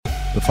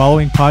The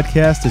following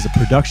podcast is a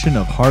production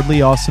of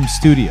Hardly Awesome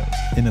Studios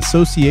in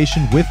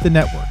association with the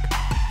network.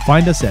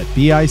 Find us at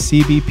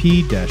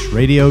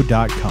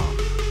bicbp-radio.com.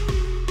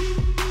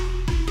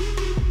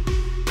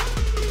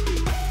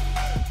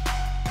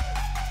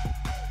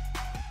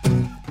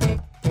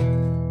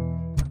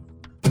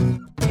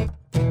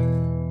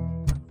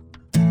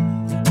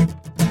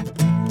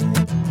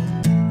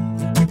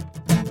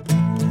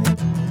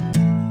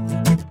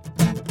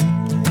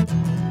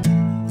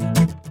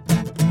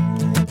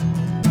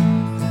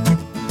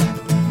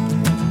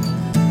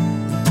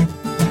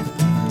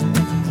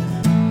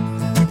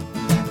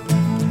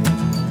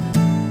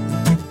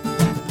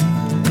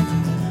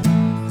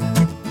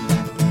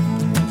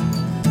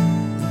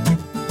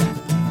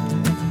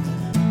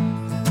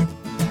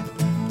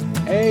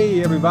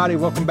 Everybody,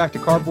 welcome back to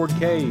Cardboard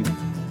Cave.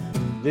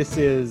 This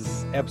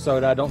is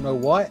episode I don't know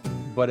what,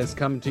 but it's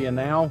come to you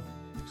now,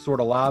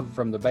 sort of live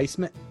from the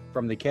basement,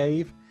 from the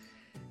cave.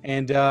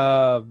 And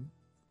I'm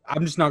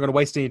just not going to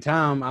waste any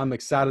time. I'm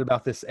excited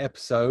about this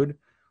episode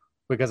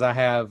because I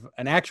have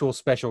an actual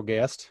special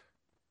guest,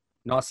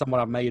 not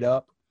someone I've made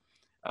up.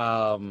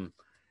 So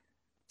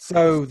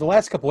the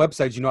last couple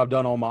episodes, I've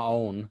done on my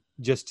own,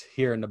 just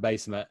here in the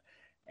basement.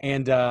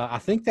 And I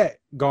think that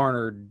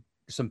garnered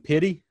some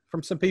pity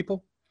from some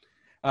people.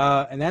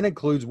 And that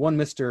includes one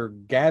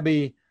Mr.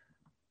 Gabby,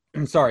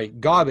 I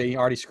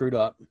already screwed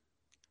up.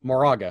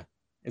 Moraga.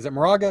 Is it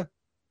Moraga?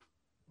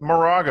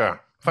 Moraga.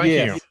 Thank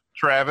you,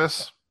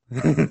 Travis.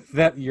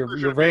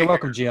 You're very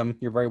welcome, Jim.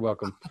 You're very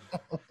welcome.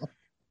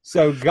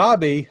 So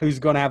Gabby, who's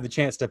going to have the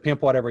chance to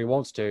pimp whatever he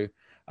wants to,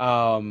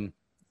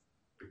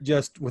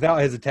 just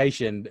without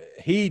hesitation,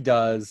 he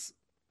does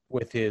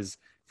with his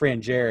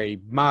friend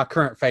Jerry, my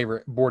current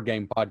favorite board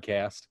game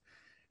podcast,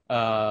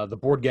 the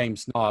Board Game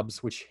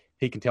Snobs, which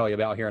he can tell you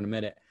about here in a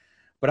minute,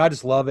 but I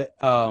just love it.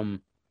 And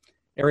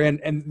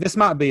this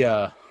might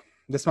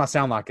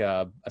sound like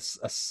a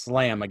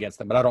slam against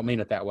them, but I don't mean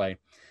it that way.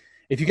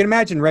 If you can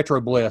imagine Retro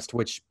Bliss,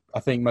 which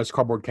I think most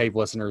Cardboard Cave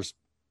listeners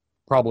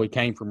probably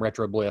came from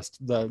Retro Bliss,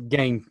 the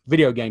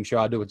video game show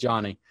I do with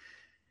Johnny.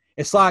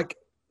 It's like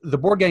the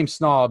Board Game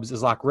Snobs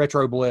is like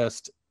Retro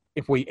Bliss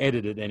if we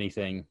edited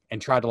anything and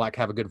tried to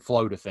have a good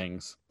flow to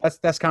things.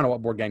 That's kind of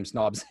what Board Game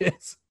Snobs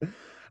is.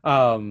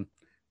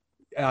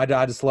 I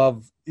just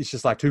love, it's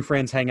just like two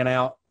friends hanging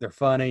out. They're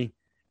funny.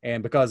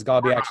 And because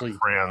Gabby We're actually... not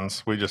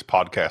friends. We just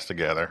podcast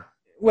together.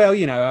 Well,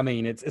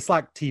 it's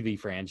like TV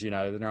friends,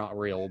 they're not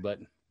real, but...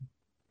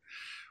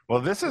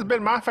 Well, this has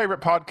been my favorite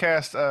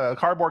podcast,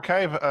 Cardboard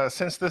Cave,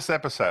 since this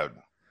episode.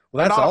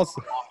 Well, that's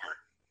awesome.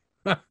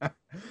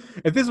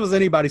 If this was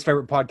anybody's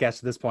favorite podcast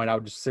at this point, I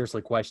would just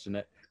seriously question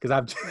it.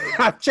 Because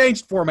I've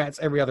changed formats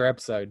every other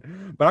episode.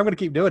 But I'm going to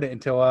keep doing it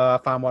until I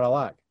find what I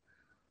like.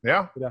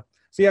 Yeah.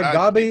 So,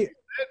 Gabby...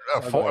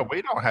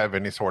 we don't have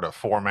any sort of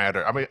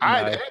formatter. I mean, no.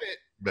 I edit,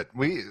 but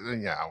we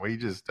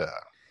just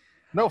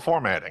no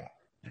formatting.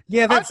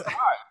 Yeah, that's.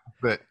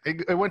 But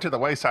it went to the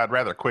wayside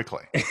rather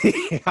quickly.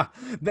 Yeah,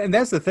 and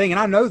that's the thing, and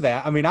I know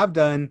that. I mean, I've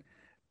done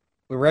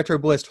Retro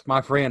Bliss with my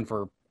friend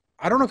for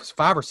I don't know if it's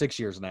 5 or 6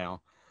 years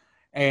now,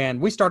 and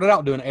we started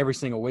out doing it every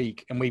single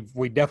week, and we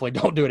definitely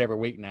don't do it every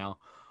week now.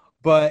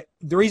 But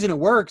the reason it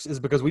works is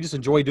because we just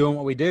enjoy doing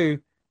what we do,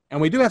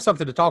 and we do have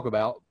something to talk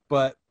about,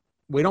 but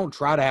we don't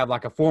try to have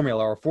a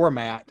formula or a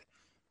format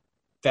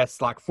that's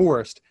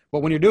forced. But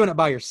when you're doing it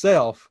by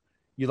yourself,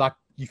 you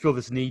feel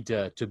this need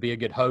to be a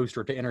good host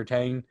or to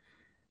entertain.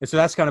 And so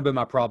that's kind of been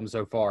my problem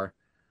so far.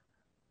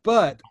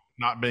 But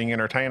not being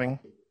entertaining,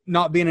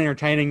 not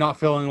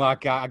feeling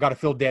like I got to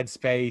fill dead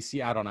space.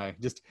 Yeah, I don't know.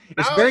 Just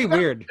it's very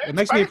weird. It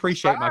makes me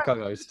appreciate my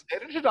co-host.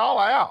 Edit it all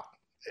out.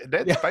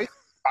 Dead space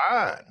is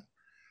fine.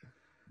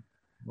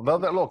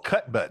 Love that little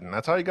cut button.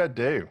 That's all you got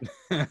to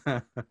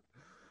do.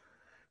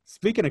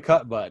 Speaking of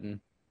cut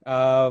button,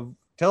 tell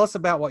us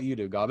about what you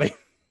do, Gabby.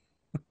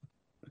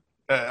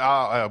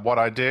 What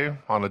I do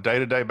on a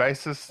day-to-day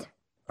basis,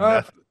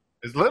 as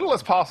little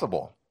as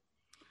possible.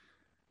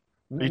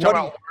 Are you talking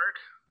about work?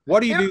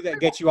 What do you do that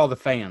gets you all the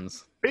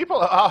fans?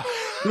 People,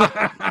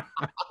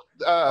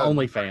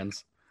 only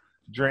fans.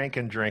 Drink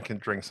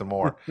some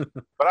more.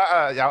 But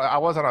I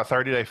was on a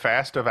 30-day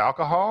fast of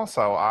alcohol,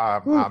 so I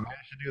managed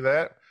to do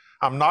that.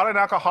 I'm not an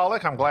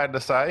alcoholic, I'm glad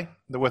to say.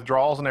 The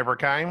withdrawals never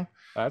came.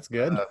 That's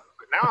good. Now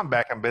I'm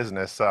back in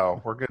business,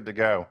 so we're good to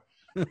go.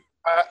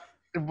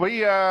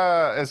 We,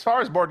 as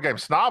far as Board Game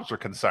Snobs are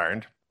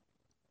concerned,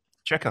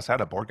 check us out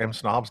at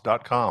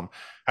boardgamesnobs.com.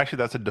 Actually,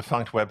 that's a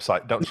defunct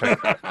website. Don't check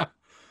it.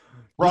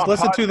 Just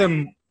listen to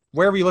them.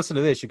 Wherever you listen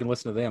to this, you can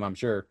listen to them, I'm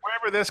sure.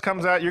 Whenever this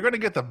comes out, you're going to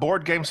get the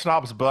Board Game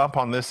Snobs bump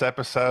on this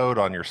episode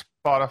on your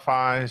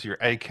Spotifys, your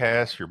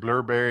Acast, your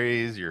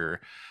Blueberries,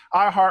 your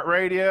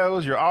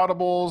iHeartRadios, your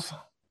Audibles.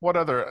 What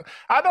other?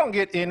 I don't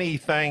get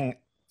anything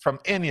from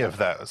any of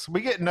those.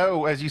 We get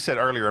no, as you said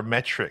earlier,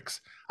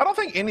 metrics. I don't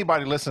think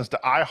anybody listens to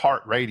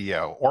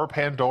iHeartRadio or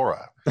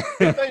Pandora.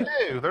 If they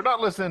do, they're not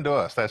listening to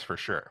us, that's for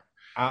sure.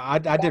 I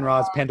didn't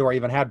realize Pandora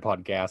even had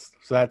podcasts,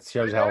 so that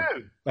shows how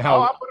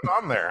I put it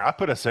on there. I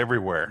put us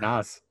everywhere.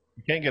 Nice.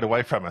 You can't get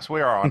away from us.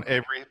 We are on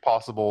every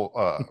possible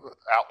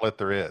outlet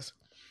there is.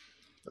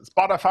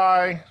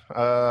 Spotify,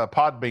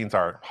 Podbean's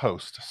our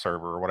host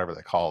server, or whatever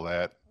they call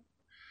that.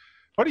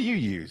 What do you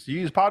use? Do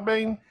you use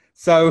Podbean?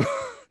 So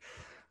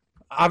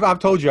I've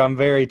told you I'm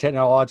very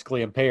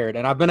technologically impaired,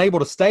 and I've been able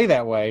to stay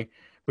that way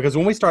because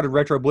when we started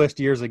Retro Bliss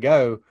years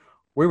ago,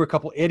 we were a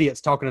couple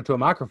idiots talking into a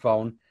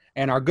microphone,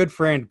 and our good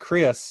friend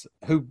Chris,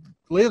 who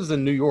lives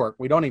in New York,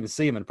 we don't even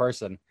see him in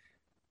person,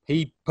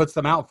 he puts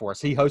them out for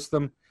us. He hosts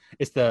them.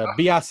 It's the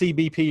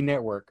BICBP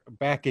Network,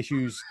 Back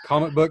Issues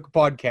Comic Book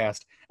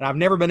Podcast, and I've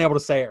never been able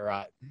to say it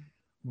right,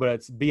 but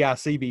it's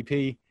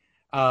BICBP.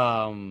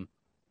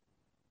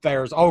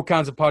 There's all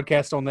kinds of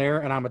podcasts on there,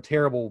 and I'm a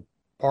terrible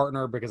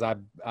partner because I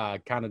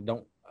kind of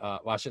don't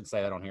well, I shouldn't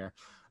say that on here.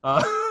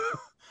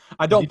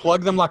 I don't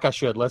plug them like I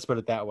should. Let's put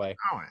it that way.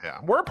 Oh, yeah.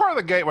 We're part of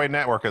the Gateway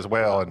Network as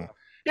well, and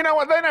you know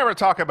what? They never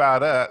talk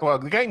about well,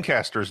 the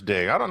Gamecasters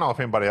do. I don't know if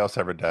anybody else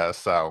ever does,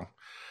 so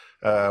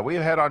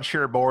we've had on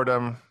Sheer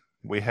Boredom.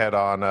 We had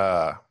on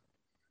the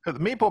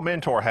Meeple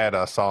Mentor had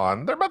us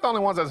on. They're about the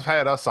only ones that's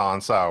had us on,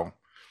 so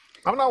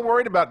I'm not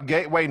worried about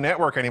Gateway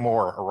Network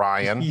anymore,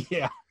 Ryan.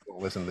 Yeah.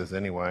 Listen to this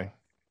anyway.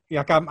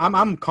 Yeah,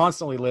 I'm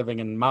constantly living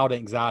in mild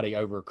anxiety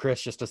over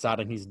Chris just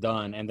deciding he's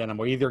done, and then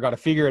we either got to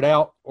figure it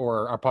out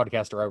or our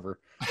podcasts are over.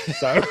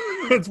 So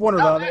it's one or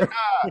the other.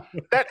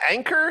 That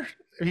Anchor,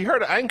 have you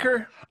heard of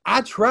Anchor?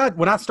 I tried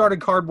when I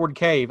started Cardboard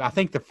Cave. I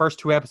think the first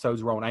 2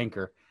 episodes were on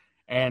Anchor,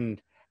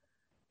 and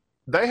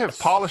they have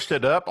polished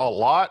it up a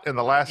lot in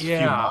the last few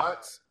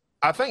months.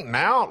 I think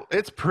now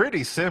it's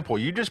pretty simple.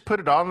 You just put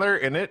it on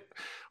there, and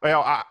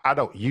I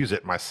don't use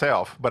it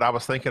myself, but I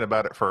was thinking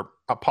about it for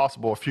a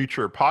possible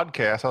future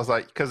podcast. I was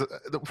like, because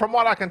from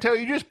what I can tell,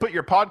 you just put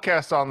your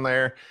podcast on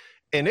there,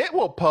 and it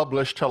will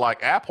publish to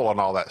like Apple and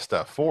all that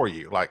stuff for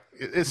you. Like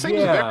it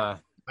seems very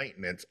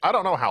maintenance. I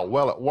don't know how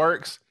well it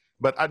works,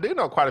 but I do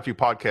know quite a few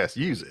podcasts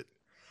use it.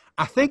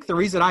 I think the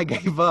reason I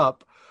gave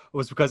up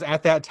was because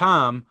at that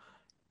time,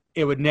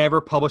 it would never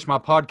publish my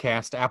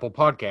podcast to Apple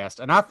Podcast.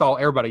 And I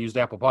thought everybody used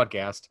Apple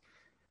Podcast,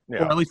 or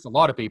at least a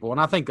lot of people. And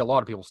I think a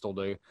lot of people still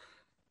do.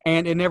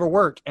 And it never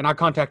worked. And I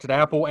contacted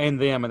Apple and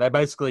them, and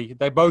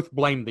they both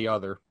blamed the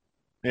other.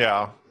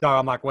 Yeah. So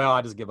I'm like, well,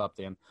 I just give up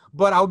then.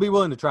 But I would be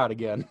willing to try it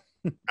again.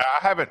 I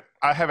haven't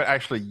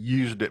actually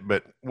used it,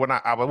 but when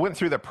I went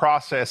through the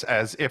process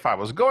as if I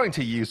was going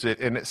to use it,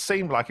 and it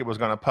seemed like it was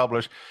going to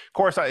publish. Of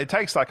course, it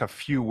takes like a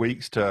few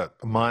weeks to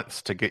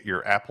months to get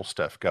your Apple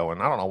stuff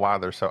going. I don't know why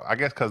they're so. I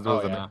guess because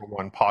they're the number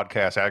one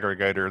podcast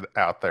aggregator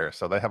out there,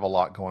 so they have a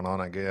lot going on,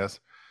 I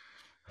guess.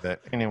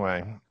 But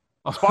anyway,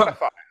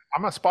 Spotify.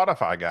 I'm a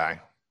Spotify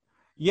guy.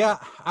 Yeah,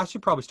 I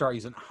should probably start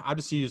using.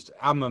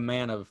 I'm a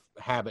man of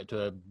habit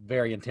to a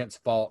very intense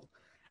fault.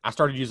 I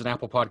started using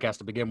Apple Podcast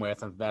to begin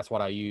with, and that's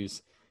what I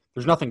use.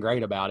 There's nothing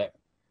great about it.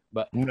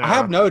 But I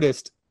have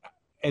noticed,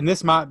 and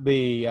this might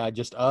be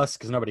just us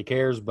because nobody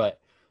cares, but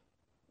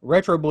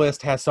Retro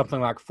Bliss has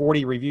something like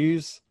 40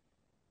 reviews,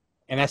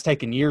 and that's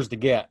taken years to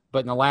get. But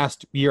in the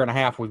last year and a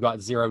half, we've got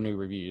 0 new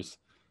reviews.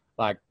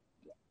 Like,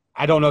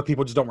 I don't know if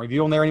people just don't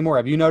review on there anymore.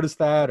 Have you noticed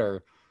that?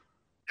 Or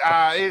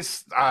I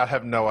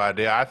have no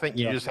idea. I think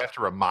you just have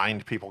to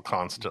remind people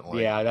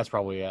constantly. Yeah, that's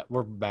probably it.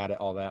 We're bad at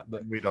all that.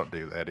 But we don't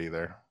do that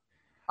either.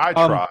 I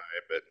try,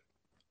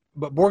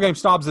 but Board Game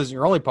Snobs isn't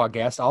your only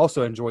podcast. I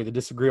also enjoy the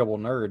Disagreeable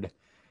Nerd,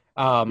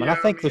 and I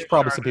think there's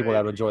probably some people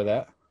that would enjoy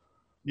that.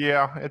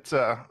 Yeah, it's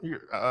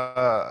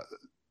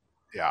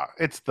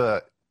it's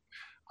the.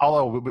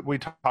 Although we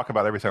talk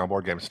about everything on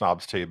Board Game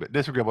Snobs too, but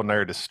Disagreeable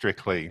Nerd is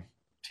strictly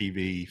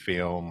TV,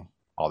 film,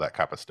 all that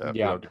type of stuff.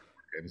 Yeah,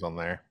 games on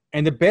there.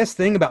 And the best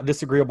thing about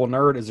Disagreeable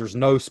Nerd is there's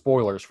no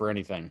spoilers for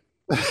anything.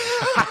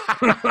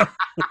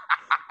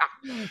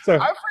 So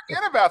I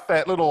forget about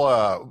that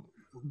little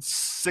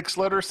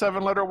 6-letter,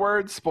 7-letter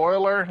word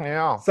spoiler.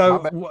 Yeah. So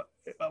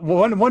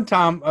one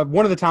time,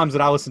 one of the times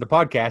that I listen to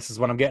podcasts is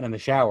when I'm getting in the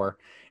shower,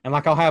 and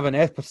like I'll have an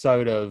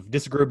episode of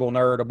Disagreeable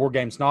Nerd or Board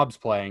Game Snobs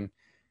playing,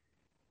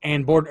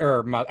 and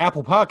my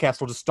Apple Podcast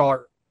will just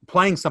start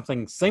playing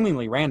something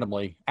seemingly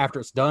randomly after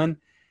it's done,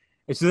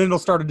 and so then it'll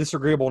start a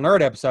Disagreeable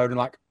Nerd episode, and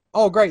like,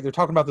 oh great, they're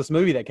talking about this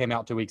movie that came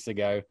out 2 weeks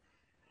ago,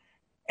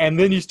 and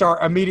then you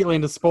start immediately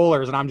into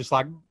spoilers, and I'm just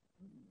like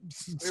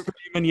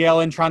screaming,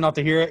 yelling, trying not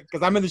to hear it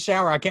because I'm in the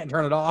shower. I can't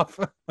turn it off.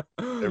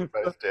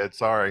 Everybody's dead.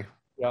 Sorry.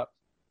 Yep.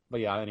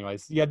 But yeah,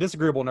 anyways. Yeah,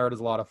 Disagreeable Nerd is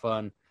a lot of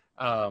fun.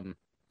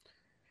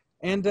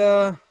 And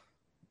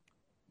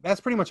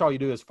that's pretty much all you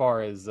do as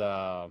far as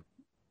the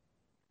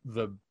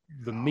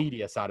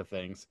media side of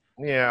things.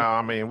 Yeah,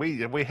 I mean,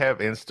 we have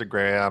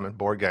Instagram and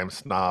Board Game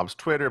Snobs,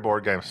 Twitter,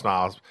 Board Game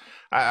Snobs.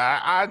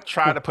 I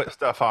try to put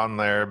stuff on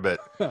there, but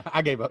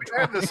I gave up.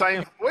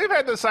 We've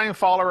had the same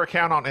follower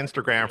account on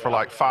Instagram for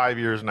like 5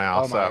 years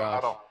now. Oh my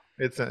gosh.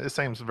 It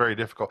seems very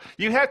difficult.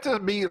 You have to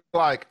be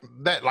like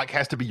that. Like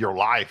has to be your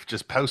life,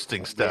 just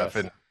posting stuff.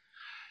 Yes. And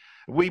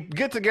we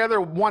get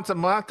together once a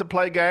month to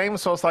play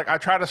games. So it's like I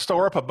try to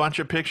store up a bunch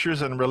of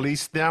pictures and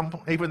release them,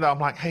 even though I'm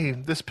like, hey,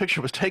 this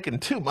picture was taken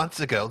 2 months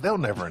ago. They'll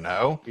never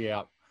know.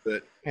 Yeah.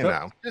 But, you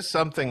know, just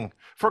something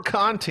for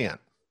content.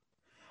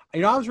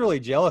 I was really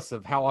jealous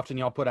of how often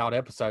y'all put out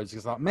episodes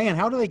because I thought, man,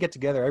 how do they get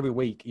together every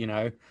week?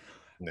 Yeah.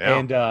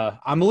 And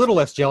I'm a little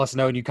less jealous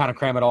knowing you kind of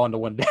cram it all into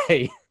one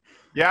day.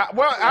 Yeah.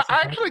 Well, I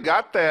actually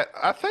got that.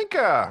 I think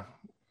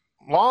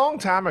long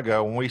time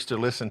ago when we used to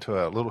listen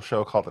to a little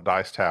show called The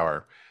Dice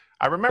Tower,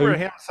 I remember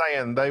him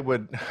saying they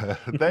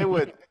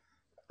would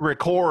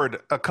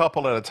record a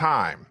couple at a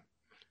time.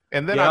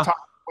 And then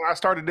when I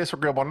started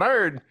Disagreeable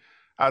Nerd,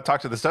 I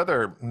talked to this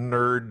other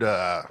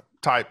nerd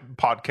type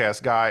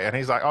podcast guy, and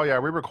he's like, oh yeah,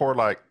 we record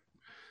like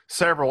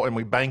several and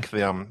we bank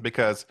them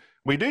because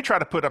we do try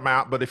to put them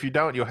out, but if you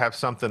don't, you'll have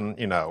something,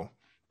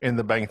 in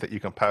the bank that you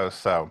can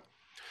post. So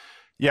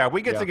yeah,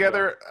 we get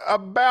together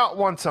about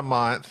once a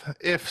month.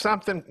 If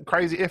something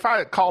crazy, if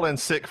I call in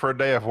sick for a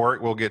day of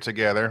work, we'll get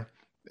together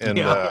and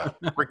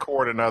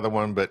record another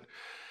one. But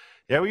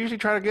yeah, we usually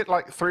try to get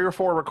like 3 or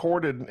 4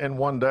 recorded in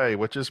one day,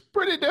 which is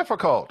pretty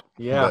difficult.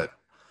 Yeah.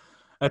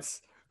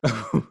 That's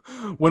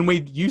when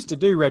we used to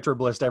do Retro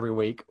Bliss every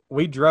week.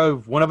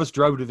 One of us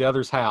drove to the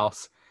other's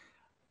house.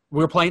 We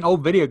were playing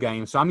old video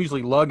games. So I'm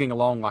usually lugging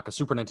along like a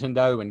Super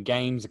Nintendo and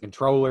games and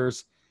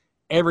controllers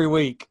every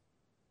week.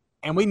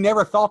 And we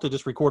never thought to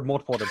just record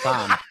multiple at a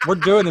time. We're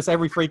doing this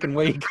every freaking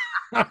week.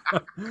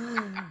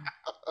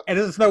 And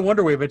it's no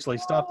wonder we eventually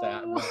stopped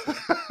that.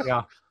 But,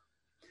 yeah.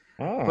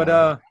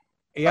 But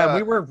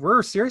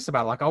we're serious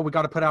about it. Like, we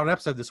got to put out an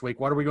episode this week.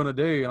 What are we going to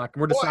do? Like,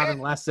 we're deciding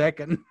last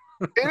second.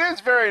 It is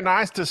very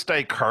nice to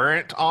stay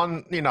current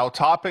on,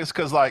 topics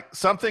because like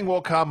something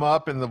will come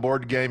up in the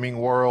board gaming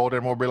world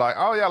and we'll be like,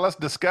 oh yeah, let's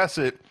discuss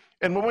it.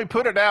 And when we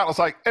put it out, it's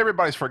like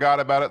everybody's forgot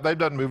about it. They've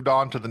done moved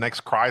on to the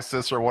next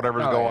crisis or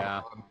whatever's going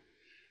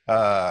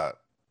on.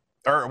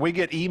 Or we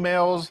get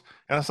emails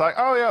and it's like,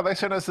 oh yeah, they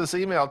sent us this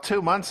email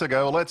 2 months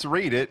ago. Let's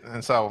read it.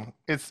 And so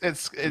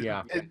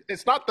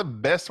it's not the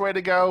best way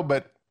to go,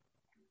 but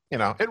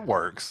it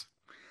works.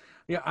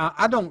 Yeah.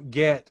 I don't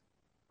get,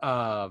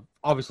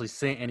 obviously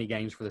sent any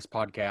games for this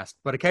podcast,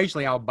 but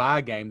occasionally I'll buy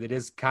a game that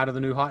is kind of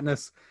the new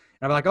hotness.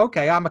 And I'm like,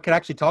 okay, I could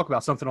actually talk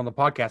about something on the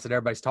podcast that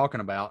everybody's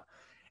talking about.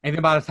 And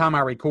then by the time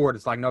I record,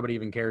 it's like nobody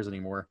even cares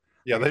anymore.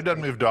 Yeah, they've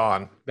done moved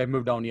on. They've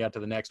moved on to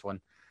the next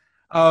one.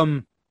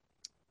 So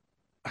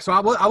I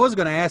was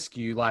going to ask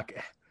you,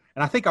 like,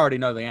 and I think I already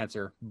know the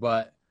answer,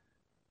 but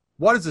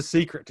what is the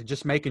secret to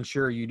just making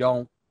sure you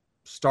don't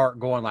start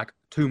going like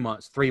 2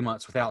 months, 3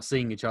 months without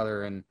seeing each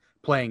other and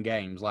playing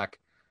games? Like,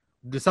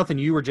 there's something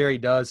you or Jerry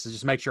does to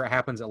just make sure it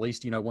happens at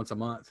least, once a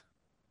month?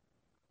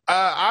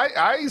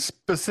 I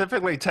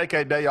specifically take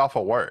a day off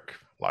of work.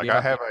 Like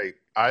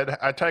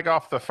I take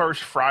off the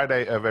first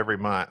Friday of every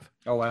month.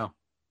 Oh, wow.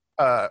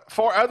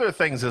 For other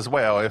things as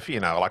well. If,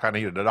 like I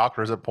needed a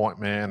doctor's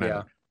appointment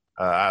and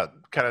I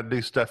kind of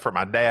do stuff for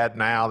my dad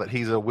now that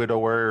he's a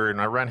widower and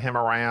I run him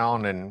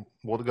around and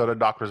we'll go to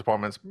doctor's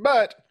appointments.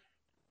 But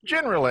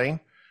generally,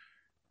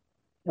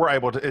 we're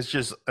able to, it's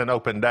just an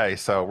open day.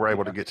 So we're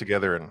able to get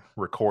together and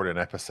record an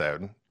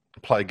episode,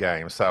 play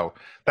games. So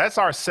that's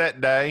our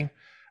set day.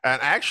 And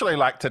actually,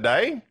 like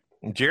today,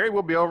 Jerry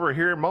will be over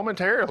here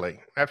momentarily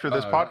after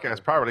this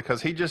podcast, probably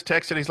because he just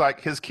texted. He's like,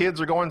 his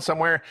kids are going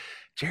somewhere.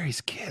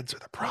 Jerry's kids are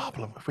the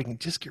problem. If we can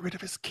just get rid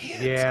of his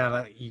kids.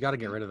 Yeah, you got to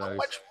get rid of those. How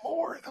much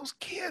more of those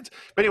kids?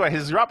 But anyway,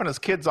 he's dropping his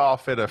kids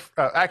off at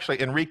actually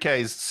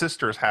Enrique's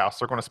sister's house.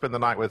 They're going to spend the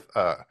night with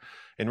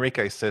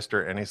Enrique's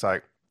sister. And he's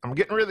like, I'm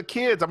getting rid of the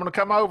kids. I'm going to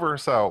come over.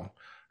 So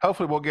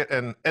hopefully we'll get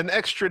an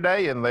extra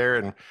day in there.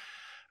 And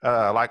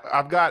like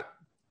I've got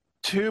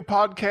 2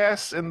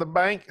 podcasts in the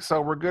bank.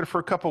 So we're good for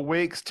a couple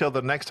weeks till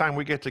the next time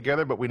we get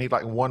together. But we need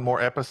like 1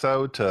 more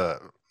episode to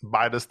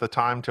bide us the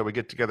time till we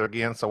get together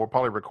again. So we'll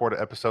probably record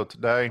an episode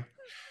today.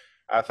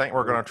 I think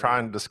we're going to try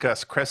and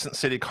discuss Crescent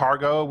City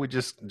Cargo.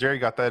 Jerry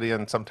got that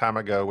in some time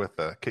ago with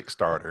the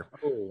Kickstarter.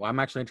 Oh, I'm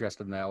actually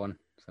interested in that one.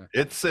 So.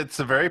 It's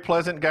a very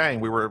pleasant game.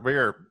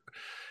 We're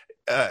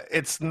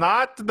it's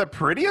not the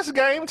prettiest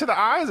game to the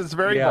eyes. It's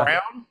very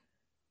brown,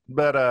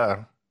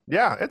 but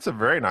yeah, it's a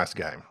very nice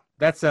game.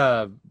 That's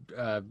Dinger,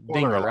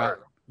 right?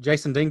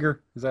 Jason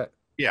Dinger, is that?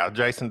 Yeah,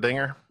 Jason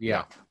Dinger.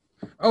 Yeah.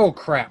 Oh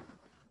crap!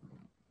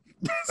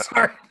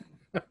 Sorry.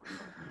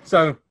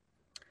 So,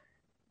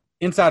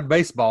 inside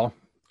baseball,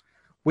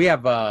 we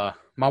have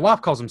my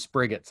wife calls them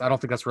spriggets. I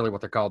don't think that's really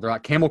what they're called. They're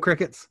like camel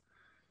crickets,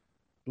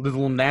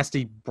 little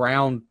nasty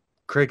brown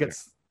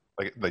crickets.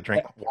 They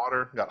drink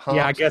water. Got humps.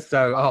 Yeah, I guess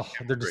so. Oh,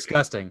 they're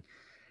disgusting.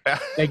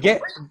 They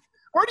get.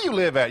 Where do you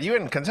live at? You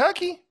in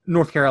Kentucky?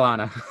 North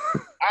Carolina.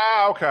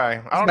 Ah,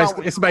 okay.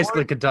 It's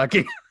basically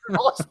Kentucky.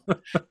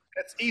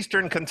 It's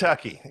Eastern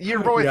Kentucky.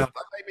 Your voice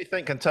made me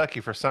think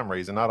Kentucky for some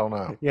reason. I don't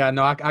know. Yeah,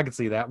 no, I can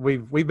see that.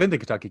 We've been to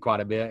Kentucky quite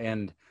a bit,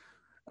 and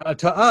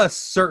to us,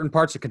 certain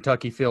parts of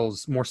Kentucky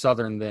feels more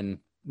southern than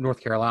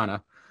North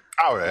Carolina.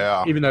 Oh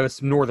yeah, even though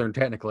it's northern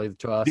technically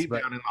to us. Deep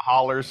down in the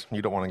hollers,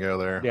 you don't want to go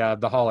there. Yeah,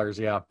 the hollers.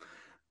 Yeah.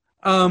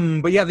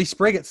 But yeah, these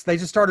spriggets, they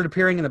just started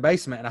appearing in the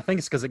basement, and I think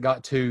it's because it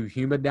got too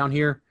humid down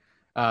here.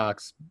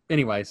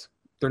 Anyways,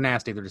 they're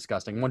nasty. They're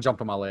disgusting. One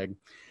jumped on my leg.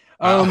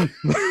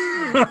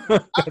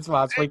 That's why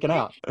I was freaking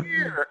out.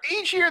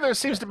 Each year there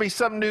seems to be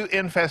some new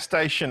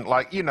infestation.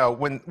 Like,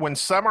 when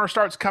summer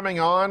starts coming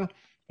on,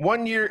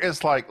 one year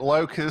it's like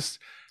locusts,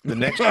 the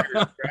next year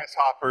it's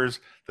grasshoppers,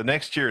 the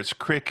next year it's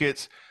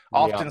crickets.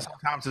 Often,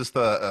 sometimes it's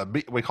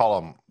we call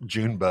them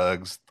June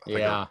bugs.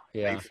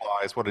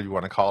 Mayflies, whatever you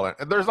want to call it.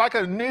 There's like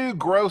a new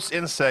gross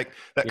insect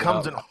that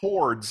comes in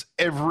hordes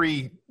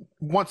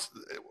once.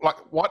 Like,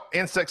 what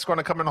insect's going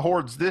to come in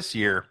hordes this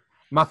year?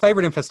 My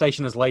favorite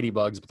infestation is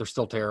ladybugs, but they're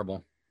still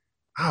terrible.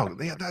 Oh,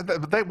 yeah,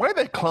 the way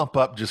they clump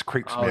up just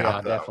creeps me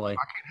out. Definitely.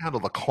 I can't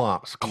handle the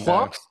clumps.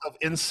 Clumps of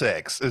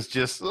insects is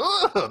just,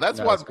 that's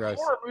what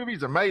horror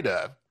movies are made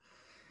of.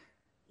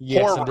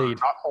 Yes, horror, indeed.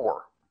 Not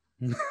horror.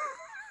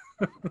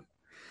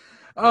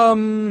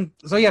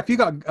 So yeah, if you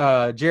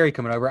got Jerry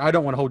coming over, I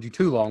don't want to hold you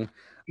too long.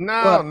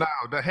 No,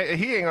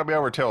 he ain't gonna be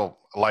over till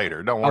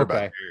later. Don't worry about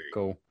Jerry.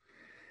 Cool.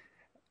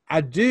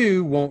 I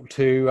do want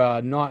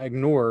to not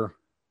ignore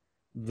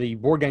the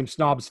Board Game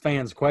Snobs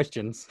fans'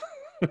 questions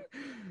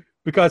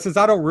because since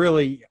I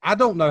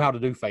don't know how to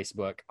do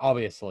Facebook.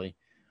 Obviously,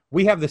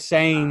 we have the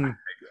same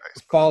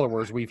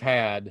followers we've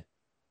had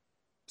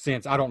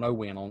since I don't know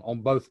when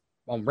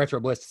on Retro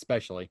Bliss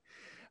especially.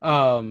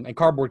 And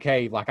Cardboard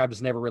Cave, like I've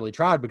just never really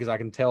tried because I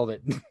can tell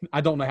that I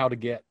don't know how to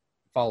get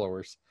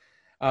followers.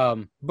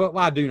 But what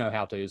I do know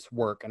how to is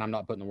work, and I'm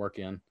not putting the work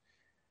in.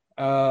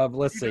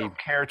 Let's see. Don't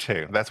care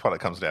to. That's what it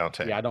comes down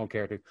to. Yeah, I don't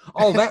care to.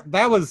 Oh,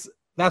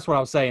 that's what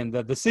I was saying.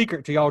 The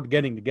secret to y'all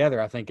getting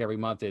together, I think, every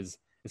month is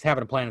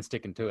having a plan and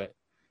sticking to it.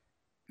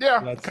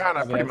 Yeah, kind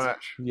of, pretty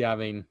much. Yeah, I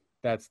mean,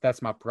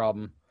 that's my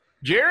problem.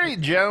 Jerry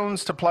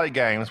Jones to play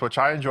games, which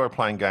I enjoy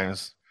playing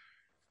games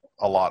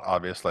a lot,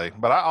 obviously,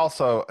 but I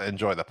also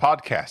enjoy the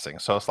podcasting.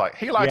 So it's like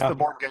he likes the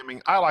board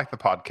gaming, I like the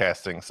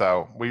podcasting,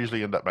 so we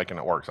usually end up making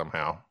it work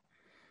somehow.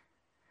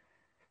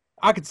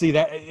 I could see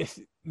that.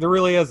 There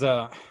really is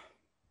a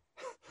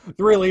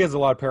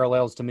lot of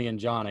parallels to me and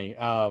Johnny.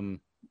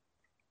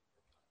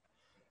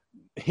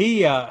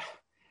 He's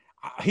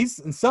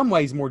in some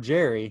ways more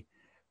Jerry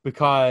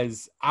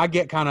because I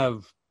get kind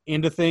of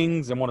into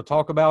things and want to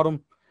talk about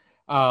them.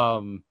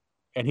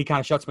 And he kind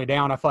of shuts me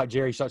down. I feel like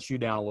Jerry shuts you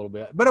down a little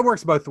bit. But it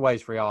works both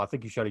ways for y'all. I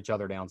think you shut each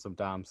other down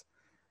sometimes.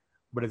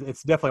 But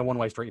it's definitely a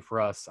one-way street for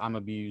us. I'm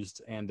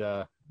abused and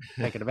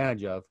taken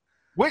advantage of.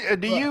 Wait,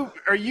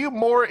 are you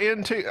more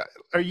into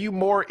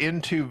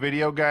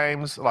video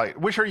games? Like,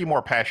 which are you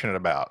more passionate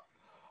about?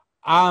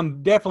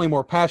 I'm definitely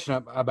more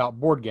passionate about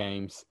board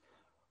games.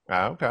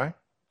 Oh, okay.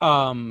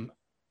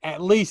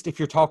 At least if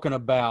you're talking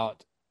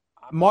about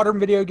modern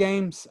video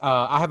games,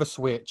 I have a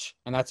Switch,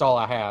 and that's all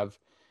I have.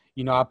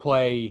 I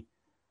play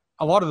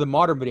a lot of the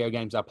modern video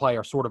games I play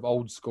are sort of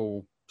old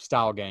school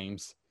style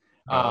games.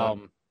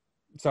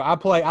 So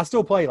I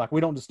still play, like, we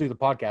don't just do the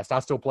podcast. I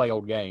still play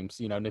old games,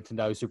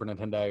 Nintendo, Super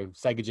Nintendo,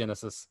 Sega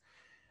Genesis.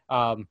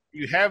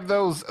 You have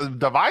those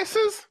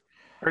devices,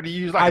 or do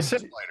you use like a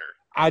simulator?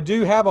 I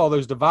do have all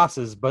those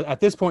devices, but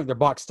at this point they're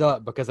boxed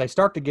up because they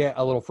start to get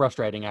a little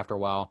frustrating after a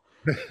while.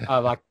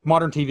 Like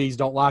modern TVs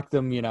don't like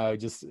them,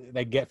 just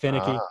they get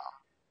finicky.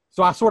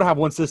 So I sort of have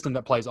one system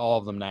that plays all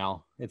of them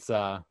now. It's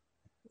like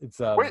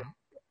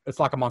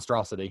a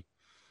monstrosity.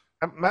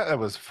 That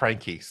was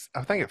Frankie.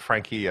 I think it's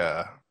Frankie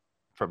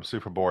from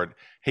Superboard.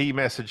 He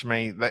messaged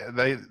me.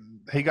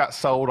 He got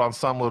sold on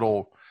some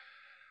little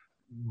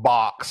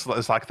box.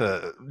 It's like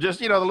the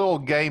little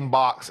game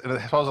box, and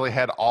it supposedly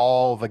had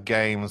all the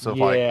games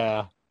of all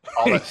that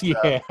stuff.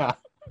 Yeah.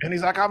 And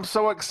he's like, I'm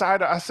so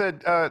excited. I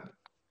said,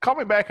 call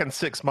me back in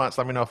 6 months.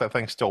 Let me know if that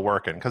thing's still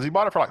working, because he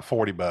bought it for like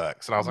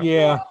 $40, and I was like,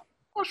 yeah, I'm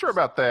not sure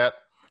about that.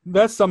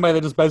 That's somebody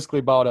that just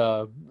basically bought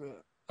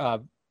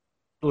a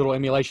little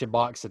emulation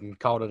box and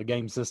called it a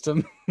game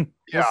system.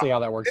 We'll see how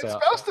that works out.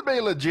 It's supposed to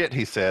be legit,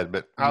 he said,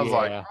 but I was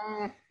like,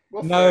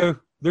 we'll see.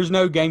 There's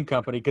no game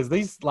company, because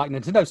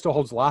Nintendo still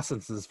holds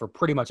licenses for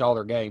pretty much all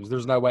their games.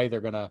 There's no way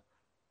they're gonna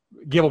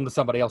give them to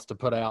somebody else to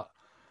put out.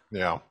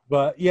 Yeah.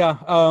 But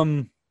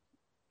I'm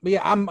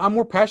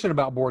more passionate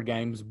about board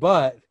games,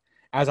 but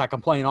as I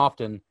complain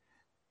often,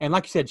 and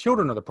like you said,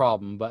 children are the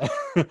problem, but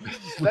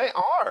they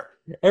are.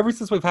 Ever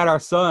since we've had our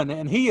son,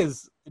 and he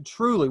is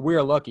truly, we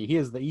are lucky. He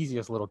is the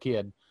easiest little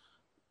kid.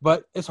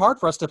 But it's hard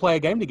for us to play a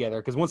game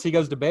together because once he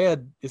goes to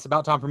bed, it's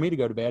about time for me to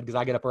go to bed because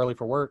I get up early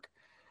for work.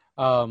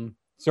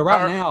 So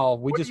right now,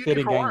 we just fit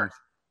in games. Work?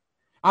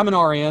 I'm an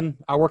RN.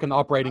 I work in the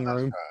operating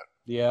room. Right.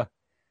 Yeah.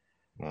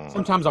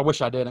 Sometimes I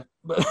wish I didn't,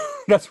 but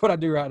that's what I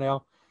do right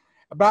now.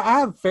 But I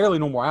have fairly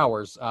normal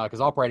hours because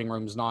operating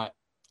room is not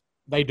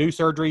 – they do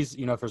surgeries,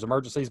 if there's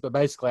emergencies, but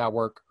basically I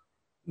work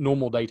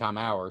normal daytime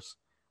hours.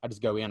 I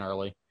just go in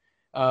early.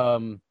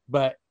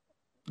 But,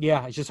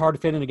 yeah, it's just hard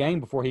to fit in a game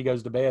before he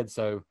goes to bed,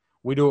 so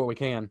we do what we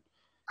can.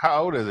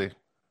 How old is he?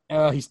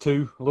 He's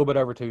 2, a little bit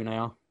over 2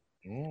 now.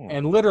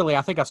 And literally,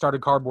 I think I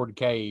started Cardboard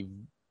Cave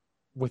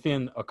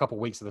within a couple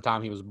weeks of the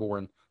time he was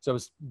born. So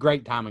it's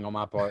great timing on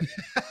my part.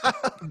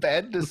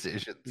 Bad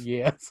decisions.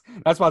 Yes.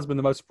 That's why it's been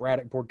the most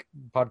sporadic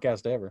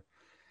podcast ever.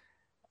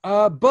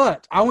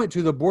 But I went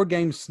to the Board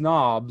Game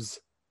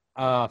Snobs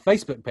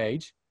Facebook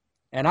page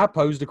and I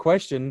posed a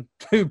question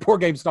to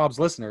Board Game Snobs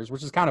listeners,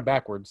 which is kind of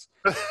backwards.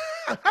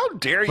 How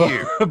dare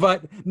you?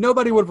 But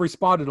nobody would have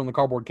responded on the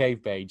Cardboard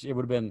Cave page. It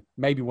would have been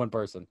maybe one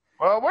person.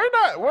 Well,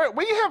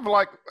 we have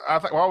like, I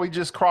think, we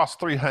just crossed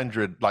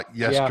 300 like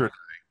yesterday.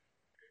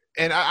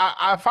 Yeah. And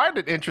I find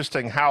it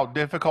interesting how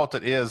difficult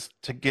it is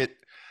to get,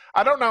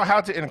 I don't know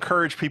how to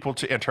encourage people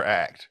to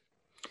interact.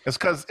 It's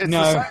because it's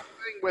the same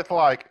thing with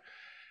like,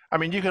 I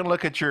mean, you can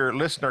look at your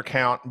listener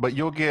count, but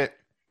you'll get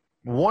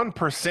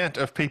 1%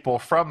 of people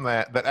from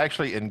that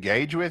actually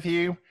engage with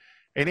you.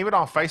 And even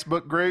on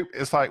Facebook group,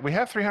 it's like we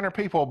have 300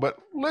 people, but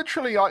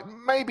literally like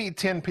maybe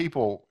 10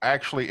 people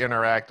actually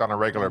interact on a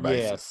regular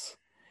basis.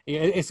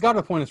 Yes. It's got to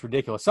the point it's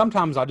ridiculous.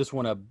 Sometimes I just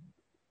want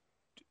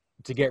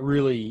to get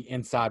really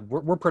inside.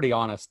 We're pretty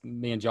honest,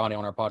 me and Johnny,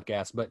 on our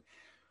podcast, but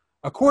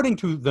according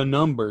to the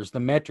numbers, the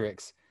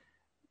metrics,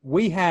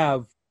 we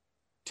have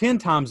 10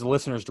 times the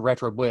listeners to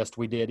Retro Bliss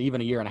we did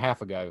even a year and a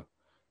half ago.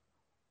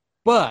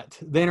 But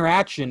the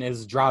interaction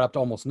is dried up to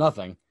almost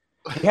nothing.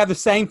 We have the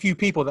same few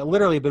people that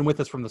literally have been with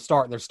us from the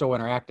start. They're still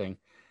interacting.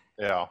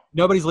 Yeah.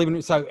 Nobody's leaving.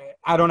 So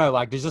I don't know.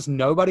 Like, does just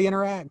nobody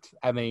interact?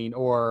 I mean,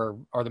 or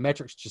are the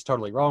metrics just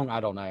totally wrong? I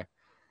don't know.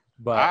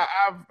 But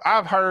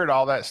I've heard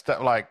all that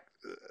stuff. Like,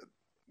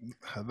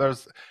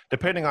 there's,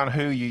 depending on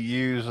who you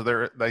use,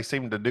 they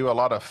seem to do a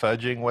lot of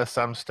fudging with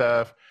some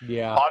stuff.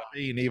 Yeah.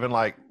 Podbean even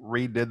like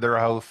redid their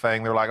whole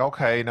thing. They're like,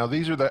 okay, no,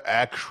 these are the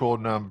actual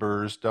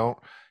numbers. Don't,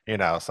 you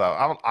know? So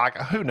I'm like,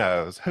 who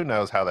knows? Who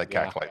knows how they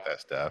calculate that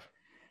stuff?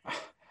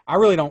 I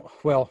really don't.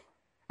 Well,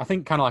 I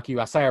think kind of like you,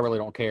 I say I really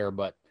don't care,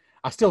 but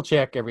I still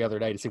check every other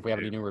day to see if we have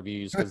any new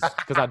reviews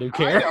because I do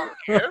care. I don't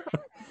care.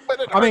 But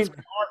it hurts my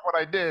heart what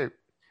I do.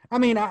 I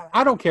mean,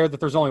 I don't care that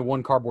there's only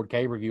one Cardboard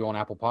Cave review on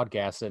Apple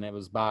Podcasts and it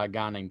was by a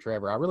guy named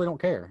Trevor. I really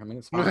don't care. I mean,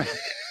 it's fine.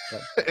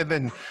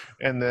 and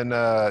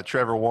then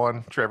Trevor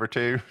 1, Trevor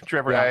 2,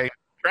 Trevor A.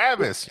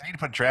 Travis. You need to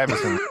put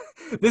Travis in.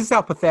 This is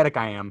how pathetic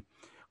I am.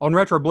 On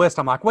Retro Bliss,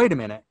 I'm like, wait a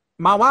minute.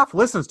 My wife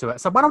listens to it,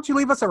 so why don't you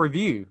leave us a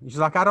review? She's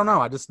like, I don't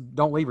know. I just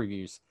don't leave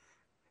reviews.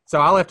 So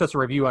I left us a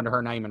review under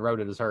her name and wrote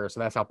it as her, so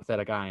that's how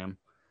pathetic I am.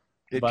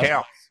 It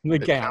counts.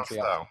 It counts,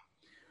 yeah. Though.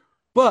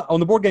 But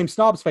on the Board Game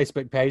Snobs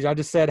Facebook page, I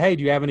just said, hey,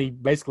 do you have any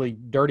basically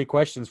dirty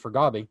questions for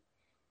Gobby?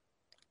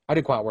 I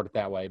didn't quite word it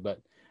that way, but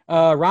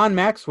Ron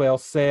Maxwell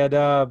said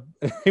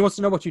he wants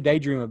to know what you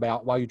daydream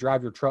about while you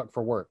drive your truck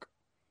for work.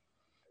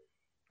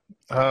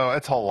 Oh,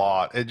 it's a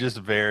lot. It just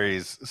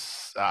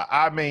varies.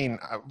 I mean,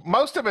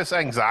 most of it's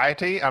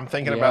anxiety. I'm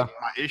thinking about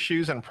my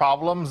issues and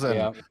problems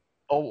and,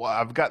 oh,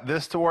 I've got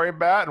this to worry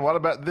about. And what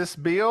about this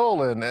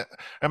bill? And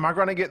am I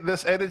going to get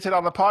this edited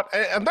on the pod?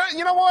 And that,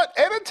 you know what?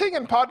 Editing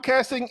and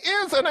podcasting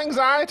is an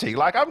anxiety.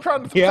 Like I'm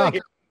trying to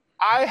think,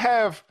 I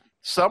have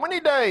so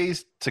many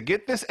days to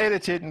get this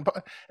edited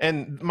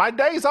and my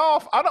days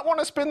off, I don't want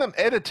to spend them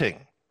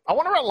editing. I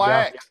want to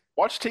relax.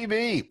 Watch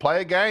TV,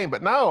 play a game,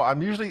 but no,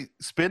 I'm usually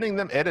spending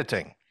them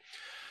editing.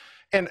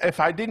 And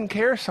if I didn't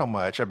care so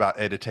much about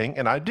editing,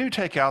 and I do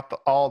take out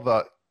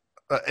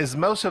as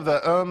most of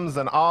the ums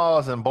and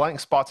ahs and blank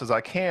spots as I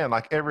can,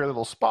 like every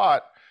little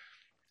spot,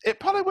 it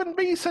probably wouldn't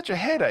be such a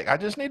headache. I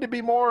just need to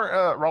be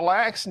more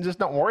relaxed and just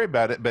don't worry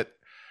about it. But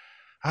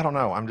I don't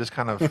know. I'm just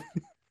kind of,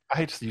 I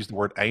hate to use the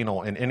word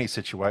anal in any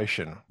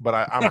situation, but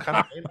I'm kind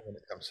of anal when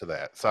it comes to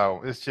that.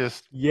 So it's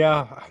just.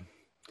 Yeah.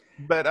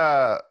 But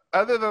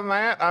other than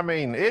that, I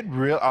mean,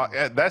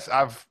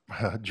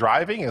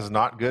 driving is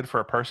not good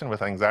for a person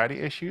with anxiety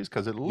issues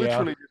because it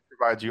literally just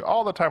provides you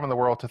all the time in the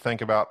world to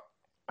think about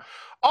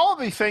all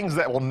the things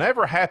that will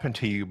never happen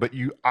to you, but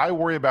I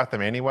worry about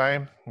them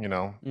anyway, you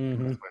know,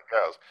 that's what it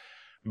goes.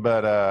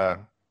 But,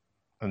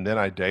 and then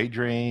I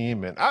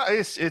daydream and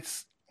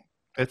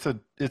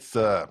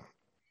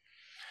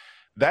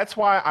that's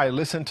why I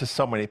listen to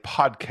so many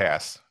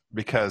podcasts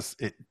because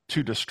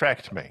to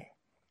distract me.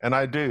 And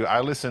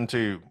I listen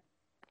to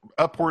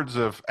upwards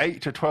of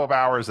 8 to 12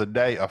 hours a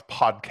day of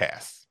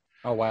podcasts.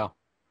 Oh, wow.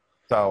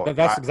 So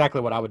that's exactly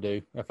what I would do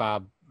if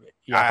I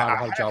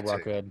had a job where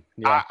I could.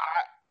 Yeah.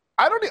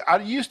 I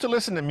used to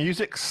listen to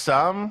music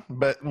some,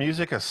 but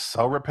music is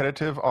so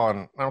repetitive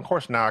and of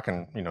course now I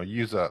can,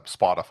 use a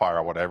Spotify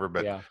or whatever,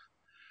 but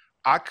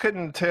I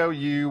couldn't tell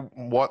you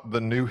what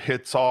the new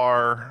hits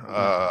are.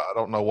 I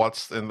don't know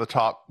what's in the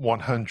top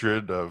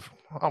 100 of,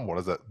 what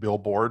is that,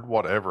 Billboard,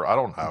 whatever. I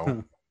don't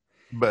know.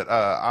 But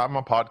I'm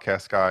a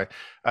podcast guy.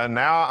 And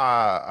now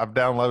I've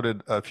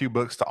downloaded a few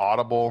books to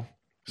Audible.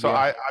 So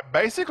I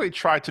basically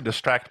try to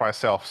distract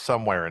myself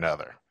some way or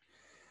another.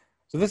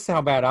 So this is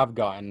how bad I've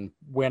gotten.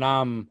 When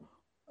I'm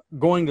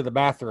going to the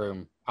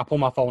bathroom, I pull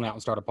my phone out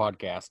and start a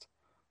podcast.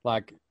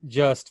 Like,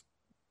 just,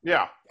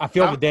 I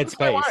feel the dead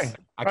space.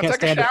 I can't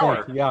stand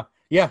to think.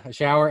 Yeah, a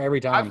shower every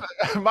time.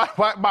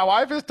 My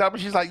wife is dumb.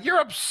 She's like, you're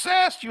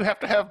obsessed. You have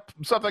to have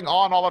something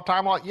on all the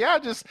time. I'm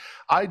like,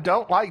 I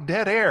don't like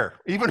dead air.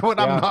 Even when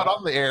I'm not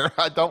on the air,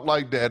 I don't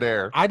like dead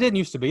air. I didn't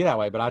used to be that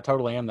way, but I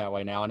totally am that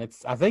way now. And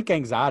I think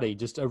anxiety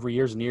just over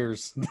years and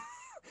years.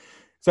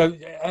 So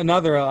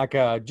another,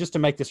 just to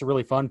make this a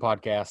really fun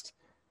podcast,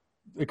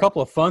 a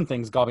couple of fun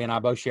things Gobby and I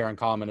both share in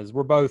common is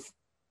we're both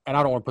and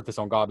I don't want to put this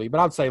on Godby, but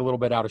I'd say a little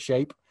bit out of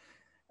shape.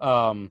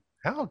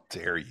 How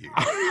dare you?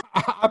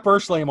 I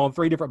personally am on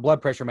 3 different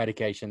blood pressure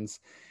medications,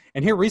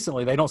 and here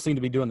recently they don't seem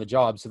to be doing the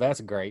job, so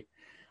that's great.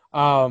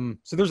 So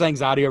there's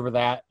anxiety over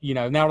that.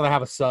 Now that I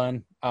have a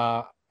son,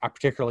 I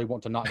particularly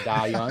want to not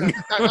die young.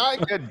 I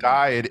could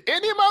die at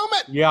any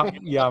moment. Yeah.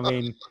 I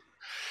mean,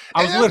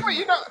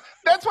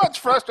 that's what's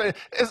frustrating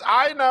is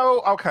I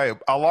know, okay,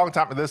 a long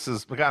time, this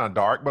is kind of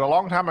dark, but a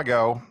long time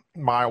ago,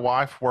 my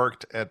wife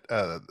worked at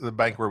the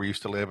bank where we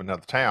used to live in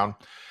another town.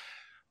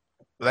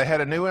 They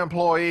had a new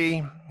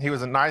employee. He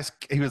was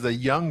a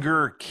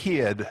younger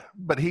kid,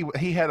 but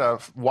he had a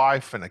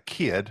wife and a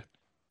kid.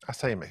 I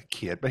say him a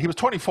kid, but he was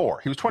 24.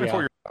 He was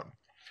 24 years old.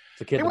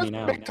 It's a kid he to was me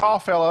now. A big, tall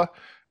fella.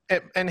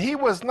 And he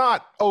was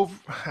not over,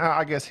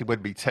 I guess he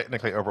would be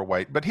technically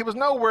overweight, but he was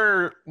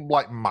nowhere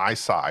like my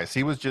size.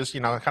 He was just,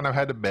 kind of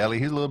had a belly.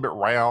 He's a little bit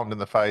round in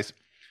the face.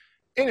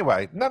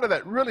 Anyway, none of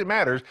that really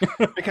matters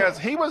because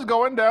he was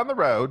going down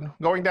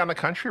the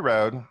country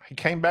road. He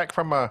came back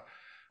from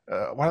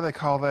what do they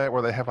call that?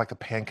 Where they have like the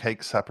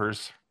pancake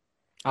suppers?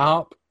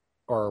 IHOP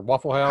or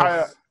Waffle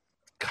House?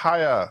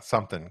 Kia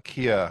something.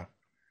 Kia.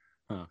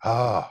 Huh.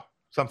 Oh,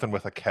 something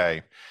with a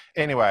K.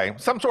 Anyway,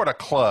 some sort of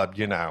club,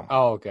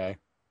 Oh, okay.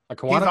 A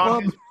Kiwanis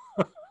Club?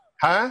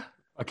 Huh?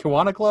 A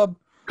Kiwanis Club?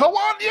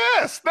 Kiwanis,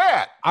 yes,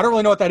 that. I don't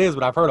really know what that is,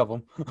 but I've heard of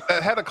them.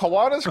 That had a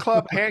Kiwanis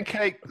Club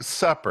pancake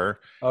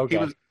supper. Okay.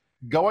 He was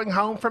going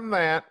home from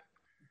that,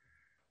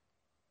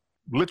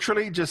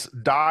 literally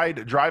just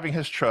died driving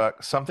his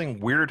truck. Something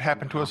weird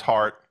happened to his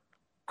heart,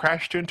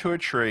 crashed into a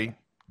tree,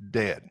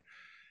 dead.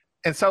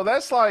 And so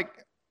that's like,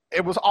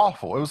 it was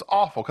awful. It was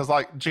awful because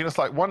like Gina's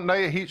like one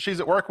day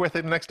she's at work with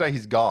him, the next day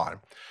he's gone.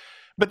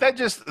 But that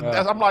just,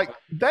 I'm like,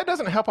 that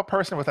doesn't help a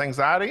person with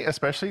anxiety,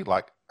 especially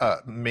like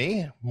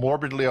me,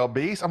 morbidly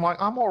obese. I'm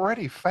like, I'm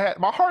already fat.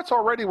 My heart's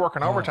already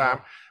working overtime.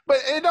 But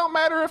it don't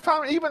matter if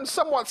I'm even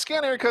somewhat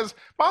skinnier because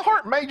my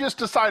heart may just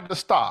decide to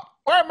stop.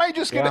 Or I may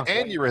just get an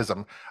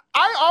aneurysm.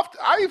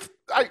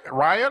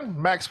 Ryan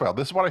Maxwell,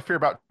 this is what I fear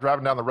about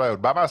driving down the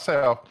road by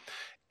myself,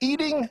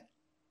 eating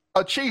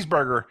a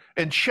cheeseburger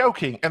and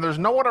choking, and there's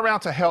no one around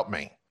to help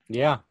me.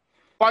 Yeah.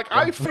 Like,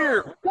 I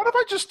fear, what if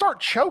I just start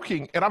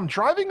choking and I'm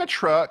driving a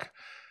truck?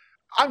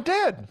 I'm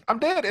dead.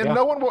 And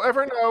no one will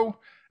ever know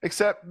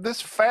except this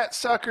fat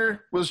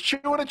sucker was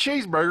chewing a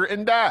cheeseburger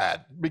and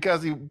died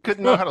because he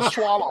couldn't know how to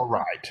swallow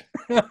right.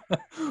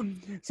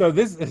 So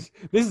this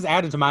is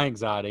added to my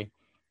anxiety.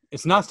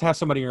 It's nice to have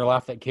somebody in your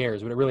life that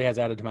cares, but it really has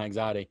added to my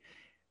anxiety.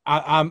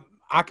 I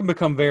can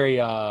become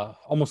very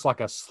almost like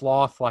a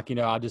sloth. Like,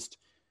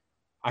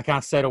 I kind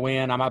of settle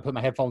in. I might put my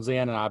headphones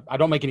in and I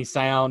don't make any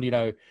sound.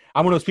 I'm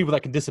one of those people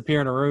that can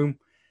disappear in a room.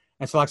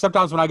 And so like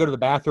sometimes when I go to the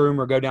bathroom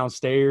or go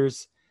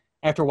downstairs,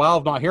 after a while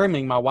of not hearing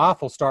me, my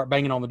wife will start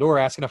banging on the door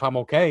asking if I'm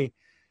okay.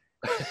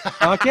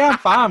 I'm like, yeah, I'm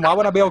fine. Why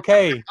would I be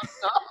okay?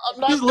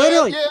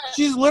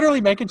 She's literally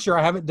making sure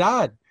I haven't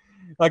died.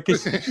 Like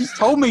she's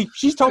told me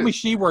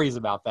she worries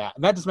about that.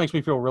 And that just makes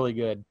me feel really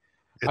good.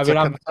 It's a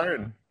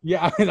concern.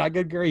 Yeah,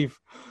 good grief.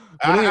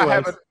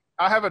 I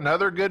have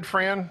another good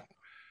friend.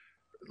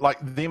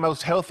 Like the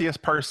most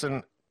healthiest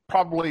person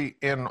probably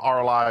in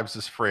our lives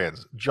as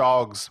friends,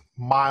 jogs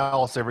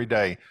miles every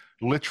day,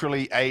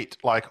 literally ate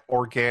like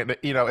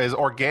organic, as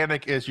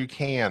organic as you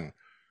can.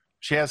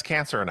 She has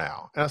cancer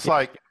now. And it's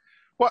like,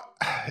 what?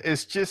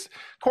 It's just,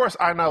 of course,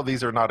 I know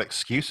these are not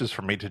excuses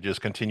for me to just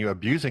continue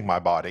abusing my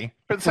body.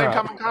 But at the same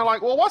time, I'm kind of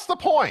like, well, what's the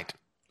point?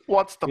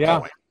 What's the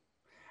point?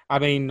 I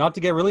mean, not to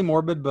get really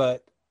morbid,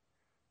 but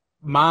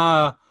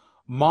my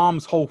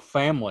mom's whole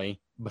family,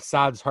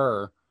 besides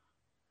her,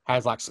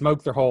 has like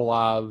smoked their whole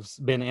lives,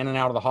 been in and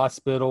out of the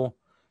hospital,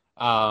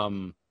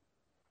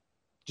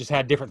 just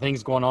had different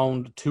things going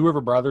on. 2 of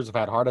her brothers have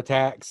had heart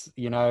attacks,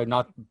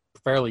 not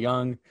fairly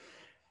young.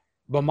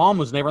 But mom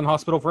was never in the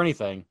hospital for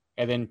anything.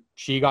 And then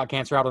she got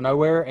cancer out of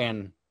nowhere,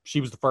 and she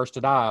was the first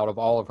to die out of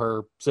all of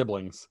her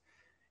siblings,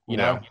 you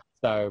know?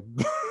 So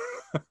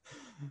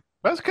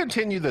let's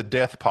continue the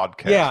death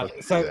podcast. Yeah.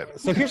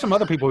 So here's some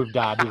other people who've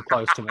died who are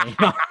close to me.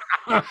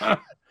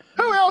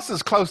 Who else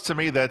is close to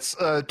me that's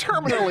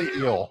terminally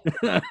ill?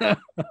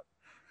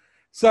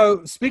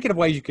 So, speaking of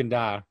ways you can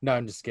die, no,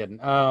 I'm just kidding.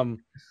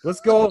 Let's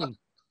go on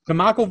to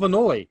Michael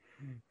Vanoy.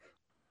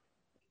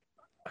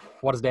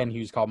 What does Dan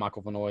Hughes call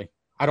Michael Vanoy?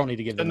 I don't need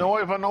to give the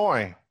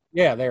Vanoy.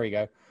 Yeah, there you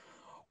go.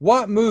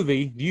 What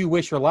movie do you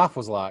wish your life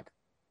was like?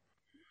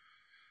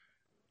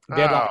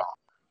 Dead like.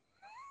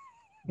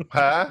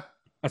 Huh?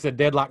 I said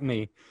dead like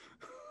me.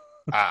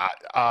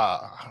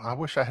 I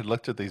wish I had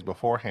looked at these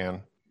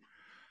beforehand.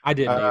 I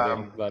didn't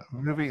either, but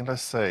movie.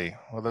 Let's see.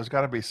 Well, there's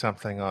got to be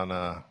something on.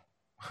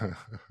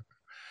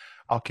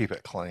 I'll keep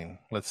it clean.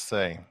 Let's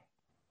see.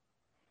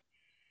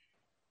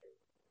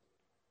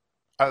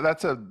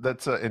 That's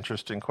an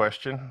interesting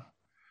question.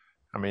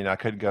 I mean, I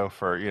could go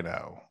for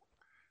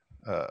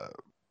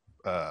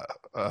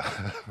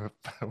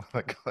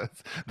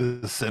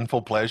the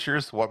sinful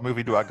pleasures. What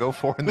movie do I go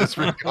for in this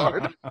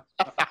regard?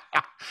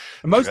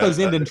 Most of those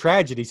end in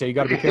tragedy, so you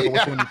got to be careful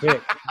which one you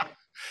pick.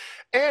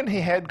 And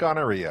he had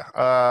gonorrhea.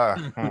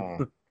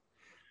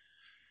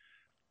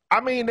 I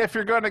mean, if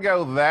you're going to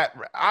go that,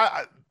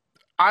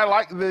 I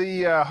like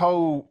the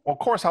whole. Of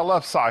course, I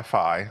love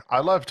sci-fi. I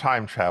love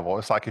time travel.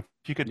 It's like if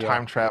you could Yeah.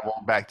 time travel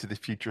Back to the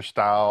Future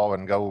style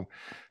and go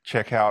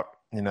check out,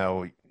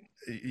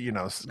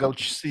 go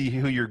see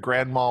who your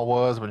grandma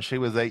was when she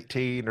was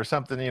 18 or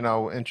something,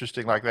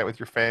 interesting like that with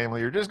your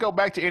family, or just go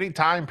back to any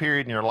time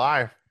period in your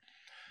life.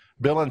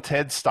 Bill and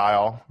Ted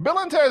style. Bill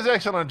and Ted's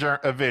Excellent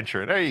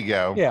Adventure. There you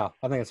go. Yeah,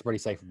 I think it's a pretty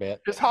safe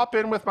bet. Just hop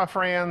in with my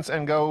friends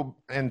and go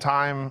in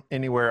time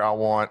anywhere I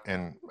want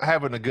and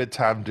having a good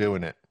time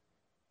doing it.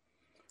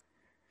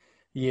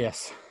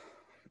 Yes.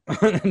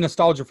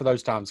 Nostalgia for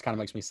those times kind of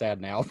makes me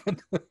sad now.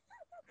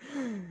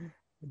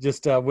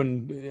 Just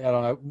when, I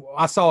don't know,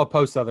 I saw a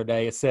post the other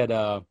day. It said,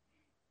 and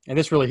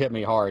this really hit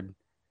me hard.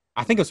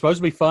 I think it was supposed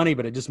to be funny,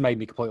 but it just made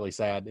me completely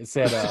sad. It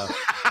said,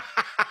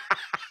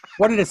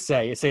 what did it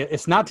say? It said,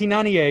 it's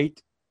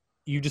 1998.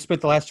 You just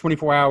spent the last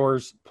 24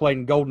 hours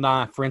playing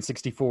GoldenEye for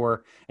N64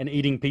 and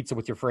eating pizza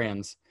with your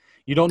friends.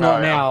 You don't know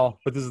it now,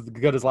 but this is as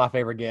good as life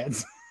ever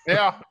gets.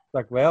 Yeah.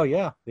 Like, well,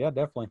 yeah,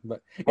 definitely.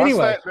 But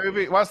anyway.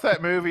 What's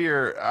that movie?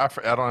 Or I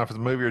don't know if it's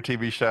a movie or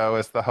TV show.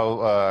 It's the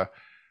whole,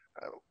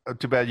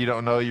 too bad you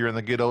don't know you're in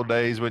the good old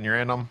days when you're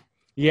in them.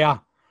 Yeah.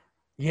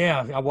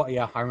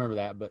 I remember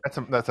that. But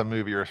that's a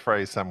movie or a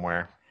phrase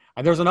somewhere.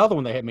 And there's another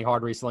one that hit me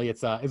hard recently.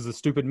 It's a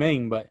stupid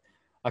meme, but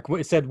like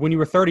it said, when you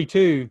were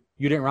 32,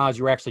 you didn't realize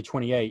you were actually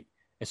 28.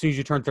 As soon as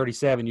you turned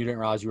 37, you didn't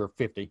realize you were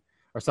 50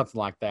 or something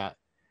like that.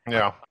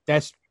 Yeah.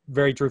 That's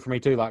very true for me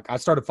too. Like I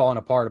started falling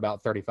apart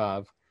about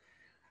 35.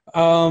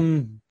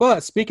 But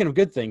speaking of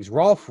good things,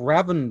 Rolf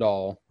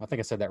Ravendal, I think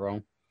I said that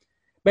wrong,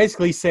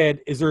 basically said,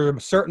 is there a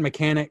certain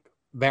mechanic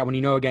that when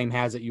you know a game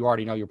has it, you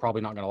already know you're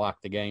probably not going to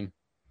like the game?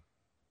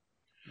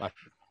 Like,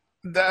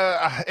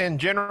 in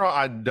general,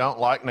 I don't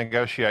like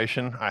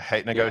negotiation. I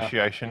hate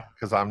negotiation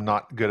because I'm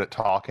not good at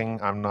talking.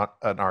 I'm not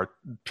an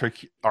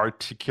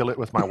articulate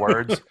with my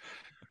words.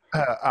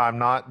 I'm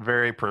not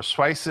very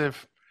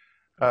persuasive.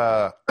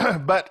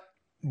 But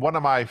one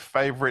of my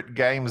favorite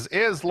games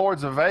is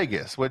Lords of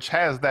Vegas, which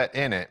has that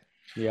in it.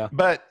 Yeah.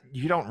 But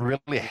you don't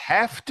really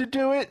have to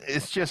do it.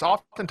 It's just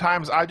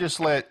oftentimes I just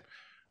let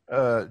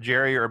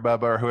Jerry or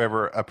Bubba or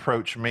whoever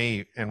approach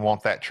me and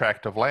want that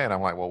tract of land.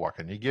 I'm like, well, what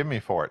can you give me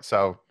for it?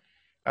 So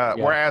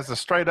whereas the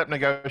straight up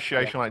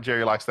negotiation, like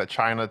Jerry likes that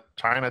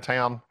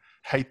Chinatown,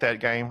 hate that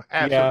game.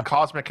 Absolute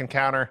Cosmic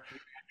Encounter,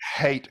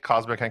 hate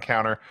Cosmic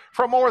Encounter.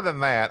 For more than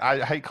that,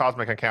 I hate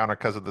Cosmic Encounter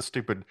because of the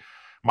stupid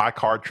my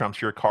card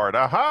trumps your card.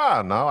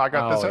 Aha, no, I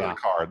got this other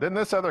card, then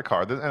this other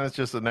card, and it's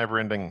just a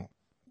never-ending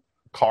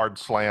card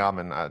slam.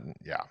 And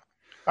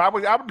I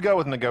would go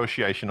with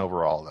negotiation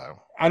overall, though.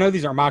 I know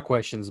these aren't my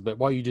questions, but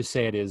what you just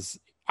said is,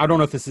 I don't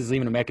know if this is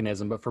even a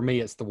mechanism, but for me,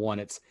 it's the one.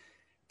 It's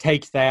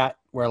take that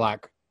where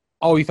like,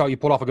 oh, you thought you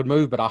pulled off a good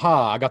move, but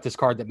aha, I got this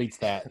card that beats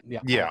that.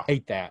 Yeah. I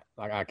hate that.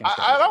 Like I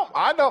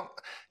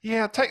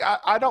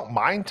don't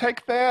mind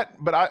take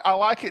that, but I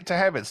like it to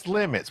have its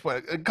limits.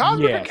 But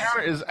Cosmic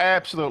Encounter is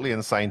absolutely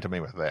insane to me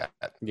with that.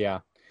 Yeah.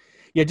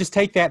 Just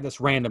take that's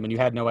random and you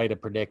had no way to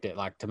predict it.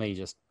 Like to me,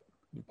 just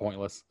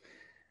pointless.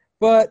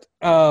 But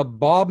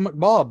Bob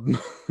McBob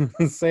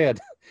said,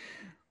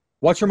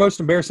 what's your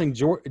most embarrassing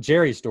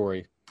Jerry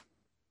story?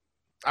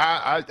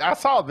 I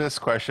saw this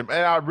question,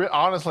 and I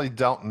honestly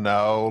don't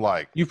know.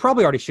 Like, you've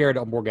probably already shared it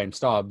on Board Game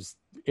Snobs,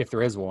 if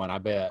there is one. I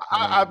bet.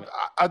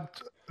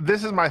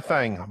 This is my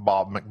thing,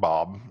 Bob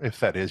McBob, if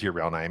that is your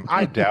real name.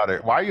 I doubt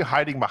it. Why are you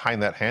hiding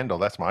behind that handle?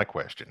 That's my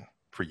question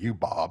for you,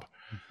 Bob.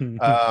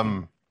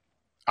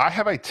 I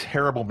have a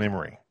terrible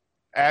memory,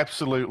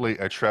 absolutely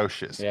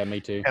atrocious. Yeah, me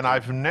too. And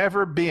I've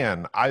never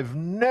been.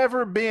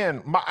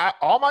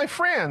 All my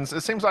friends,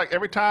 it seems like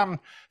every time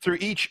through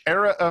each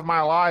era of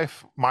my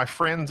life, my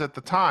friends at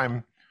the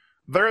time,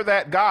 they're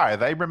that guy.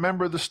 They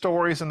remember the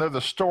stories and they're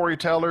the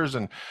storytellers.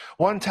 And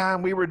one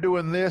time we were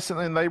doing this, and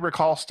then they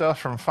recall stuff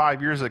from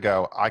 5 years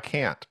ago. I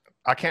can't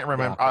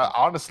remember. Yeah. I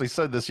honestly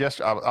said this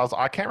yesterday.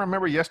 I can't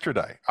remember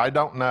yesterday. I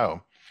don't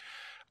know.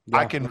 Yeah.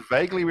 I can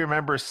vaguely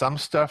remember some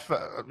stuff,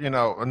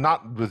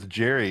 not with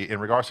Jerry, in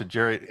regards to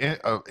Jerry.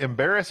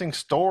 Embarrassing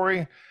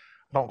story. I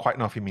don't quite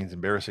know if he means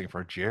embarrassing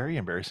for Jerry,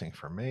 embarrassing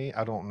for me.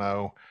 I don't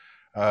know.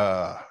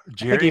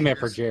 Jerry, I think he meant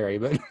for Jerry,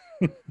 but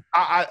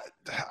I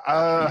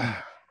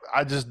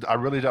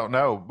really don't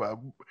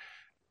know.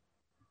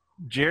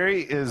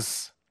 Jerry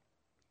is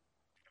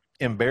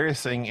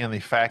embarrassing in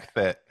the fact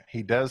that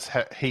he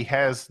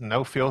has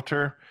no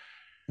filter.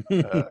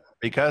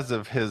 Because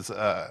of his,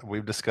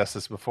 we've discussed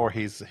this before.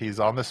 He's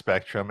on the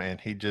spectrum,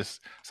 and he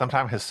just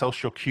sometimes his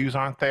social cues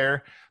aren't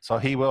there, so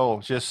he will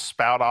just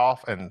spout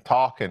off and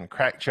talk and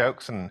crack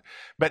jokes.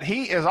 But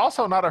he is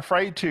also not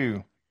afraid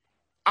to.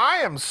 I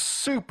am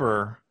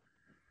super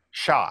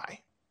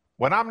shy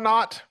when I'm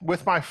not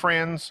with my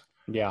friends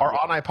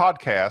or on a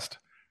podcast.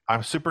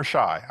 I'm super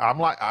shy.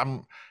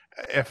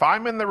 If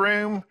I'm in the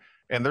room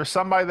and there's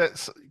somebody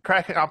that's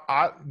cracking,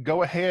 I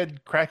go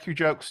ahead, crack your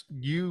jokes.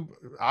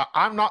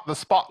 I'm not the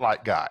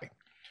spotlight guy.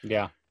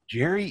 Yeah.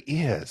 Jerry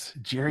is.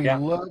 Jerry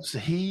loves,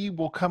 he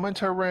will come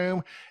into a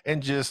room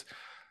and just,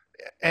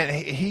 and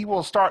he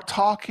will start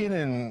talking,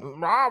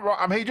 and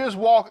I mean, he just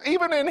walk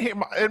even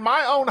in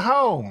my own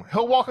home.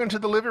 He'll walk into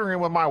the living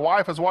room when my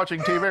wife is watching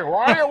TV.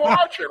 Why are you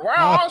watching? Well,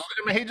 I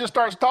mean, he just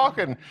starts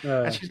talking,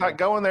 and she's like,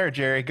 "Go in there,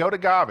 Jerry. Go to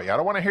Gabi. I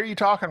don't want to hear you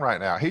talking right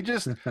now." He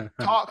just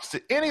talks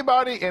to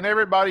anybody and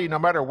everybody, no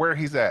matter where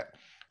he's at.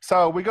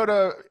 So we go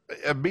to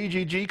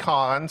BGG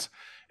cons,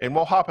 and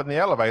we'll hop in the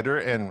elevator,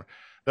 and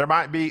there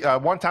might be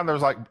one time there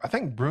was like, I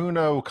think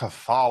Bruno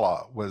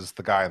Cathala was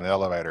the guy in the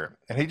elevator,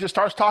 and he just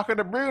starts talking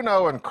to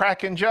Bruno and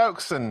cracking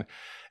jokes, and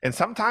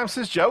sometimes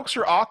his jokes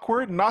are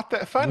awkward and not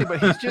that funny, but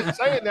he's just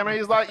saying them.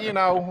 He's like,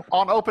 on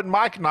open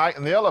mic night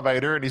in the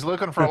elevator, and he's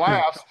looking for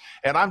laughs,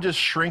 and I'm just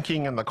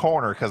shrinking in the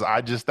corner because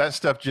that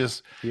stuff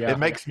just, it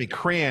makes me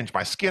cringe.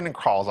 My skin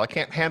crawls. I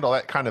can't handle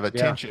that kind of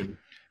attention.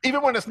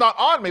 Even when it's not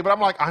on me, but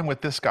I'm like, I'm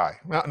with this guy.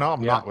 No,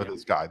 I'm not with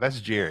this guy.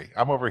 That's Jerry.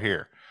 I'm over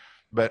here.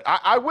 But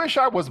I wish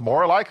I was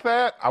more like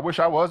that. I wish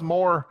I was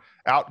more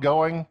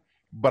outgoing,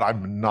 but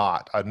I'm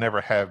not. I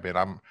never have been.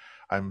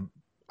 I'm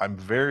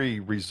very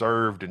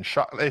reserved and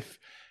shy.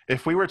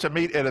 If we were to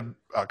meet at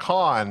a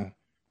con,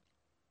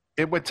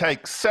 it would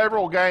take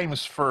several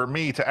games for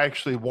me to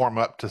actually warm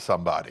up to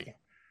somebody.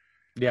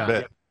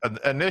 Yeah.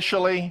 But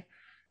initially,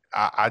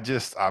 I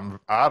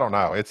don't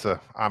know.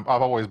 I've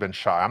always been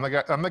shy.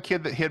 I'm the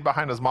kid that hid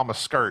behind his mama's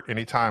skirt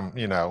anytime,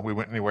 we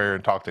went anywhere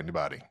and talked to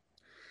anybody.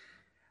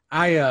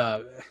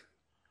 I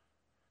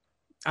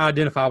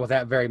identify with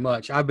that very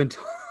much.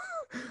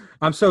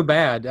 I'm so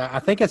bad. I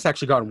think it's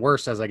actually gotten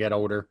worse as I get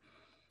older,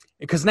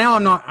 because now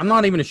I'm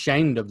not even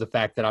ashamed of the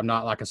fact that I'm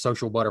not like a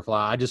social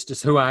butterfly.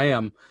 It's who I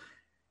am.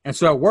 And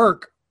so at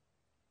work,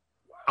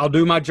 I'll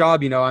do my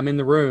job. I'm in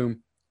the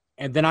room,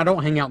 and then I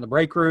don't hang out in the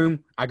break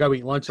room. I go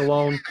eat lunch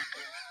alone.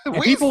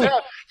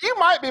 You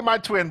might be my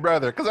twin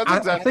brother, because that's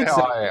exactly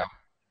how I am.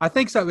 I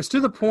think so. It's to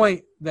the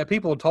point that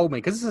people have told me,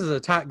 because this is a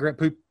tight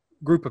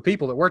group of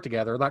people that work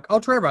together, like,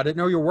 "Oh, Trevor, I didn't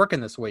know you were working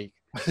this week."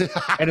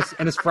 and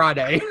it's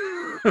Friday.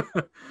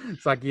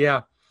 It's like,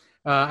 yeah.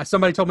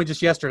 Somebody told me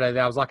just yesterday that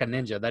I was like a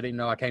ninja. They didn't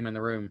know I came in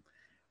the room.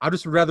 I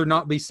just would rather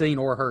not be seen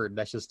or heard.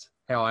 That's just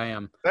how I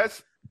am.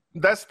 That's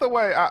the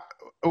way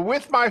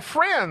with my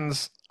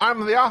friends,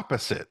 I'm the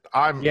opposite.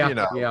 I'm,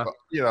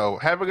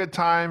 have a good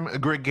time,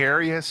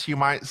 gregarious, you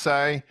might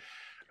say.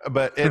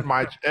 But in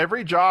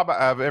every job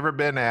I've ever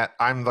been at,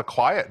 I'm the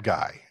quiet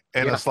guy.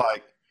 And it's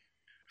like,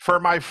 for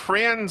my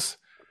friends,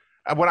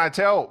 when I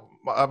tell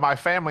my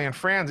family and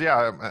friends,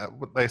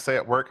 they say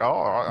at work,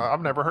 "Oh,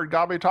 I've never heard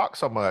Gabi talk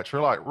so much."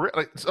 We're like,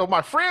 "Really?" So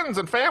my friends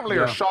and family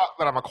are shocked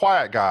that I'm a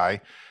quiet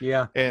guy.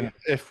 Yeah. And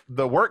if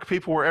the work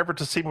people were ever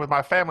to see me with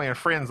my family and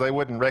friends, they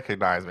wouldn't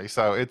recognize me.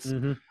 So it's,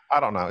 I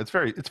don't know. It's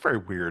very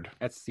weird.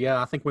 I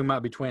think we might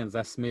be twins.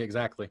 That's me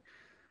exactly.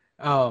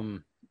 But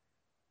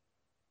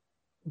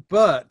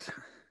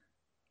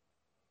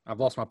I've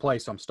lost my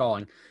place, so I'm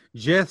stalling.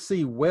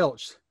 Jesse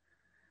Welch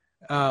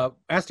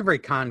asked a very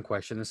kind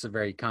question. This is a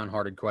very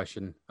kind-hearted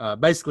question.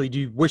 Basically, do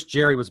you wish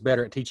Jerry was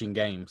better at teaching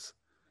games?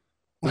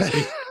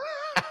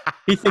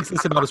 He thinks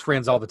this about his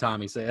friends all the time,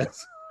 he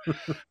says.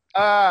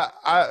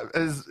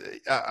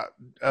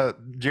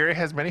 Jerry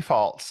has many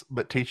faults,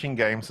 but teaching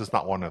games is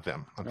not one of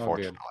them,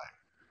 unfortunately.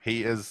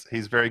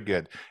 He's very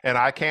good. And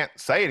I can't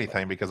say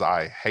anything because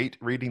I hate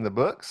reading the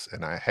books,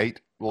 and I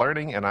hate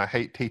learning, and I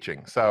hate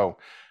teaching. So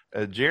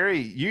Jerry,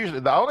 usually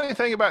the only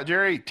thing about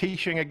Jerry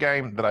teaching a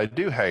game that I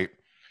do hate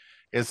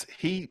is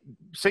he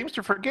seems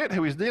to forget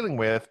who he's dealing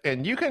with.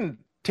 And you can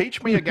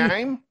teach me a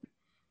game,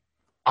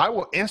 I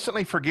will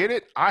instantly forget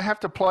it. I have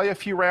to play a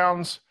few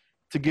rounds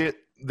to get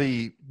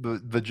the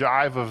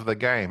jive of the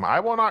game.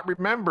 I will not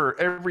remember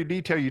every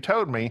detail you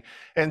told me,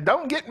 and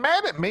don't get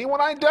mad at me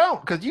when I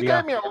don't, because you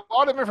gave me a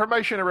lot of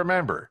information to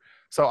remember.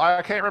 So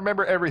I can't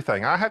remember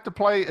everything. I have to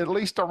play at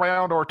least a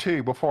round or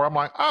two before I'm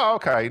like, oh,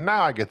 okay,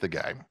 now I get the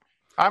game.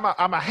 I'm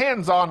a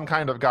hands-on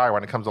kind of guy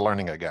when it comes to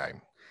learning a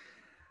game.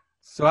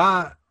 So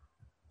I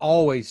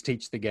always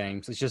teach the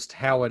games. It's just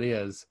how it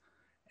is.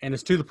 And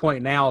it's to the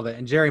point now that,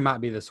 and Jerry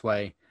might be this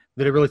way,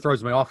 that it really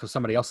throws me off if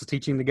somebody else is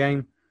teaching the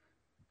game.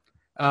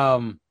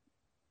 But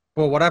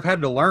what I've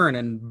had to learn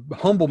and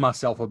humble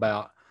myself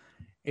about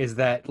is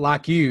that,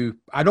 like you,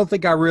 I don't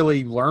think I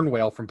really learn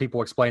well from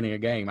people explaining a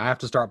game. I have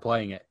to start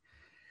playing it.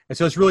 And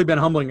so it's really been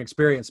a humbling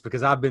experience,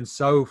 because I've been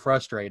so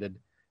frustrated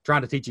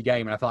trying to teach a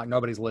game, and I feel like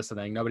nobody's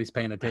listening, nobody's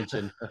paying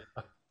attention.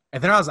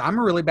 And then I'm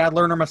a really bad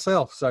learner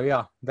myself. So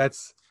yeah,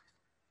 that's.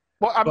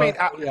 Well,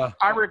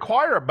 I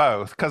require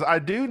both, because I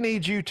do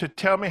need you to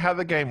tell me how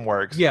the game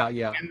works. Yeah.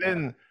 And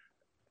then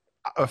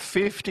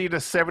 50 to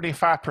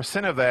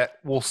 75% of that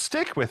will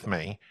stick with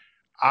me.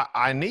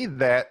 I need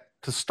that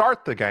to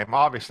start the game.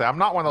 Obviously, I'm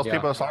not one of those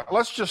people that's like,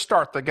 let's just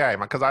start the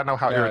game, because I know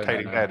how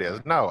irritating that is.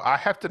 No, I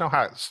have to know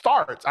how it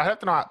starts. I have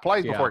to know how it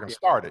plays before I can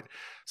start it.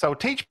 So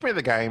teach me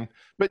the game,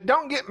 but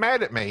don't get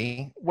mad at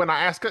me when I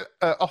ask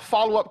a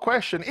follow-up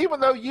question. Even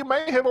though you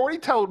may have already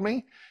told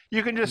me,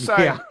 you can just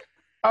say,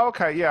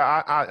 okay,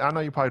 I know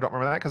you probably don't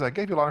remember that because I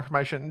gave you a lot of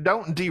information.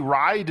 Don't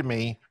deride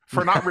me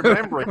for not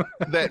remembering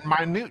that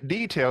minute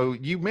detail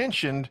you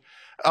mentioned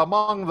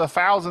among the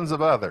thousands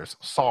of others.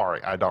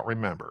 Sorry, I don't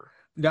remember.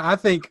 No, I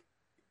think,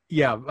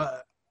 yeah,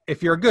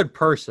 if you're a good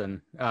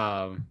person,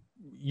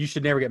 you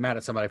should never get mad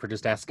at somebody for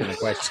just asking a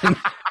question.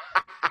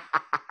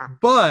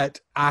 But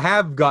I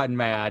have gotten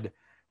mad,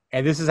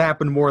 and this has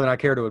happened more than I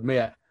care to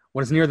admit,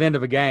 when it's near the end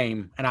of a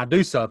game and I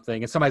do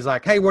something and somebody's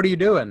like, hey, what are you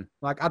doing?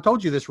 Like, I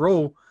told you this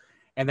rule,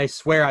 and they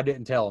swear I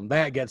didn't tell them.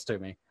 That gets to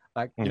me.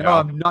 Like, no,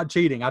 I'm not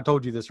cheating. I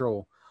told you this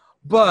rule.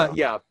 But,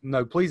 yeah,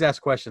 no, please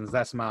ask questions.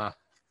 That's my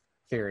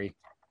theory.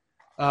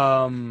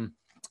 But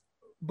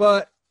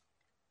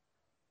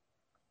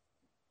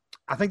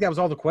I think that was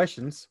all the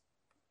questions.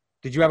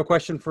 Did you have a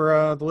question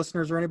for the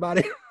listeners or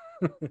anybody?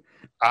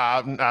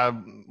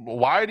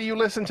 Why do you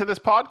listen to this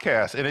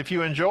podcast? And if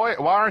you enjoy it,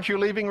 why aren't you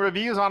leaving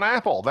reviews on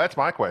Apple? That's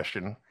my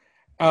question.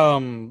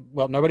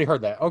 Well, nobody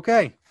heard that.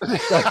 Okay.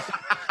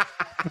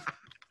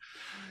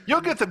 You'll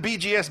get the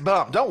BGS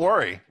bump. Don't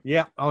worry.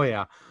 Yeah. Oh,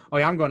 yeah.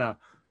 I'm going to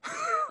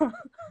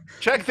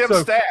check them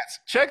stats.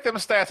 Check them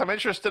stats. I'm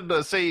interested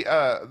to see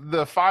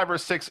the 5 or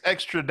 6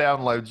 extra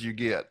downloads you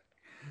get.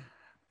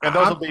 And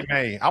those will be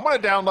me. I'm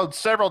going to download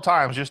several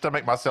times just to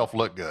make myself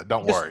look good.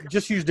 Don't worry.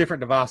 Just use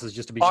different devices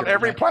just to be on sure.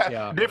 Every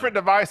different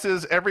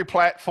devices, every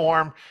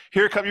platform.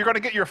 You're going to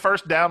get your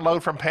first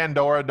download from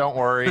Pandora. Don't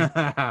worry.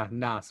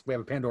 Nice. We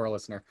have a Pandora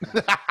listener.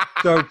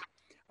 So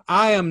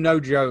I am, no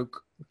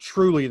joke,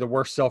 truly the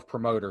worst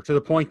self-promoter, to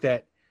the point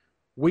that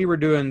we were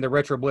doing the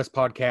Retro Bliss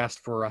podcast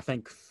for, I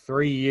think,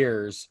 3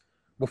 years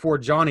before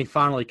Johnny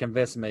finally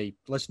convinced me,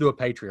 let's do a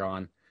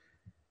Patreon.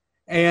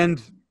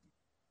 And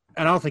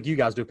I don't think you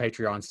guys do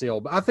Patreon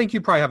still, but I think you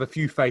probably have a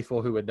few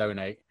faithful who would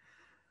donate.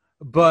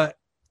 But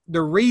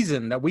the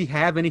reason that we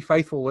have any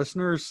faithful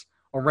listeners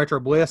on Retro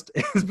Bliss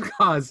is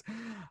because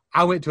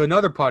I went to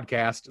another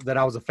podcast that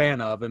I was a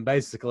fan of and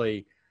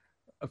basically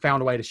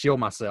found a way to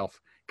shield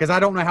myself because I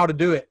don't know how to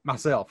do it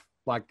myself.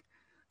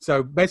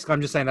 So basically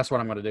I'm just saying that's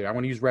what I'm going to do. I'm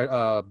going to use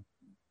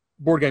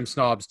Board Game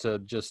Snobs to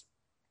just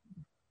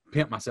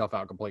pimp myself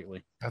out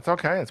completely. That's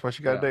okay. That's what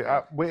you got to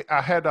do.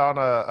 I had on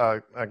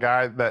a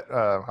guy that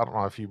I don't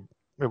know if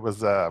it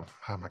was oh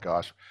my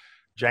gosh,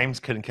 James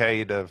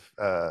Kincaid of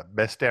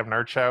Best Damn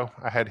Nerd Show.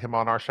 I had him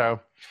on our show,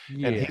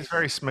 and he's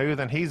very smooth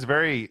and he's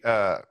very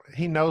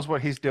he knows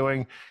what he's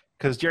doing.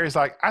 Because Jerry's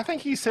like, I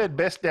think he said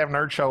Best Damn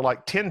Nerd Show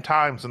like 10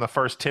 times in the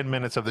first 10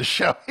 minutes of the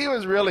show. He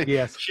was really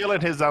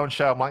chilling his own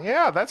show. I'm like,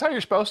 yeah, that's how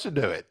you're supposed to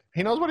do it.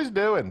 He knows what he's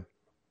doing.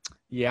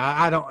 Yeah,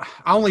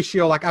 I only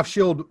shield, I've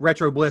shielded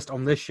Retro Bliss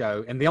on this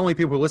show, and the only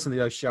people who listen to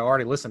this show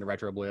already listen to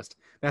Retro Bliss.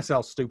 That's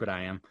how stupid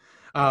I am.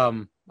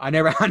 I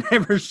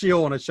never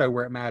shield on a show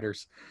where it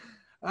matters.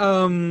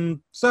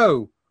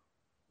 So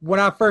when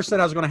I first said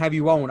I was going to have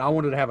you on, I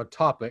wanted to have a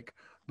topic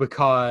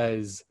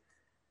because,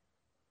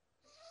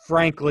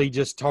 frankly,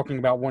 just talking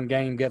about one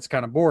game gets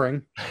kind of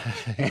boring.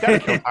 You got to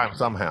kill time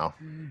somehow.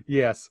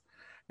 Yes.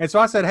 And so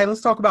I said, hey,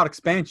 let's talk about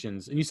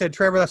expansions. And you said,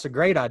 Trevor, that's a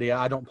great idea.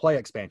 I don't play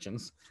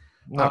expansions.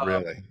 Not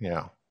really,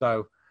 yeah.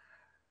 So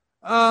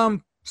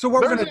what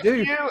we're going to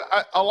do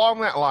along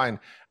that line,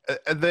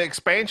 the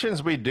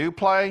expansions we do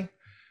play,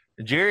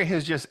 Jerry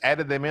has just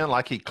added them in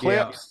like he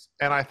clips,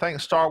 and I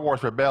think Star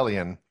Wars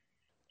Rebellion.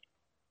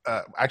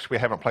 Actually, we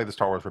haven't played the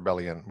Star Wars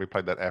Rebellion. We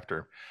played that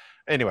after.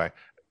 Anyway,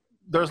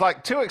 there's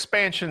like 2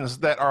 expansions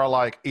that are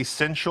like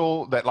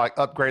essential that like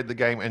upgrade the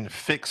game and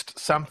fixed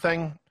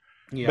something.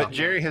 Yeah. But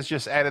Jerry has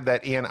just added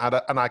that in,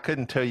 and I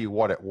couldn't tell you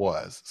what it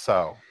was.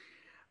 So.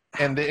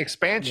 And the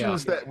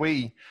expansions that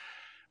we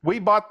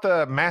bought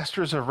the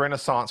Masters of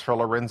Renaissance for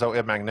Lorenzo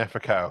Il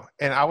Magnifico,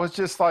 and I was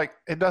just like,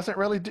 it doesn't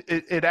really.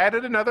 It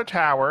added another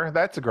tower.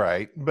 That's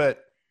great,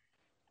 but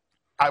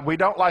we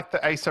don't like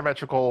the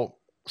asymmetrical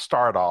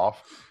start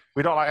off.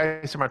 We don't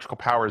like asymmetrical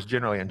powers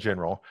generally in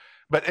general.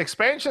 But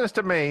expansions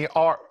to me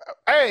are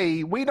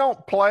we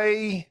don't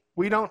play.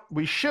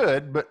 We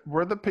should, but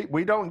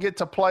we don't get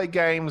to play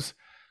games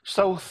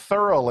so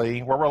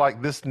thoroughly where we're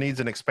like, this needs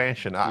an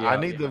expansion. I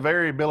need the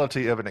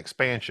variability of an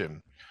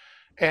expansion.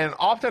 And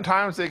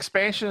oftentimes the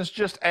expansions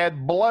just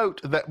add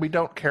bloat that we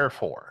don't care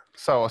for.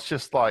 So it's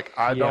just like,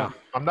 I'm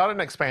not an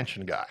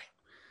expansion guy.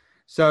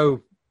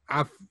 So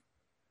I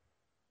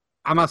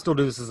might still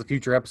do this as a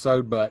future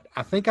episode, but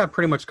I think I've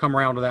pretty much come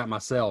around to that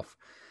myself.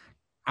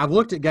 I've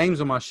looked at games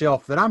on my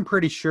shelf that I'm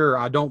pretty sure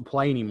I don't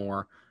play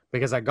anymore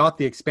because I got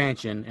the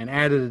expansion and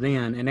added it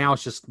in, and now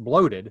it's just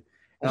bloated.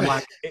 And I'm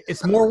like,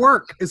 it's more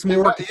work. It's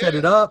more work to set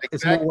it up. Exactly.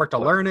 It's more work to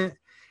learn it.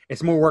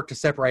 It's more work to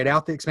separate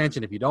out the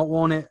expansion if you don't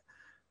want it.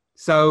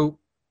 So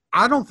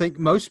I don't think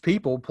most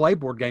people play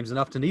board games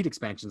enough to need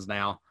expansions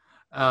now.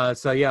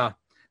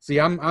 See,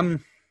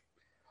 I'm.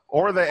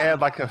 Or they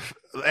add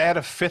add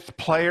a 5th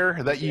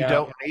player that you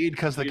don't need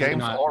because the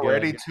game's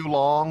already too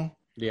long.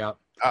 Yeah.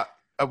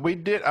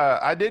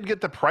 I did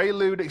get the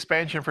Prelude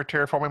expansion for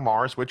Terraforming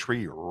Mars, which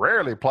we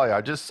rarely play.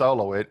 I just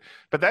solo it,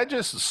 but that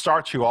just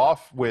starts you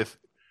off with,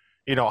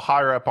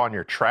 higher up on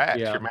your tracks,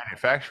 your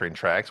manufacturing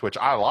tracks, which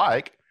I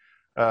like.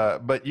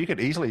 But you could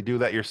easily do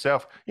that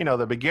yourself.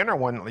 The beginner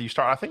one,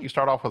 I think you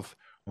start off with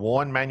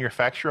 1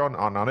 manufacturer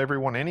on every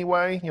one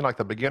anyway. Like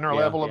the beginner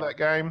level of that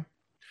game.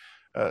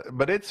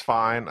 but it's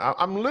fine.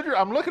 I'm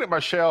looking at my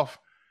shelf.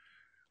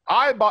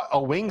 I bought a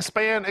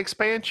Wingspan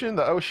expansion,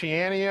 the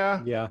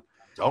Oceania. Yeah.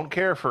 Don't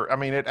care for. I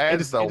mean, it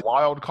adds the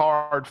wild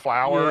card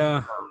flower.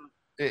 Yeah.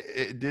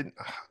 It didn't.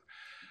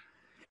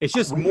 It's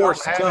just more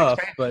stuff,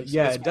 but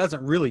yeah, it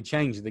doesn't really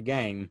change the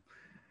game.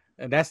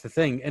 And that's the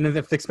thing. And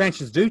if the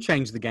expansions do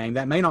change the game,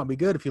 that may not be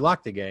good if you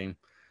like the game.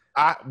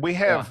 We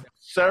have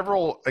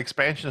several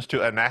expansions to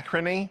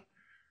Anachrony.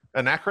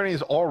 Anachrony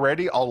is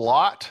already a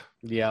lot.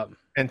 Yeah.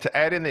 And to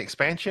add in the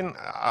expansion,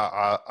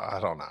 I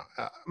don't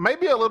know.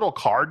 Maybe a little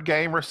card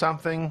game or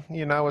something,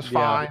 is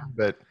fine.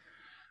 But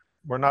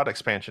we're not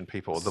expansion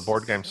people, the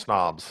board game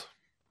snobs.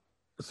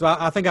 So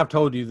I think I've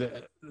told you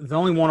that the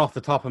only one off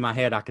the top of my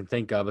head I can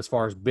think of as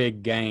far as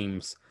big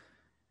games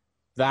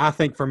that I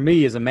think for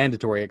me is a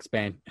mandatory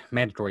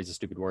is a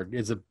stupid word,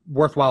 is a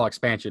worthwhile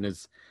expansion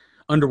is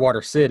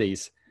Underwater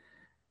Cities.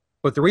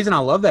 But the reason I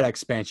love that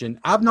expansion,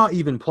 I've not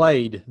even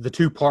played the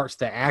 2 parts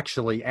that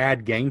actually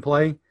add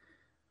gameplay.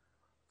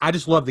 I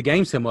just love the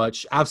game so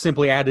much. I've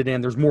simply added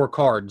in, there's more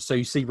cards, so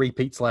you see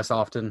repeats less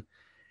often,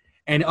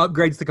 and it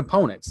upgrades the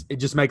components. It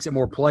just makes it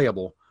more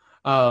playable.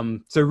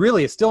 So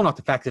really, it's still not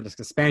the fact that it's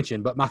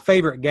expansion, but my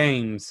favorite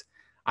games,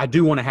 I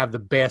do want to have the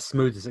best,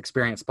 smoothest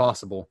experience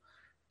possible.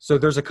 So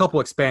there's a couple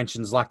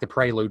expansions like the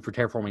Prelude for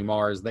Terraforming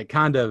Mars that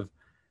kind of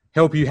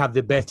help you have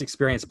the best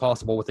experience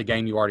possible with the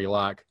game you already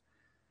like.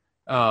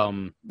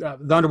 The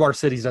Underwater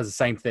Cities does the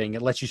same thing.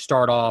 It lets you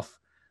start off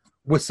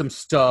with some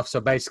stuff,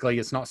 so basically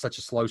it's not such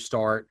a slow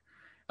start.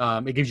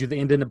 It gives you the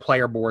indented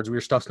player boards where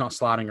your stuff's not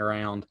sliding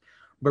around.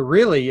 But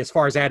really, as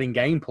far as adding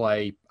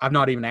gameplay, I've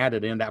not even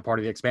added in that part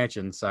of the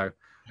expansion. So,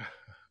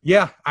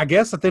 yeah, I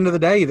guess at the end of the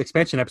day, the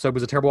expansion episode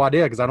was a terrible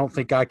idea because I don't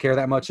think I care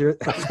that much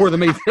for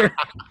them either.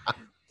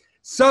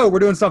 So we're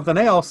doing something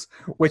else,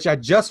 which I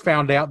just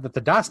found out that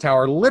the Dice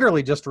Tower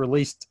literally just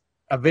released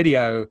a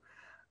video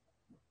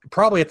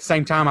probably at the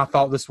same time I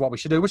thought this is what we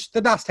should do, which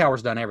the Dice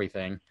Tower's done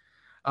everything.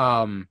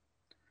 There's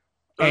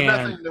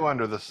nothing new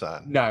under the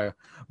sun. No,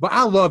 but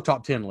I love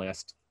top 10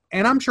 list.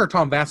 And I'm sure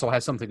Tom Vassell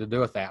has something to do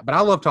with that. But I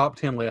love top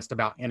 10 list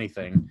about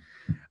anything.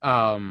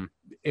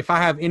 If I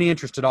have any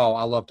interest at all,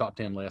 I love top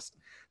 10 list.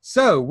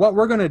 So what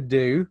we're going to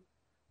do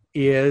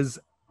is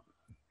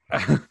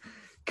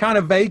kind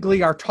of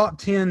vaguely our top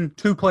 10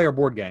 2-player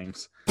board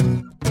games.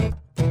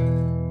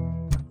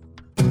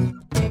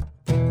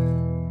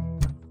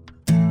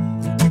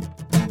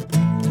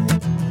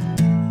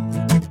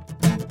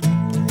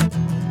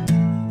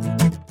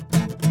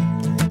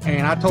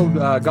 And I told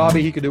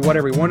Gobby he could do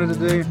whatever he wanted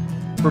to do.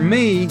 For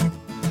me,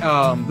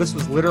 this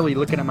was literally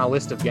looking at my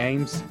list of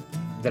games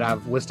that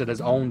I've listed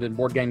as owned in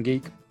Board Game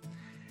Geek.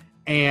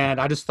 And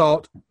I just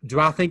thought,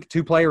 do I think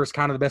 2-player is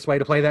kind of the best way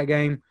to play that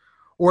game?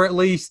 Or at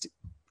least,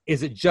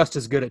 is it just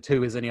as good at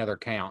 2 as any other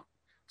count?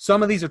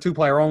 Some of these are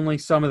 2-player only.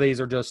 Some of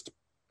these are just,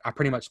 I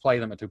pretty much play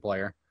them at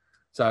 2-player.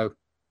 So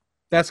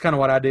that's kind of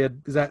what I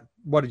did.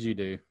 What did you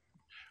do?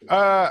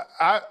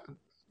 I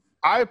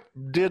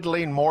did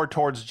lean more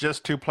towards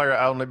just 2-player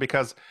only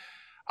because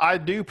I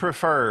do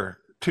prefer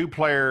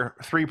 2-player,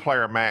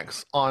 3-player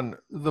max on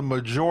the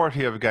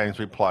majority of games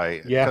we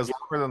play. Yeah. Because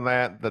longer than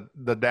that,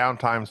 the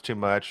downtime's too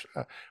much.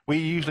 We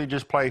usually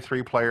just play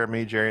 3-player,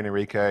 me, Jerry, and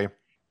Enrique.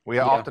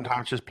 We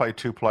oftentimes just play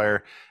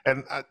 2-player.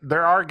 And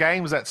there are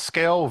games that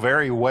scale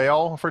very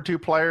well for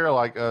 2-player,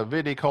 like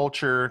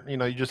Viticulture,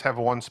 you just have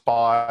one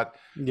spot.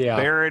 Yeah.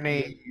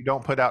 Barony, you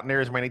don't put out near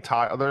as many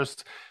tiles. There's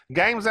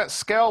games that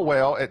scale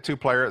well at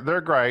 2-player.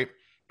 They're great.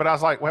 But I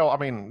was like, well, I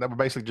mean, that would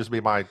basically just be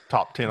my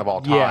top 10 of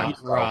all time. Yeah,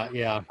 so right,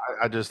 yeah.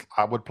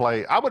 I would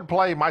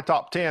play my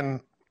top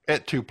 10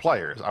 at 2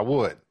 players. I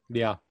would.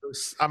 Yeah.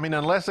 I mean,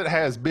 unless it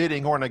has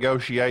bidding or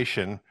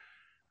negotiation,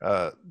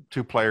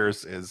 2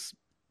 players is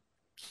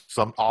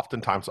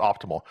oftentimes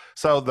optimal.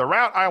 So the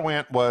route I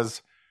went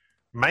was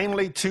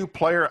mainly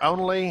 2-player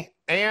only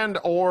and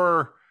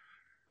or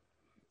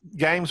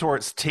games where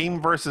it's team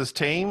versus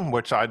team,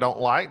 which I don't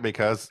like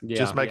because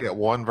just make it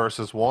 1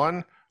 versus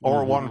 1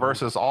 or 1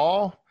 versus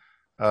all.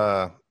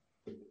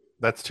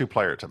 That's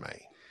 2-player to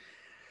me.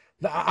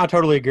 I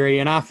totally agree.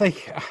 And I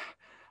think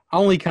I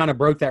only kind of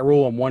broke that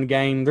rule on one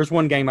game. There's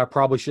one game I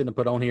probably shouldn't have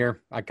put on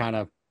here. I kind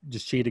of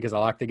just cheated because I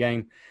like the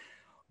game.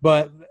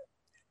 But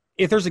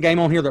if there's a game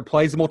on here that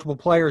plays multiple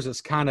players,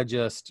 it's kind of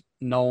just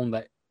known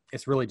that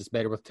it's really just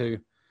better with 2.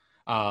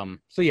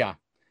 So yeah,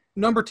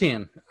 number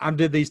 10. I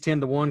did these 10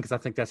 to 1 because I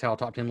think that's how a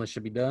top 10 list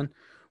should be done.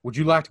 Would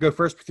you like to go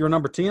first with your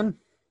number 10?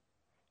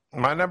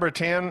 My number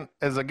 10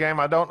 is a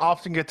game I don't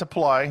often get to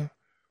play,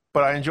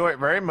 but I enjoy it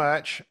very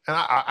much. And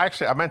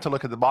I meant to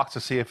look at the box to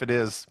see if it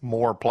is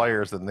more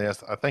players than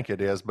this. I think it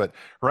is. But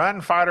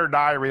Run, Fight, or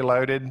Die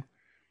Reloaded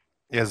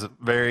is a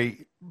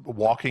very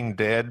Walking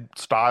Dead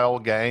style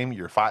game.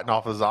 You're fighting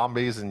off the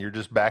zombies and you're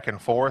just back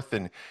and forth,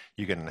 and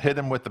you can hit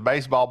them with the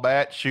baseball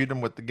bat, shoot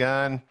them with the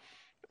gun,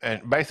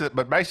 and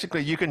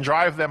basically you can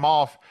drive them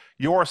off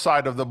your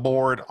side of the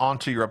board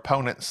onto your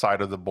opponent's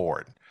side of the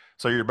board.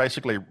 So you're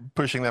basically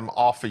pushing them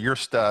off of your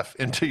stuff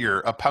into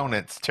your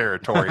opponent's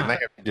territory, and they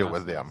have to deal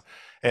with them.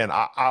 And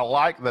I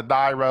like the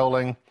die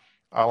rolling.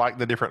 I like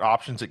the different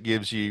options it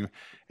gives you,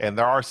 and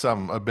there are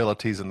some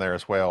abilities in there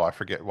as well. I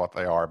forget what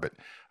they are, but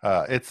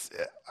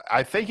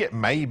I think it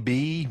may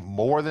be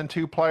more than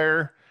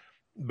 2-player,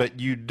 but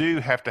you do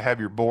have to have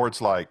your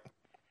boards like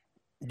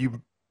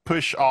you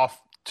push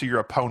off to your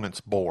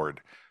opponent's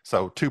board.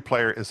 So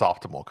 2-player is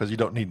optimal because you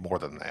don't need more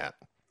than that.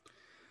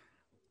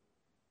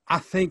 I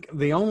think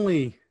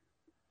somehow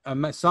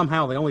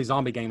the only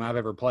zombie game I've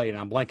ever played, and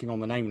I'm blanking on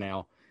the name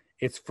now,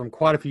 it's from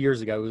quite a few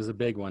years ago. It was a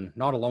big one.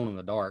 Not Alone in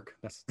the Dark.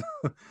 That's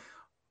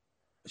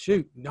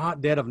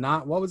not Dead of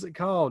Night. What was it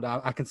called?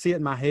 I can see it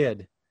in my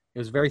head. It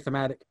was very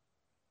thematic.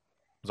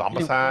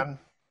 Zombicide?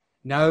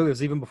 No, it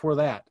was even before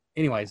that.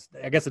 Anyways,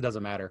 I guess it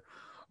doesn't matter.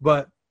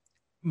 But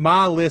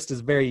my list is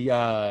very,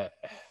 I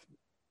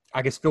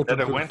guess, filtered.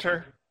 Dead of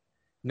Winter?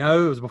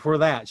 No, it was before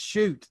that.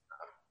 Shoot.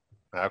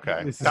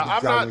 Okay. Now,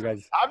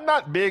 I'm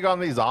not big on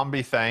the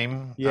zombie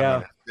theme. Yeah. I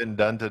mean, it's been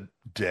done to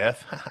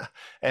death.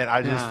 And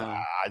I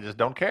just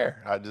don't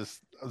care.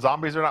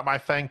 Zombies are not my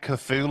thing.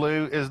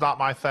 Cthulhu is not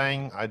my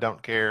thing. I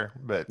don't care.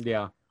 But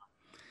yeah,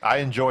 I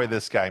enjoy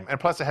this game. And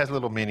plus it has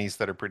little minis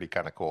that are pretty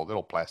kind of cool.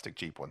 Little plastic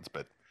cheap ones,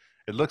 but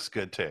it looks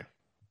good too.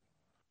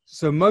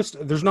 So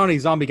there's not any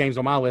zombie games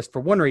on my list for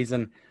one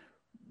reason.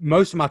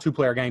 Most of my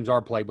 2-player games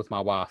are played with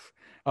my wife.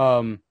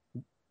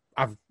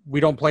 We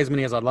don't play as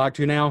many as I'd like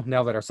to now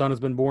that our son has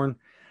been born.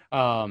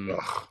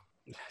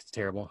 It's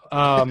terrible.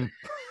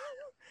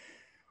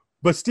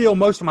 But still,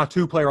 most of my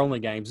 2-player only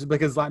games,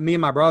 because like me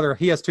and my brother,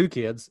 he has 2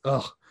 kids.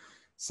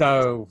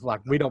 So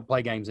like we don't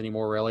play games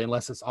anymore really,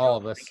 unless it's all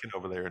of us.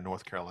 Over there in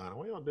North Carolina,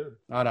 we all do.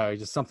 I know,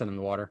 just something in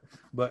the water.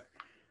 But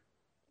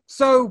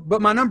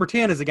my number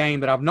 10 is a game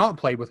that I've not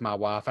played with my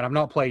wife, and I've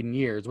not played in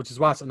years, which is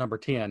why it's at number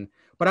 10.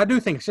 But I do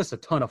think it's just a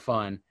ton of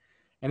fun,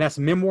 and that's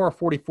Memoir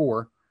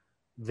 44,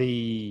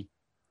 the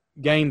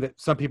game that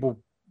some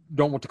people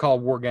don't want to call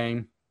a war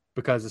game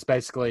because it's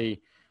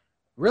basically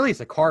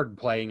it's a card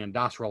playing and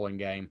dice rolling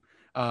game.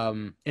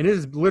 And it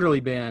has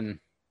literally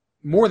been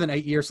more than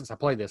 8 years since I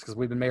played this, because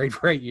we've been married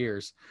for 8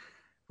 years,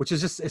 which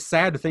is it's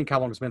sad to think how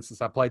long it's been since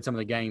I played some of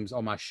the games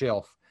on my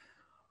shelf.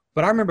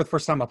 But I remember the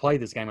first time I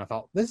played this game, I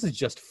thought, this is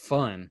just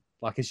fun.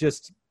 Like it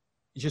just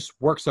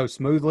works so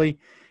smoothly,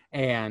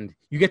 and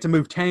you get to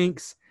move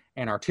tanks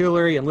and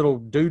artillery and little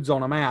dudes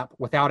on a map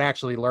without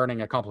actually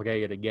learning a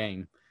complicated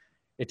game.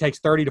 It takes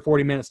 30 to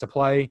 40 minutes to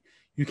play.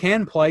 You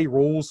can play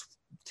rules,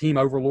 Team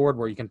Overlord,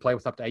 where you can play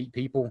with up to 8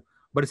 people,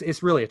 but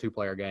it's really a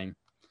 2-player game.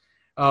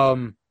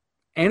 And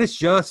it's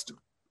just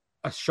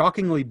a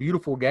shockingly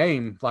beautiful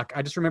game. Like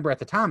I just remember at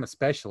the time,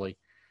 especially,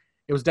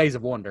 it was Days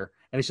of Wonder.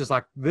 And it's just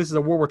like, this is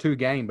a World War II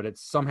game, but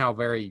it's somehow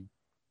very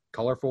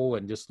colorful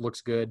and just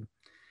looks good.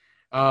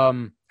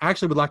 I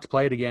actually would like to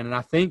play it again, and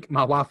I think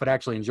my wife would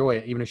actually enjoy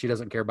it, even if she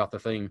doesn't care about the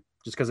theme,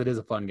 just because it is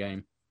a fun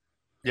game.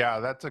 Yeah,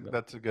 that's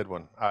a good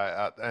one.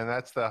 And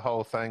that's the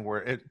whole thing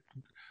where it,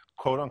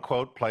 quote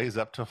unquote, plays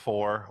up to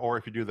 4, or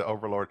if you do the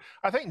Overlord.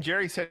 I think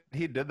Jerry said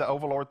he did the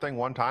Overlord thing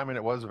one time, and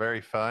it was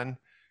very fun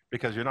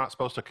because you're not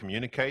supposed to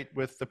communicate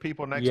with the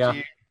people next to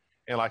you.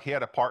 And like he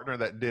had a partner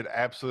that did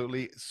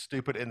absolutely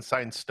stupid,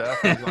 insane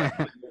stuff. Like,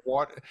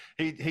 what?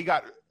 He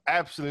got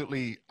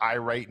absolutely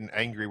irate and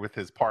angry with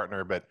his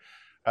partner, but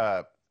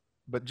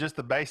just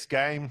the base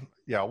game,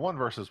 1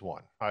 versus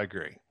 1. I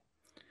agree.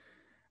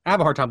 I have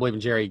a hard time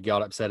believing Jerry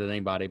got upset at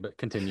anybody, but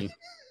continue.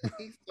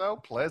 He's so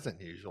pleasant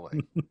usually.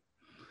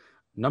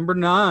 Number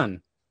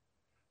 9.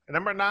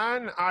 Number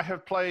 9, I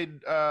have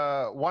played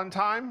one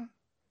time,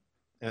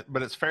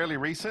 but it's fairly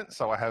recent,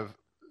 so I have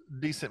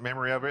decent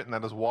memory of it, and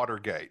that is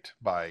Watergate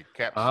by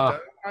Capstone,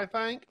 I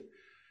think.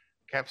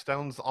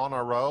 Capstone's on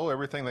a roll.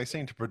 Everything they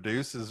seem to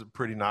produce is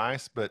pretty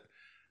nice, but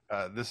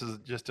this is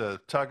just a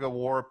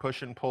tug-of-war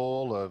push and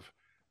pull of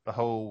the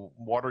whole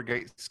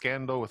Watergate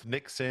scandal with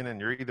Nixon,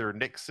 and you're either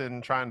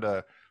Nixon trying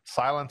to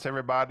silence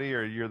everybody,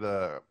 or you're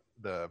the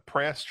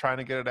press trying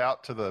to get it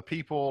out to the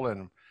people.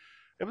 And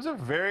it was a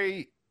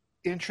very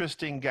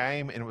interesting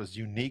game, and it was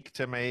unique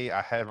to me.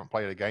 I haven't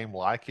played a game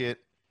like it.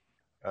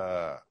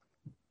 I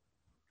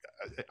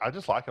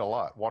just like it a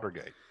lot,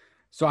 Watergate.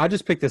 So I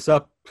just picked this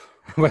up.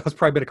 Well, it's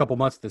probably been a couple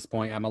months at this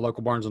point at my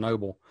local Barnes &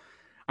 Noble.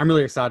 I'm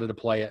really excited to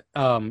play it.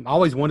 I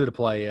always wanted to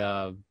play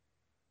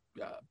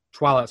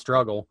Twilight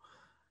Struggle,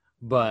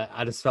 but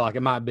I just felt like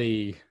it might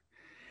be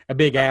a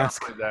big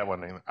ask. That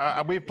one.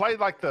 We played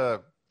like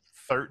the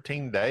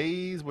 13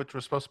 Days, which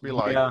was supposed to be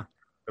like a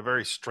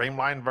very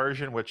streamlined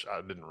version, which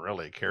I didn't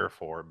really care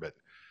for. But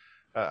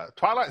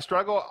Twilight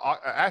Struggle,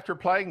 after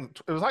playing,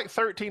 it was like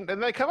 13,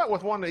 and they come up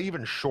with one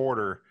even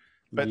shorter.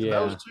 But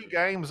those 2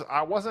 games,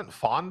 I wasn't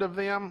fond of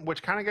them,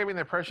 which kind of gave me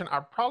the impression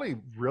I probably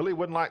really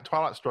wouldn't like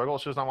Twilight Struggle.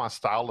 It's just not my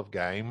style of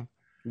game.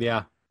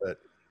 Yeah. But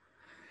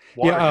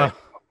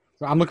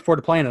I'm looking forward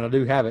to playing it. I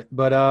do have it.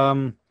 But I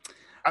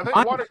think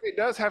Watergate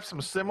does have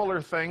some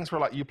similar things where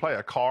like you play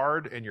a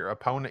card and your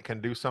opponent can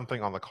do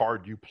something on the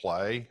card you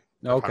play.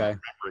 Okay. If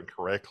I'm remembering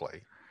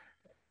correctly.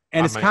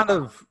 And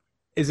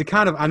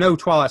I know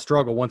Twilight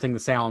Struggle, one thing that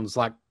sounds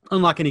like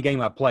unlike any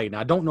game I've played, and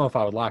I don't know if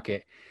I would like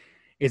it,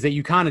 is that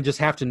you kind of just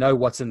have to know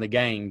what's in the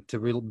game to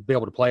really be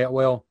able to play it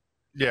well.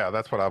 Yeah,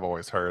 that's what I've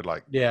always heard.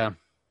 Like, Yeah.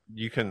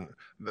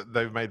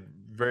 they've made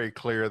very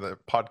clear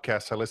that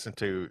podcasts I listen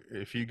to,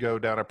 if you go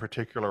down a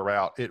particular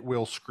route, it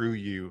will screw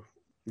you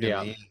in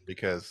Yeah. the end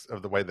because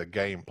of the way the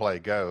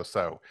gameplay goes.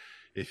 So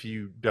if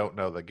you don't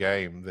know the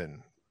game,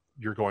 then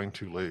you're going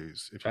to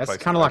lose. If you That's play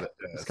kind of somebody like,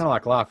 that it's does. kind of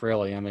like life,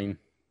 really. I mean,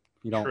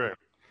 you don't. True.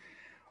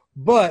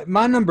 But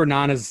my number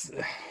 9 is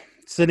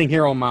sitting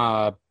here on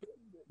my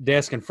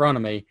desk in front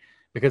of me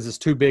because it's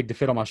too big to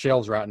fit on my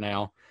shelves right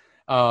now.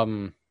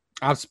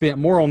 I've spent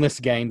more on this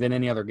game than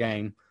any other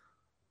game,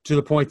 to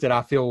the point that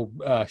I feel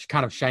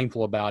kind of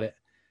shameful about it.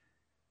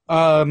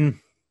 And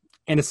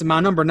it's my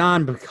number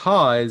 9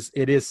 because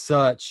it is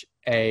such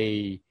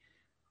a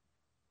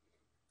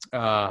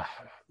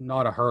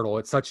not a hurdle.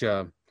 It's such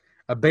a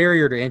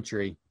barrier to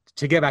entry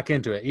to get back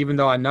into it, even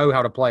though I know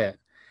how to play it.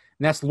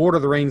 And that's Lord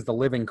of the Rings, the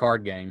living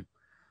card game.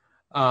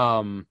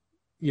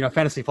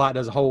 Fantasy Flight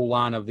does a whole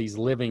line of these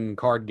living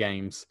card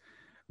games.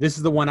 This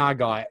is the one I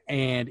got,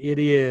 and it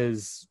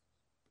is,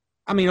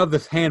 of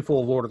this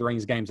handful of Lord of the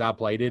Rings games I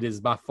played, it is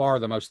by far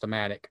the most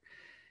thematic.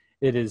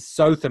 It is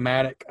so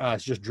thematic.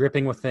 It's just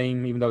dripping with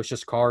theme, even though it's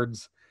just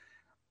cards.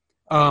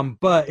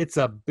 But it's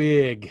a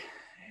big,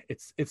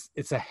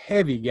 it's a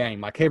heavy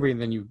game, like heavier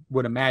than you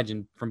would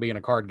imagine from being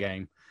a card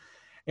game.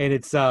 And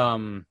it's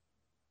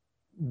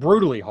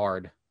brutally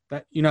hard.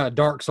 That, a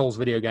Dark Souls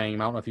video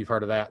game. I don't know if you've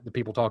heard of that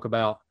people talk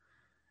about.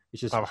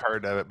 It's just, I've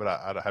heard of it, but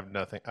I have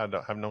nothing. I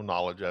don't have no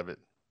knowledge of it.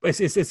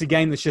 It's a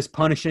game that's just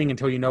punishing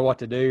until you know what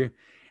to do.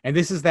 And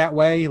this is that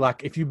way.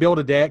 Like, if you build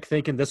a deck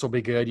thinking this will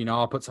be good,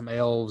 I'll put some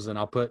elves and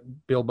I'll put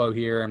Bilbo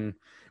here and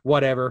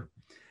whatever,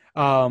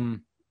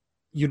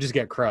 you just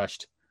get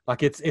crushed.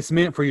 Like, it's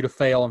meant for you to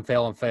fail and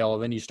fail and fail,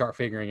 and then you start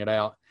figuring it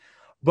out.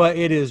 But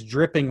it is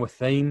dripping with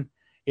theme.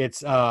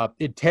 It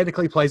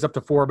technically plays up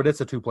to 4, but it's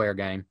a 2-player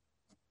game.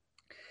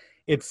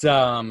 It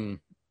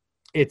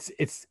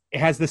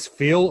has this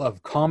feel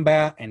of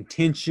combat and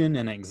tension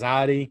and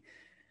anxiety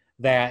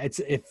that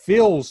it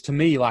feels to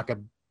me like it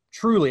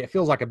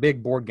feels like a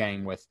big board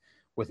game with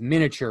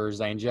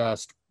miniatures and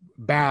just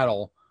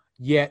battle,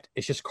 yet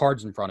it's just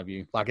cards in front of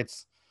you. Like,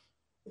 it's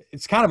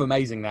kind of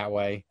amazing that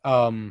way.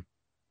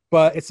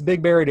 But it's a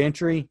big barrier to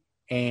entry,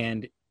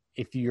 and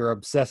if you're an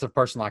obsessive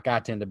person like I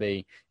tend to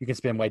be, you can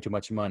spend way too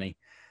much money.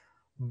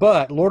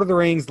 But Lord of the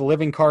Rings, the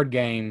living card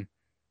game,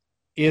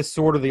 is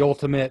sort of the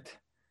ultimate.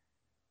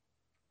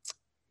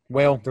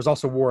 Well, there's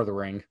also War of the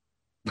Ring,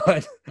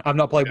 but I've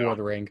not played War of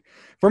the Ring.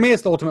 For me,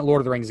 it's the ultimate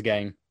Lord of the Rings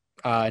game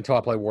until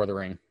I play War of the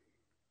Ring.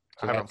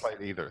 So I haven't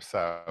played either,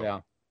 so yeah.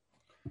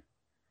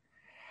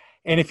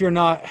 And if you're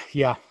not,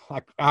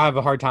 like, I have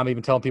a hard time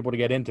even telling people to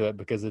get into it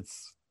because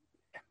it's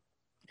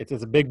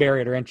a big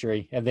barrier to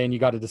entry, and then you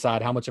got to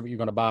decide how much of it you're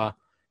going to buy,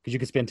 because you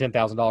could spend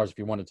 $10,000 if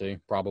you wanted to,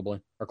 probably,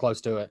 or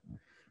close to it,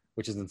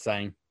 which is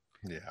insane.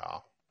 Yeah.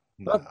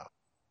 No.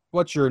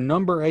 What's your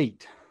number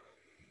 8?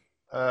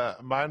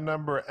 My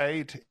number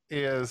 8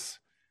 is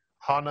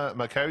Hana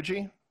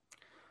Makoji.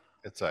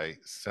 It's a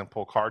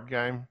simple card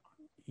game.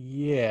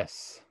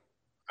 Yes.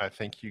 I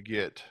think you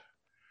get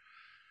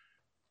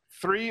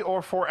 3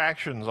 or 4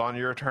 actions on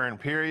your turn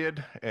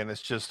period, and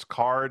it's just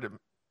card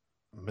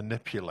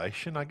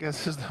manipulation, I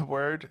guess is the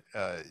word.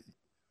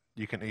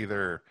 You can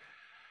either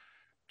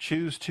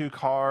choose 2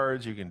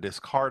 cards, you can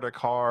discard a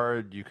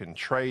card, you can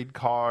trade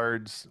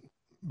cards,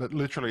 but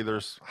literally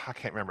I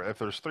can't remember if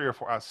there's 3 or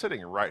 4. I was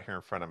sitting right here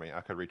in front of me.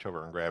 I could reach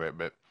over and grab it,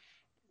 but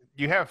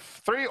you have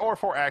 3 or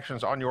 4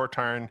 actions on your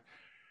turn,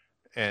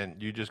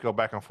 and you just go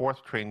back and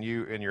forth between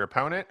you and your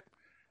opponent,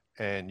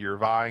 and you're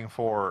vying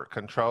for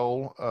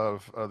control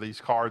of these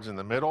cards in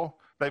the middle.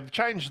 They've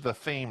changed the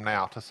theme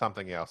now to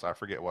something else. I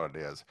forget what it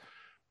is,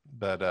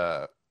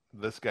 but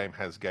this game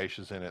has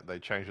geishas in it. They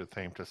changed the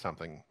theme to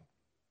something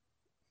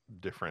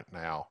different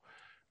now,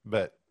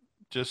 but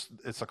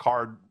it's a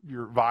card.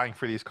 You're vying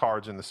for these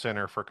cards in the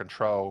center for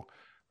control.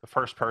 The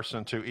first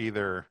person to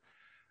either,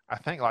 I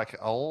think, like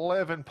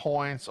 11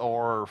 points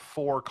or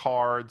 4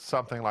 cards,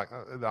 something like.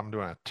 I'm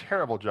doing a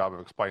terrible job of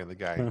explaining the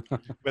game,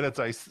 but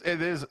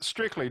it is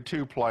strictly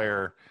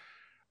 2-player,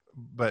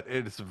 but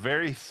it's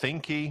very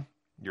thinky.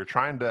 You're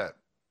trying to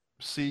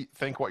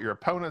think what your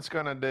opponent's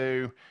going to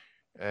do,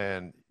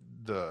 and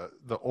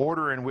the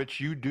order in which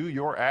you do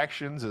your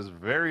actions is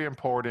very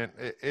important.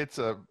 It's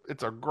a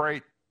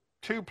great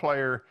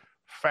 2-player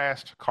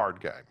fast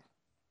card game.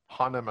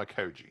 Hana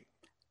Makoji.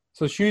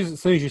 So as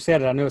soon as you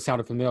said it, I knew it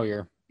sounded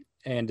familiar.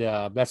 And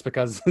that's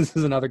because this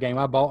is another game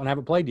I bought and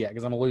haven't played yet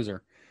because I'm a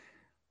loser.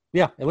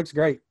 Yeah, it looks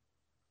great.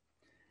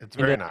 It's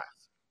very nice.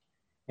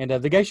 And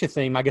the geisha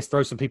theme, I guess,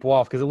 throws some people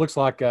off because it looks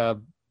like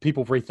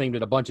people rethemed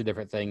it a bunch of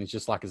different things,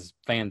 just like as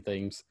fan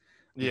themes.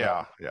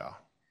 Yeah.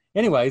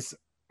 Anyways,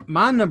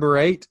 my number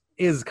 8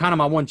 is kind of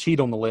my one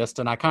cheat on the list,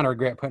 and I kind of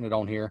regret putting it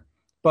on here.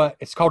 But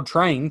it's called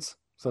Trains,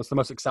 so it's the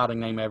most exciting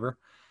name ever.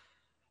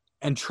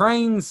 And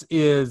Trains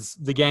is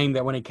the game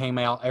that when it came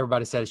out,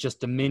 everybody said it's just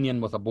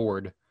Dominion with a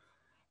board.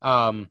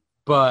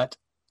 But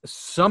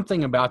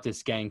something about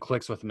this game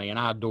clicks with me, and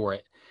I adore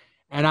it.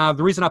 And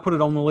the reason I put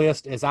it on the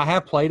list is I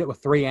have played it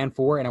with 3 and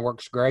 4, and it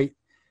works great.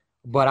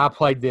 but I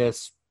played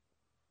this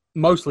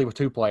mostly with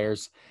 2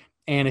 players,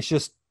 and it's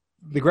just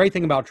the great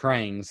thing about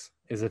Trains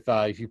is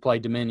if you play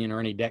Dominion or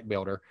any deck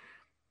builder,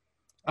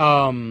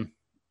 I'm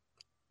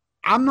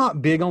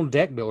not big on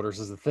deck builders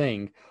as a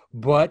thing,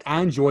 but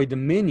I enjoy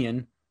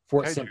Dominion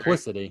for its Okay, Jerry.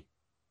 simplicity.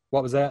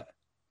 What was that?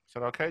 I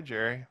said, okay,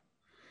 Jerry.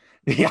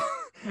 Yeah,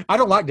 I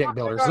don't like deck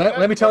builders.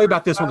 Let me tell you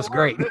about this one. It's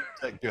great.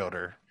 Deck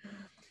builder.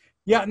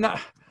 Yeah, no,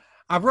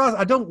 I've realized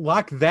I don't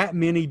like that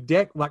many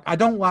deck. Like I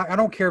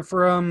don't care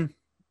for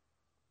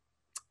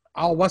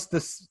oh, what's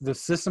this the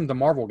system the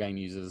Marvel game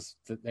uses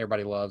that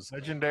everybody loves?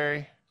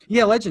 Legendary.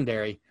 Yeah,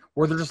 Legendary,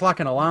 where they're just like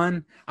in a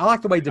line. I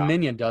like the way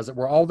Dominion does it,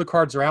 where all the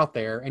cards are out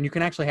there, and you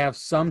can actually have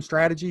some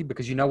strategy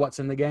because you know what's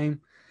in the game.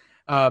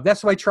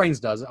 That's the way Trains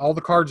does it. All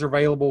the cards are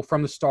available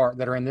from the start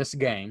that are in this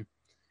game,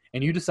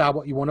 and you decide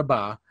what you want to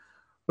buy.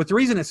 But the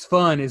reason it's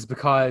fun is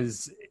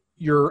because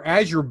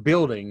as you're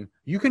building,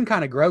 you can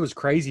kind of grow as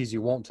crazy as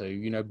you want to.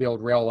 You know,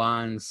 build rail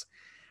lines,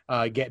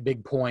 get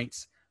big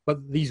points.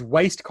 But these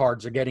waste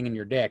cards are getting in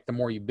your deck the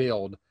more you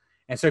build.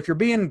 And so if you're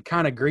being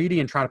kind of greedy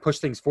and trying to push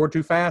things forward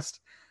too fast,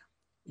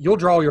 you'll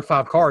draw your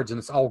 5 cards and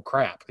it's all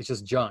crap. It's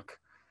just junk.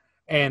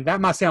 And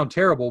that might sound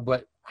terrible,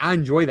 but I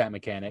enjoy that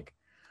mechanic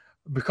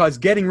because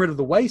getting rid of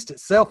the waste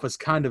itself is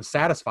kind of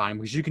satisfying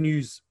because you can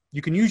use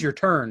your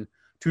turn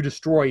to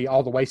destroy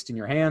all the waste in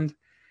your hand.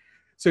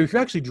 So if you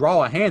actually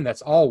draw a hand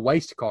that's all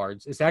waste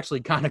cards, it's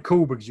actually kind of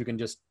cool because you can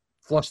just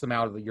flush them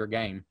out of your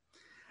game.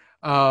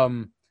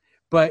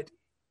 But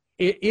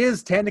it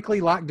is technically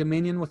like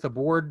Dominion with a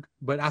board,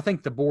 but I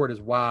think the board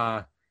is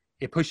why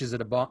it pushes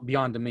it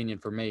beyond Dominion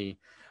for me.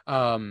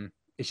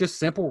 It's just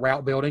simple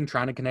route building,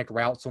 trying to connect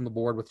routes on the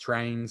board with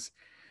trains.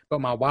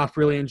 But my wife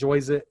really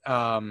enjoys it.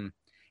 I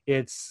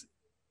don't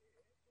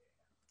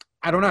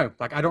know.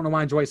 Like, I don't know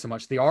why I enjoy it so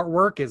much. The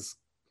artwork it's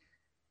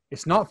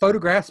not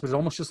photographs, but it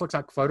almost just looks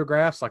like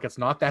photographs. Like, it's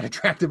not that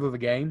attractive of a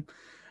game.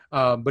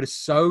 But it's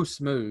so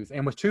smooth.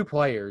 And with 2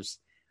 players,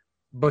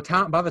 by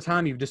the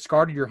time you've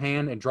discarded your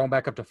hand and drawn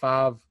back up to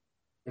 5,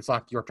 it's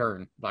like your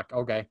turn. Like,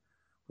 okay.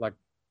 Like,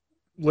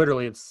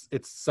 literally, it's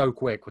so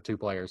quick with 2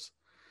 players.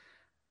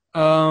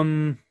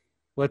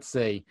 Let's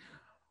see.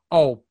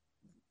 Oh,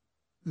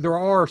 there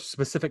are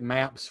specific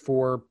maps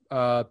for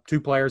 2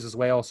 players as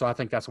well, so I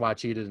think that's why I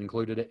cheated and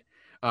included it.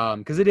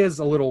 Because it is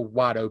a little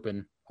wide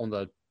open on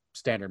the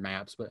standard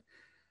maps. But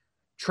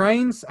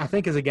Trains, I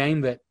think, is a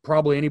game that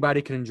probably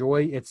anybody can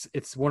enjoy.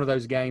 It's one of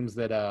those games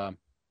that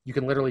you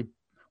can literally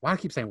 – why do I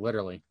keep saying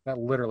literally? That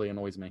literally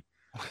annoys me.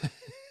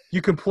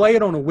 You can play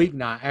it on a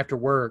weeknight after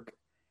work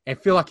and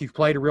feel like you've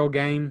played a real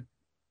game,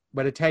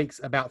 but it takes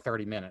about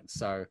 30 minutes.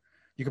 So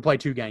you can play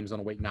 2 games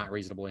on a weeknight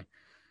reasonably.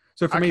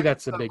 So for me,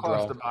 that's a big draw. I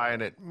came close to buying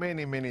it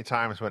many, many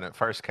times when it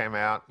first came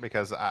out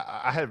because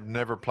I have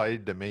never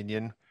played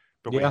Dominion,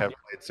 but we have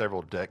played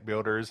several deck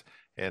builders,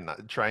 and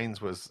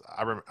Trains was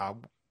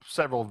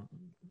several.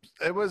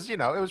 It was it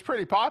was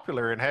pretty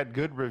popular and had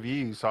good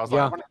reviews. So I was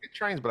like, I want to get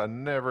Trains, but I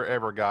never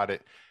ever got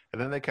it.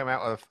 And then they come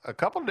out with a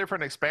couple of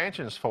different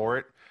expansions for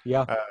it.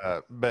 Yeah.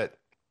 But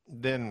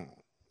then,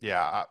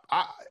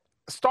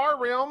 Star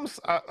Realms,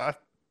 I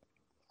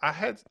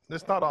had,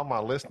 it's not on my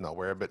list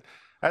nowhere, but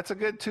that's a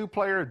good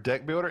 2-player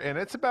deck builder. And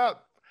that's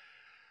about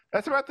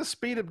the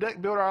speed of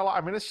deck builder I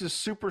like. I mean, it's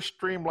just super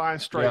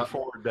streamlined,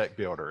 straightforward deck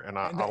builder. And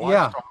I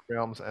like Star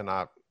Realms, and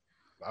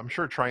I'm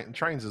sure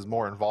Trains is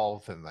more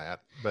involved than that.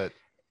 But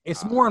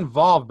it's more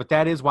involved, but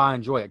that is why I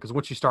enjoy it. Because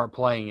once you start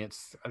playing,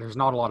 there's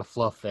not a lot of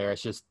fluff there.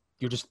 It's just,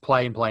 you're just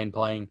playing.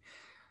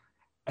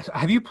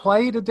 Have you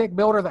played a deck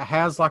builder that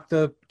has like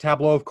the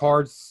tableau of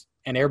cards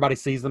and everybody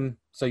sees them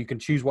so you can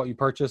choose what you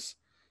purchase?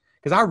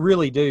 Because I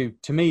really do.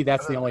 To me,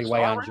 that's the only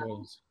way I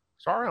enjoy it.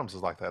 Star Realms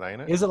is like that,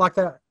 ain't it? Is it like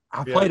that?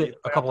 I've played it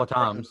a couple of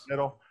times.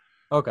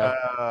 Okay.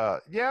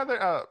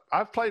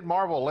 I've played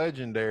Marvel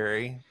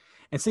Legendary.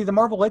 And see, the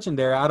Marvel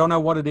Legendary, I don't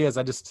know what it is.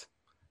 It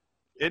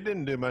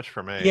didn't do much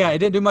for me. Yeah, it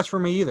didn't do much for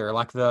me either.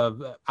 Like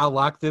I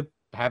like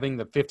having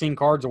the 15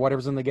 cards or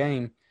whatever's in the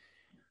game.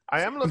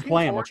 I am looking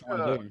forward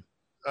to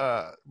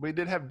we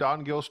did have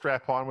Don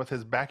Gilstrap on with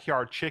his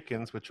Backyard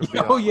Chickens, which will be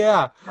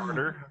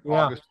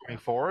August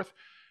 24th.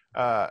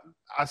 I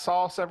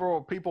saw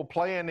several people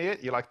playing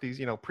it. You like these,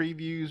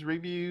 previews,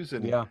 reviews,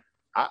 and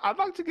I'd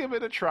like to give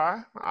it a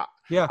try. I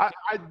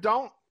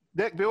don't.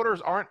 Deck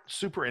builders aren't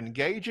super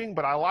engaging,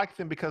 but I like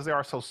them because they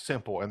are so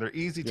simple and they're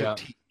easy to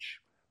teach.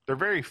 They're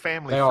very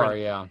family friendly.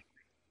 They are, yeah.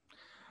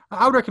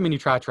 I would recommend you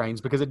try Trains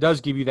because it does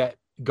give you that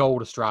goal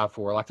to strive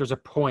for. Like there's a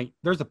point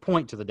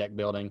to the deck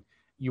building.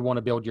 You want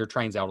to build your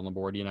trains out on the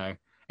board,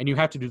 and you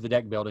have to do the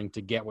deck building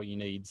to get what you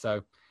need.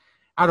 So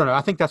I don't know.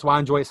 I think that's why I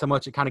enjoy it so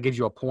much. It kind of gives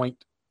you a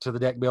point to the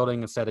deck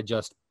building instead of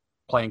just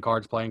playing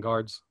cards.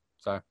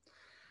 So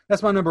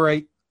that's my number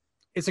 8.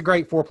 It's a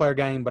great 4-player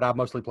game, but I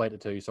mostly played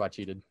it 2, so I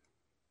cheated.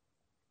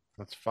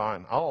 That's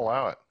fine. I'll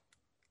allow it.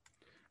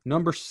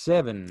 Number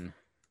 7.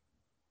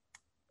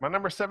 My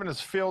number 7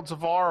 is Fields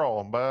of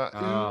Arle, but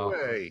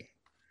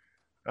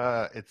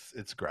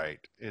it's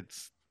great.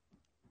 It's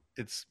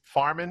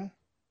farming.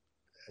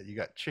 You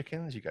got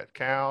chickens, you got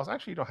cows.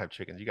 Actually, you don't have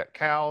chickens. You got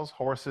cows,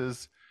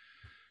 horses,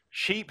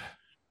 sheep.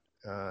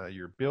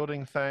 You're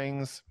building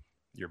things.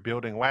 You're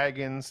building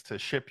wagons to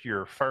ship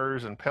your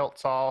furs and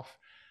pelts off.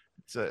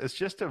 It's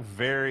just a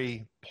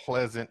very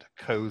pleasant,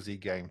 cozy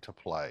game to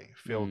play.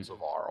 Fields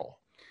of Arle.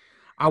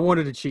 I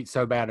wanted to cheat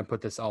so bad and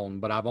put this on,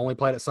 but I've only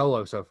played it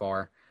solo so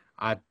far.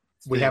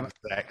 We haven't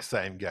exact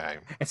same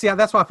game. And see,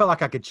 that's why I felt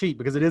like I could cheat,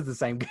 because it is the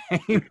same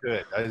game.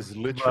 Good. That is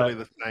literally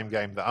the same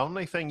game. The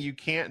only thing you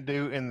can't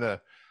do in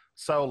the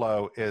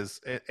solo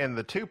is in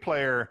the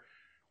 2-player,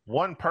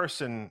 one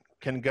person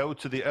can go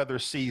to the other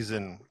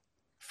season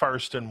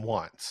first and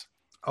once.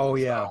 Oh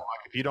yeah. So,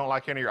 like, if you don't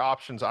like any of your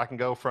options, I can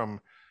go from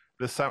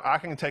the summer. I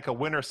can take a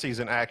winter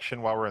season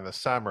action while we're in the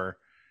summer,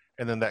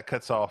 and then that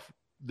cuts off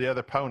the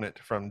other opponent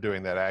from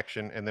doing that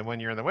action. And then when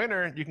you're in the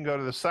winter, you can go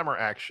to the summer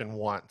action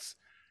once.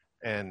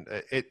 And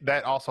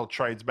that also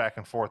trades back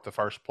and forth the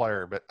first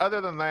player. But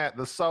other than that,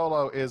 the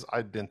solo is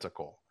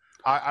identical.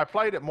 I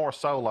played it more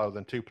solo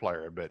than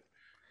 2-player, but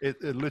it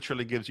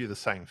literally gives you the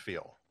same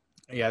feel.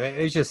 Yeah,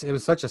 it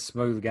was such a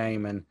smooth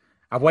game. And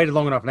I've waited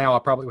long enough now, I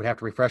probably would have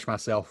to refresh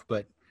myself.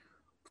 But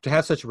to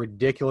have such a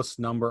ridiculous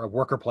number of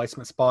worker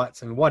placement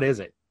spots, and what is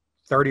it,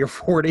 30 or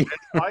 40? It's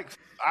like,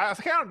 I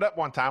counted up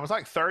one time. It was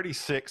like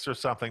 36 or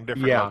something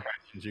different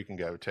locations you can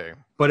go to.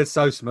 But it's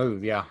so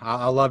smooth. Yeah,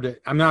 I loved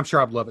it. I mean, I'm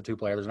sure I'd love it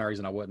 2-player. There's no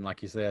reason I wouldn't,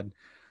 like you said.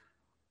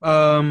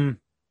 So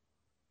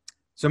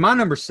my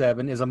number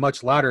 7 is a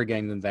much lighter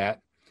game than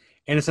that.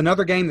 And it's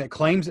another game that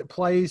claims it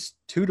plays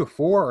 2 to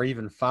 4 or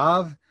even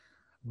 5,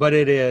 but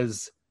it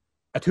is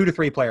a 2 to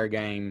 3 player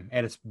game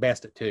at its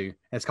best at 2. And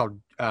it's called,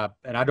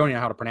 and I don't even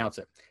know how to pronounce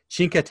it,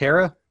 Cinque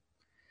Terre.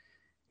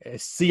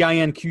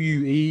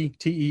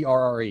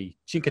 Cinqueterre.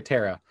 Cinque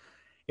Terre.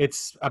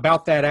 It's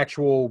about that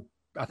actual,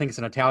 I think it's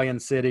an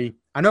Italian city.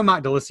 I know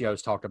Mike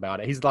Delicio's talked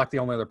about it. He's like the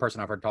only other person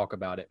I've heard talk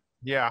about it.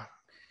 Yeah.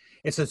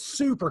 It's a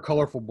super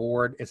colorful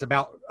board. It's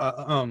about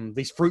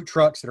these fruit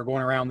trucks that are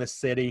going around this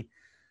city,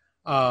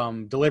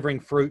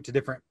 delivering fruit to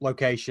different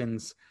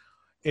locations.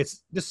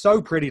 It's just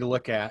so pretty to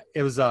look at.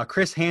 It was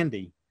Chris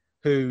Handy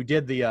who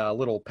did the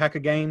little pack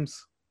of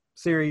games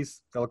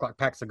series that look like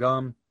packs of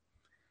gum.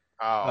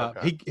 Oh,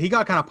 okay. He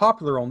got kind of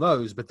popular on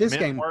those, but this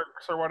game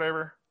Mintworks or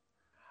whatever.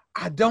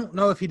 I don't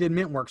know if he did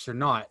Mintworks or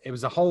not. It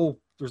was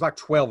there's like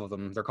 12 of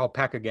them. They're called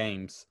pack of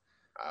games.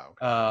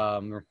 Oh,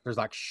 okay. There's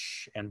like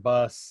Shh and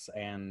Bus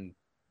and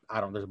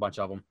there's a bunch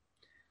of them.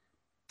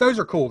 Those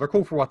are cool. They're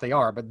cool for what they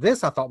are. But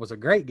this I thought was a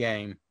great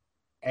game,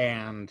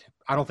 and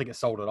I don't think it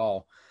sold at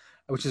all,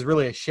 which is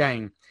really a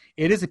shame.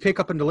 It is a pick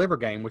up and deliver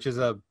game, which is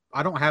I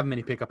don't have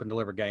many pick up and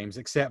deliver games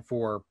except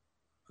for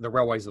the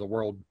Railways of the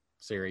World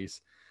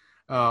series.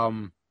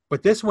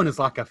 But this one is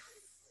like a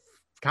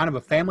kind of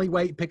a family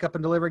weight pick up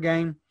and deliver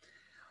game.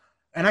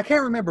 And I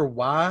can't remember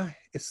why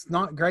it's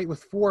not great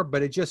with 4,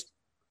 but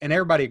and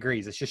everybody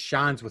agrees, it just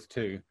shines with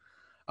 2.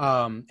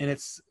 And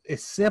it's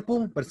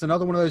simple, but it's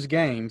another one of those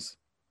games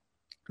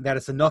that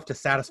it's enough to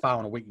satisfy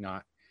on a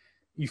weeknight.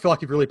 You feel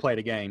like you've really played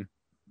a game.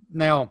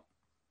 Now,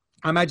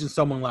 I imagine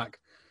someone like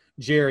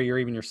Jerry or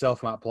even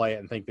yourself might play it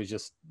and think there's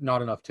just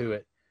not enough to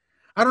it.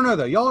 I don't know,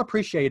 though. Y'all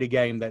appreciate a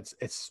game it's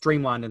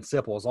streamlined and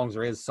simple as long as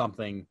there is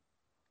something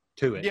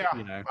to it. Yeah.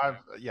 You know?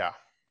 Yeah.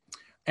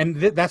 And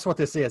that's what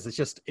this is.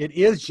 It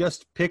is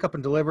just pick up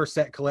and deliver,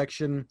 set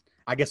collection,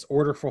 I guess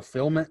order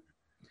fulfillment,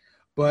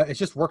 but it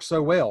just works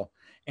so well.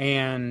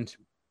 And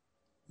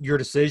your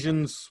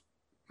decisions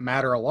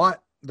matter a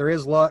lot. There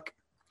is luck.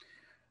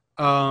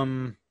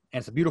 And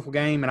it's a beautiful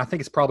game, and I think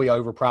it's probably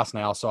overpriced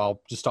now, so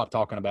I'll just stop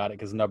talking about it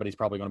because nobody's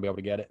probably going to be able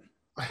to get it.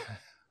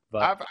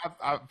 But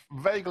I've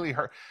vaguely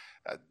heard.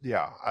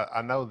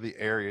 I know the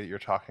area you're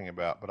talking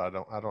about, but I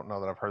don't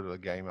know that I've heard of the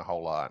game a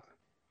whole lot.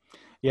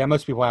 Yeah,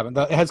 most people haven't.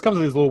 It comes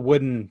with these little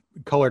wooden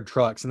colored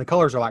trucks, and the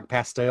colors are like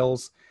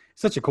pastels.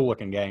 It's such a cool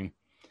looking game.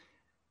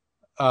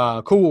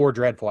 Cool or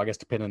dreadful, I guess,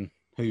 depending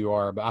who you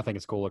are, but I think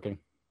it's cool looking.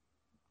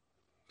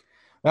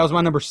 That was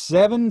my number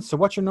 7. So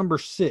what's your number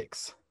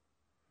 6?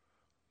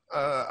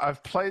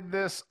 I've played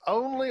this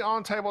only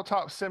on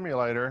Tabletop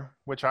Simulator,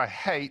 which I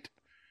hate.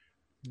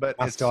 But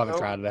I still haven't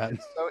tried that.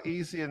 It's so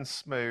easy and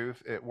smooth.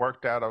 It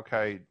worked out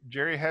okay.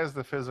 Jerry has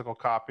the physical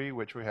copy,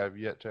 which we have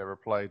yet to ever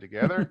play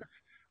together.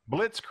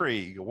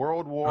 Blitzkrieg,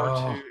 World War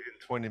II in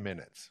 20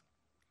 minutes.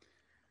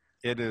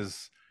 It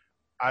is.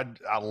 I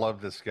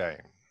love this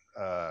game.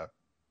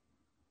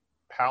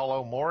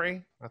 Paolo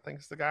Mori, I think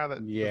is the guy that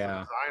was the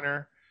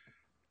designer.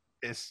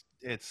 It's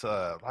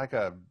like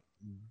a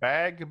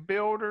bag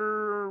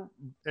builder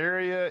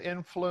area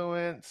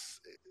influence.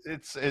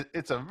 It's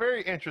a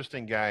very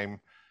interesting game.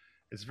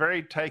 It's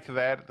very take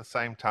that at the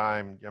same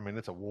time. I mean,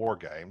 it's a war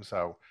game,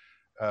 so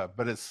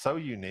but it's so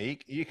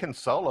unique. You can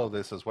solo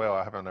this as well.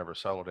 I haven't ever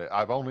soloed it.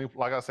 I've only,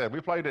 like I said, we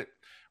played it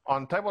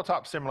on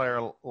Tabletop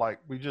Simulator. Like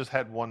we just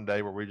had one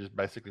day where we just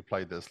basically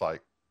played this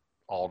like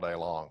all day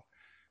long,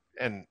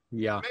 and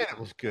man, it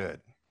was good,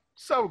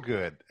 so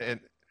good.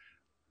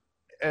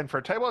 And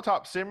for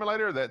Tabletop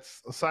Simulator,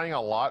 that's saying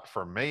a lot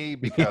for me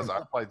because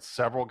I've played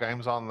several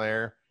games on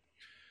there.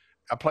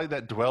 I played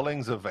that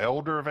Dwellings of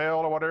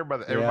Eldervale or whatever,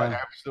 but everybody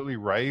Yeah. absolutely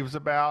raves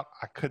about.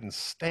 I couldn't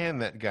stand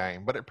that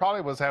game, but it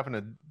probably was having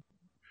to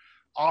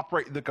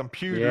operate the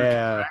computer to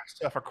Yeah. track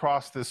stuff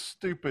across this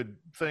stupid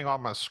thing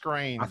on my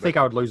screen. I think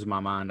I would lose my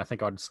mind. I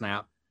think I'd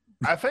snap.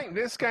 I think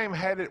this game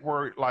had it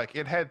where like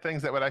it had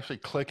things that would actually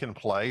click in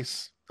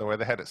place the way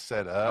they had it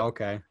set up.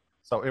 Okay.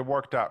 So it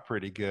worked out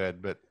pretty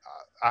good, but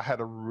I had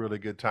a really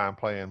good time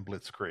playing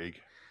Blitzkrieg.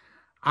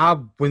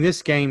 When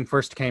this game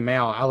first came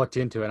out, I looked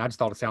into it and I just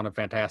thought it sounded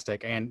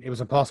fantastic, and it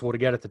was impossible to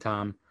get at the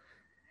time.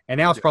 And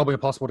now it's probably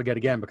impossible to get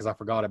again because I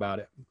forgot about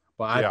it.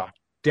 But I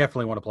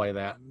definitely want to play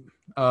that.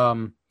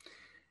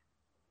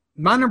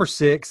 My number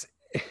 6,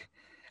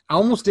 I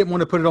almost didn't want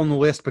to put it on the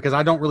list because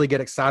I don't really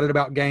get excited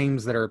about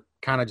games that are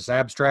kind of just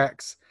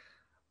abstracts.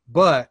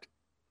 But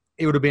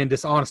it would have been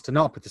dishonest to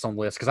not put this on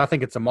the list because I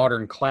think it's a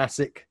modern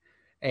classic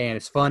and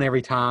it's fun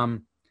every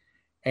time.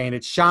 And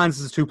it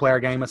shines as a 2-player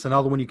game. It's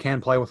another one you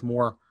can play with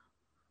more.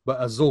 But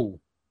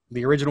Azul,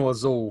 the original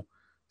Azul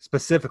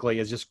specifically,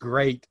 is just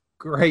great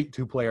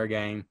 2-player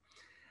game.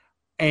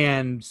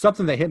 And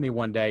something that hit me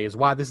one day is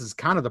why this is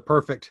kind of the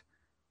perfect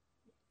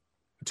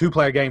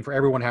 2-player game for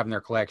everyone having their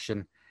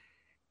collection.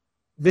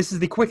 This is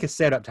the quickest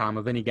setup time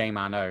of any game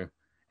I know.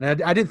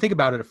 And I didn't think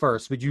about it at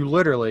first, but you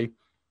literally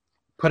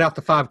put out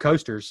the 5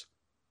 coasters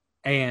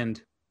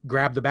and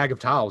grab the bag of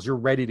tiles. You're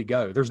ready to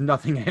go. There's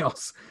nothing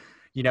else.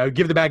 You know,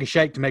 give the bag a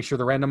shake to make sure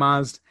they're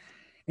randomized.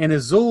 And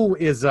Azul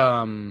is,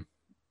 the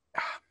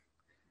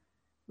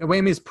way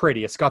it's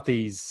pretty. It's got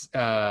these,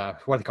 what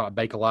do they call it?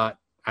 Bakelite.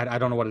 I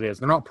don't know what it is.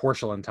 They're not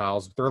porcelain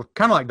tiles. They're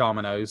kind of like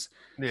dominoes.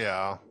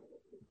 Yeah.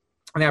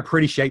 And they have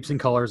pretty shapes and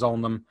colors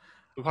on them.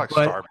 Look like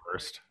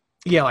Starburst.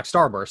 Yeah, like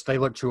Starburst. They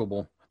look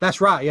chewable.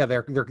 That's right. Yeah,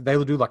 they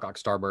do look like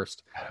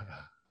Starburst.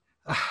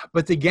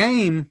 But the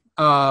game,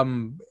 I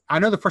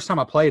know the first time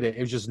I played it,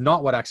 it was just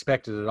not what I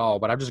expected at all.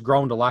 But I've just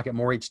grown to like it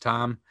more each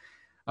time.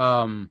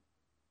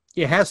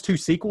 It has 2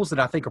 sequels that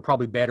I think are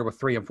probably better with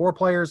 3 and 4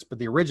 players, but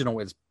the original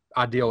is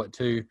ideal at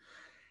 2.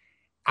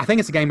 I think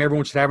it's a game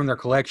everyone should have in their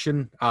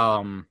collection.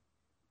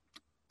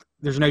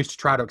 There's no use to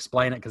try to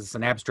explain it because it's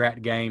an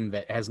abstract game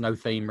that has no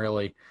theme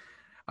really.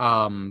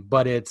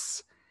 But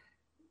it's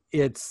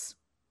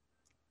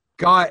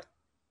got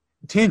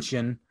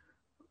tension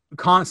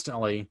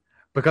constantly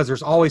because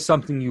there's always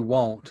something you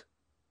want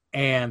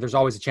and there's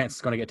always a chance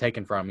it's going to get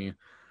taken from you.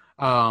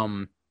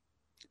 I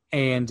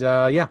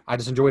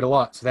just enjoyed it a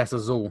lot. So that's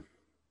Azul.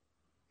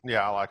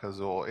 Yeah, I like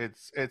Azul.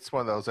 It's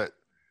one of those that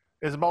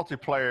is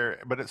multiplayer,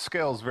 but it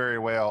scales very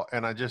well.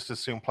 And I just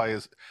assume play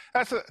is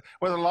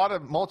with a lot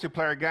of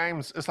multiplayer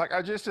games. It's like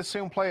I just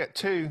assume play it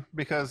 2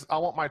 because I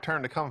want my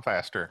turn to come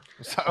faster.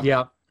 So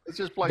yeah, let's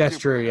just play. That's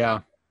true. Yeah,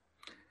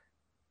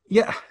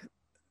 yeah.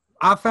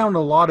 I found a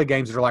lot of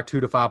games that are like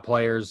 2 to 5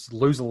 players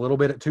lose a little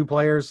bit at 2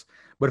 players.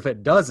 But if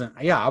it doesn't,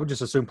 I would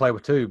just assume play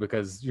with 2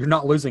 because you're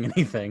not losing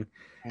anything.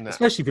 No.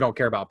 Especially if you don't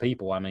care about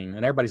people. I mean,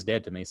 and everybody's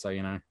dead to me, so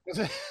you know.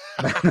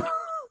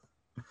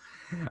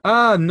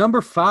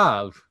 Number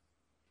 5.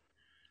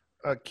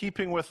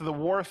 Keeping with the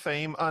war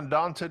theme,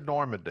 Undaunted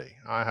Normandy.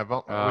 We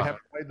haven't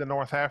played the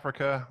North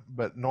Africa,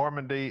 but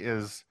Normandy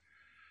is.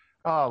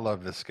 Oh, I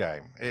love this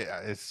game.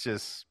 It's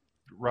just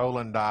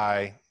rolling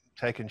die,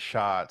 taking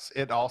shots.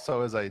 It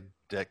also is a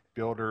deck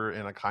builder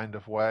in a kind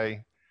of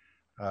way.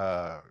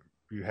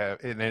 You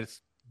have, and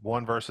it's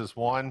 1 versus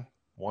 1.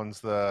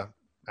 One's the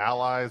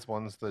Allies,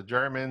 one's the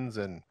Germans,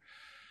 and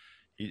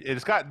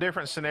it's got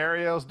different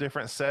scenarios,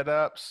 different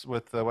setups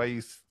with the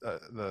way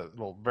the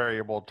little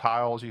variable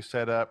tiles you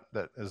set up.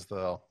 That is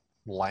the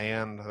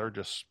land. They're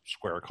just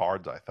square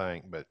cards, I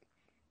think, but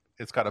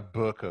it's got a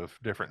book of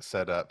different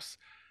setups.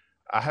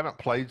 I haven't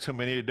played too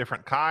many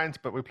different kinds,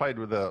 but we played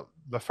with the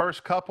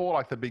first couple,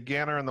 like the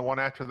beginner, and the one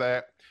after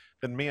that.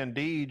 Then me and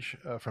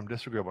Deej from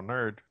Disagreeable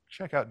Nerd,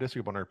 check out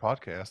Disagreeable Nerd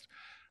podcast.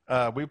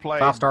 We played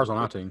 5 stars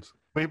on iTunes.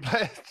 We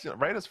played,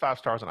 rate us 5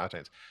 stars on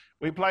iTunes.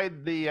 We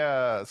played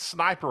the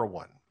sniper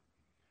one,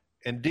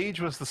 and Deej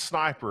was the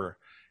sniper,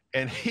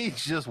 and he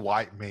just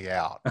wiped me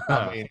out.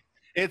 I mean,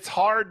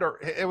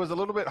 it was a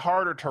little bit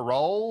harder to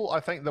roll. I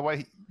think the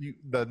way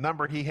the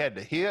number he had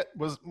to hit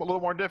was a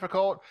little more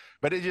difficult,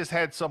 but it just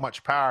had so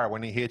much power.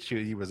 When he hit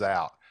you, he was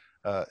out.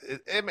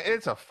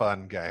 It's a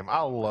fun game.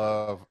 I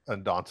love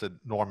Undaunted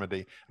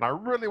Normandy, and I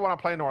really want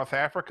to play North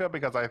Africa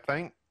because I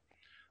think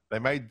they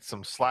made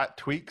some slight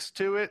tweaks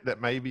to it that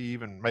maybe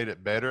even made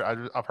it better.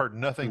 I've heard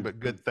nothing but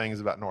good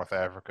things about North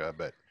Africa,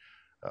 but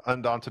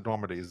Undaunted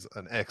Normandy is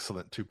an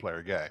excellent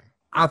 2-player game.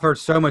 I've heard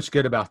so much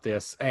good about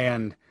this,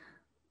 and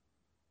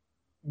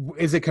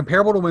is it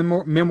comparable to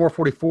Memoir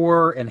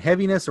 44 in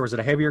heaviness, or is it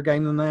a heavier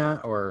game than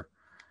that? Or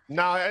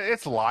no,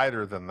 it's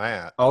lighter than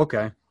that. Oh,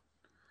 okay.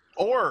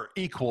 Or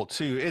equal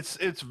to. It's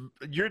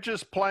you're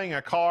just playing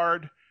a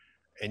card,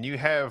 and you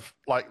have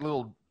like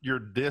your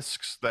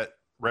discs that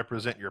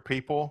represent your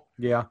people.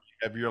 Yeah. You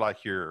have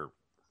your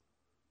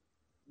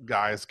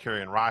guys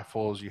carrying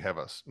rifles. You have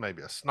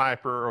maybe a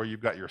sniper, or you've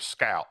got your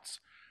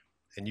scouts,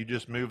 and you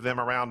just move them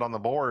around on the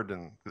board.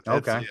 And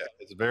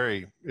it's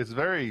very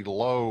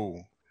low.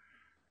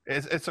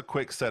 It's a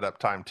quick setup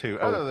time too,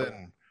 other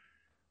than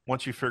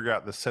once you figure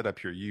out the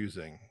setup you're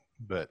using.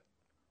 But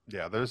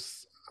yeah,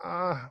 there's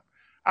I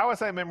would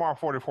say Memoir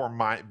 44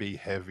 might be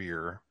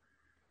heavier,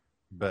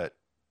 but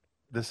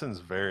this one's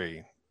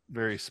very,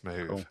 very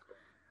smooth. Cool.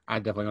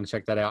 I'm definitely going to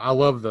check that out. I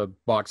love the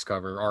box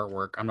cover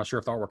artwork. I'm not sure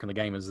if the artwork in the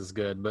game is as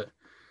good, but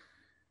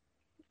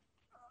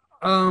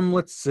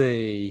let's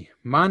see.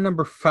 My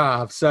number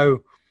 5.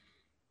 So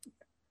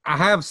I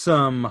have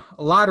some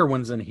lighter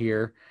ones in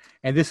here,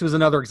 and this was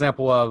another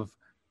example of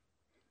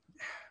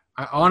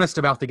honest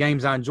about the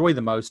games I enjoy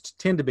the most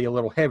tend to be a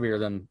little heavier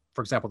than,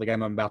 for example, the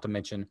game I'm about to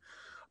mention,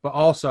 but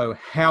also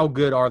how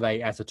good are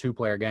they as a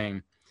 2-player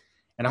game?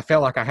 And I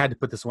felt like I had to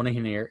put this one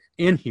in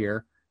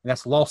here, and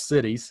that's Lost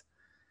Cities.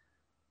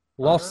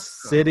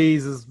 Lost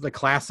Cities is the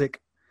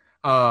classic,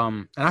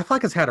 and I feel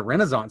like it's had a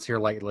renaissance here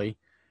lately.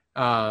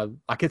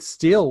 Like it's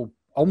still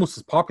almost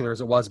as popular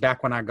as it was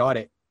back when I got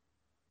it,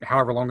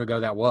 however long ago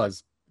that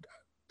was,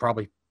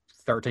 probably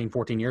 13,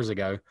 14 years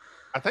ago.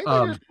 I think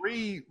they just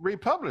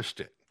republished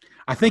it.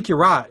 I think you're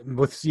right,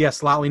 with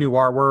slightly new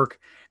artwork.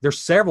 There's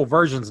several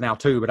versions now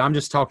too, but I'm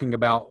just talking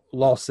about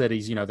Lost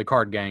Cities, the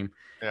card game.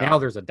 Yeah. Now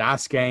there's a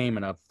dice game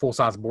and a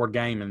full-size board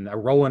game and a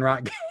roll and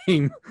write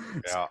game.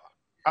 Yeah.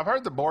 I've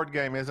heard the board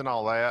game isn't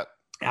all that.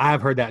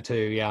 I've heard that too,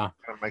 yeah.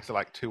 It makes it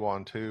like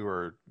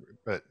 2-on-2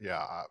 but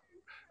yeah.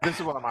 This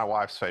is one of my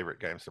wife's favorite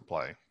games to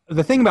play.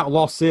 The thing about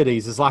Lost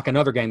Cities is like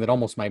another game that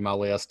almost made my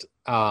list.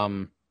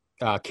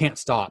 Can't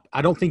Stop.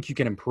 I don't think you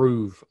can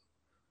improve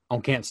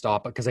on Can't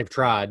Stop because they've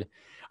tried.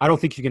 I don't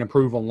think you can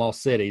improve on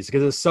Lost Cities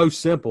because it's so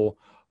simple,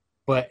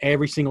 but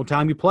every single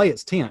time you play,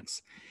 it's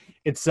tense.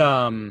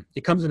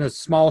 It comes in a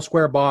small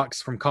square box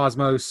from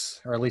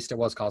Cosmos, or at least it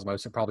was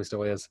Cosmos. It probably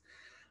still is.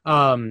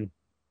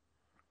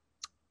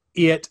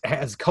 It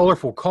has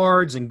colorful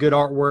cards and good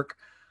artwork,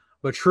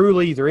 but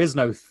truly there is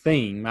no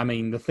theme. I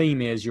mean, the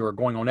theme is you're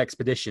going on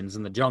expeditions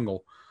in the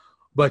jungle,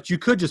 but you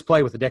could just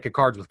play with a deck of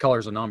cards with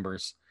colors and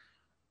numbers.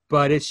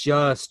 But it's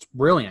just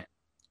brilliant.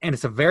 And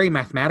it's a very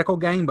mathematical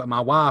game, but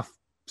my wife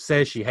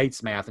says she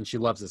hates math and she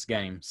loves this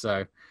game.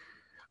 So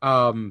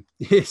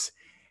it's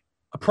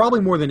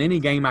probably more than any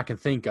game I can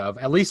think of,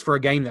 at least for a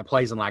game that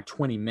plays in like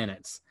 20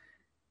 minutes.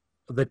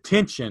 The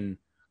tension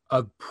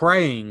of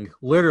praying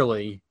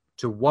literally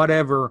to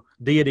whatever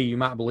deity you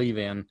might believe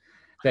in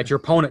that your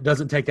opponent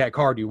doesn't take that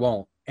card you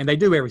want. And they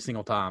do every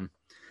single time.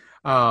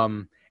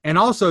 And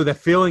also the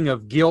feeling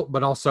of guilt,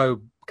 but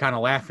also kind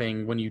of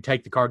laughing when you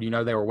take the card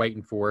they were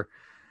waiting for.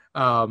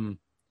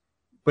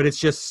 But it's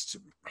just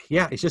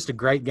a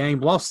great game.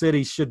 Lost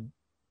Cities should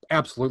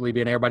absolutely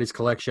be in everybody's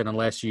collection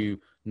unless you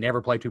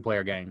never play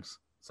 2-player games.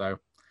 So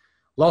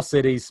Lost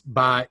Cities,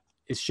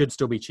 it should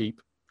still be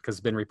cheap because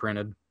it's been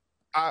reprinted.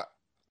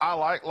 I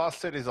like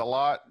Lost Cities a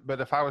lot, but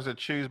if I was to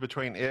choose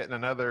between it and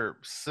another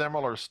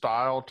similar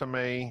style to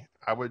me,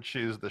 I would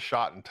choose the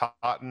Shot and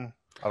Totten.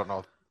 I don't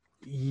know.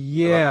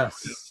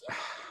 Yes.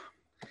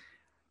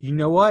 You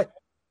know what?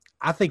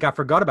 I think I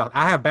forgot about it.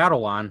 I have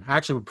Battle Line. I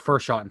actually would prefer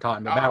Shot and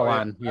Totten, but Battle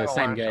Line,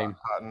 same game.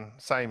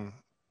 Same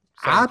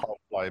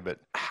play, but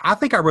I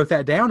think I wrote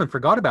that down and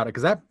forgot about it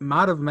because that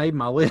might have made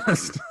my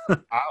list.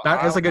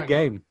 That's a good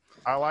game.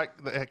 I like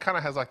it. Kind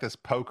of has like this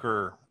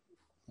poker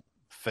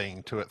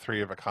thing to it,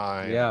 3 of a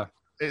kind. Yeah,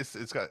 it's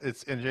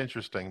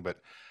interesting,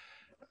 but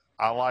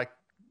I like.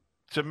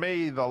 To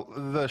me,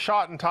 the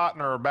Shot and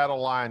Totten or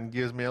Battle Line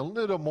gives me a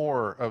little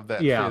more of that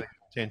feeling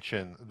of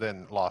tension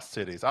than Lost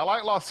Cities. I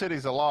like Lost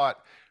Cities a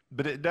lot,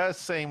 but it does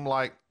seem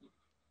like,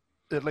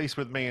 at least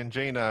with me and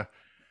Gina,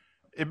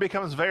 it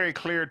becomes very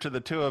clear to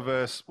the two of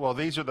us, well,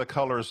 these are the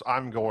colors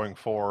I'm going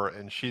for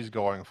and she's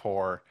going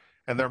for.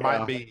 And there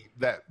might be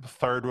that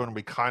third one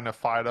we kind of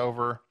fight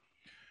over.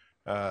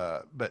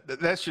 But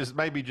that's just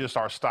maybe just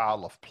our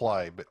style of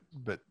play.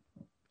 But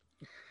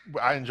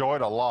I enjoy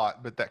it a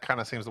lot, but that kind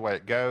of seems the way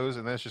it goes.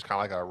 And then it's just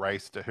kind of like a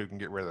race to who can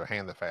get rid of their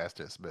hand the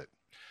fastest. But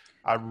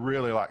I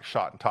really like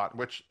Shot and Totten,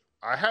 which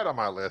I had on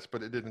my list,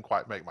 but it didn't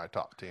quite make my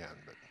top 10.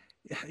 But.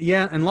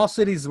 Yeah, and Lost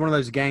Cities is one of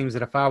those games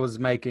that if I was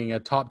making a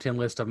top 10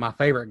 list of my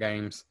favorite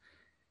games,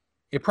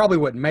 it probably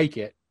wouldn't make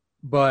it,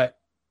 but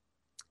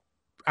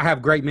I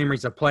have great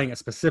memories of playing it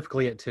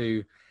specifically at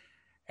 2,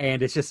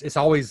 and it's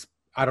always,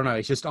 I don't know,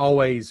 it's just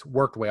always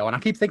worked well. And I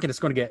keep thinking it's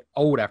going to get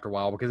old after a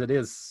while because it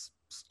is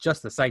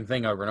just the same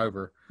thing over and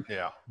over.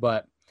 Yeah.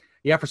 But,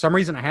 yeah, for some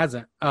reason it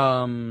hasn't.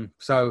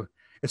 So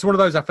it's one of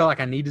those I felt like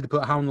I needed to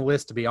put high on the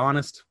list, to be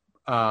honest.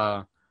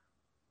 But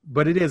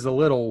it is a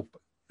little –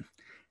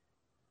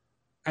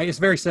 it's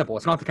very simple.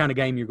 It's not the kind of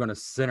game you're going to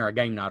center a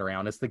game night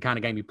around. It's the kind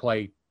of game you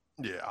play,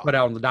 put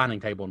out on the dining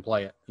table and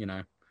play it,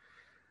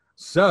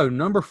 So,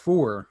 number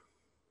 4.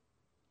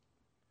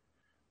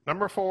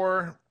 Number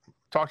 4,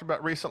 talked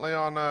about recently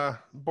on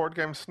Board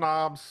Game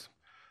Snobs,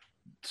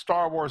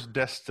 Star Wars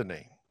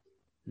Destiny.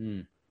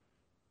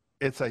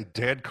 It's a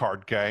dead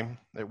card game.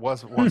 It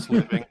was once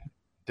living.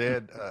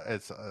 Dead.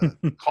 It's a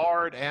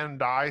card and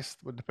dice,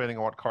 depending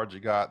on what cards you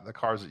got. The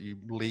cards that you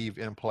leave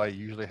in play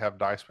usually have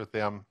dice with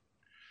them.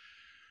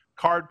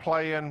 Card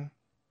playing,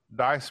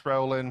 dice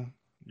rolling,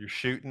 you're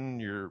shooting,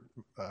 you're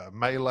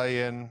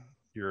meleeing,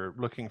 you're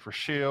looking for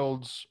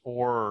shields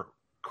or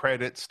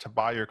credits to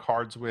buy your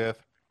cards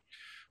with.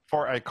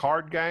 For a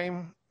card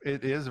game,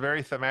 it is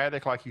very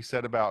thematic, like you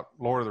said about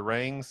Lord of the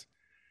Rings,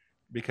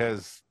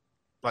 because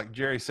like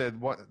Jerry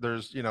said,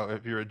 there's,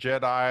 if you're a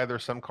Jedi,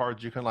 there's some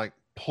cards you can like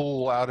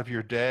pull out of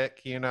your deck,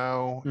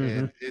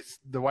 and it's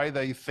the way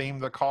they theme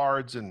the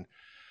cards and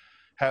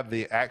have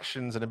the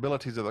actions and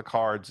abilities of the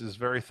cards is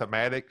very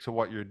thematic to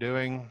what you're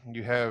doing.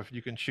 You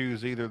can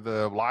choose either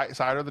the light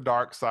side or the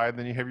dark side.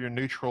 Then you have your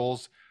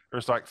neutrals.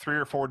 There's like 3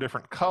 or 4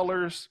 different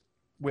colors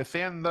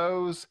within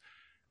those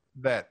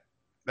that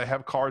they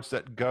have cards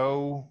that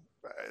go,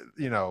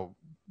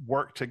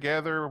 work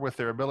together with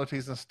their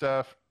abilities and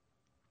stuff.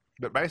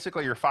 But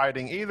basically you're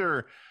fighting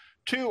either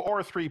 2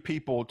 or 3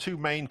 people, 2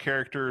 main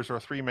characters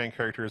or 3 main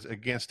characters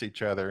against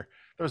each other.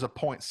 There's a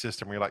point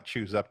system where you like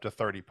choose up to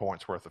 30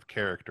 points worth of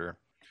character.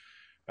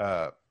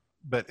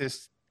 But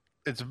it's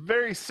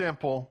very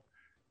simple.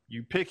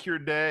 You pick your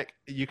deck.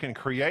 You can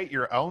create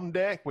your own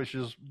deck, which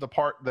is the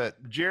part that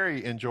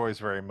Jerry enjoys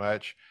very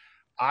much.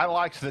 I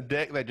liked the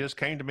deck that just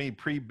came to me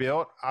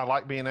pre-built. I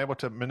like being able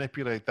to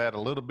manipulate that a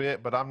little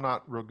bit, but I'm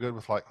not real good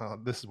with like,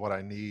 this is what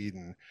I need.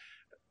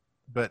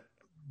 But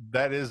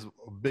that is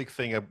a big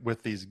thing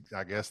with these,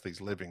 I guess,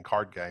 these living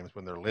card games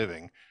when they're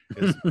living,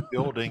 is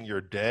building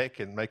your deck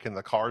and making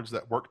the cards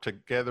that work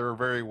together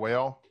very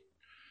well.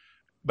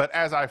 But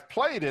as I've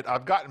played it,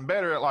 I've gotten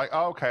better at like,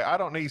 okay, I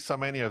don't need so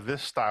many of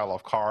this style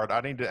of card.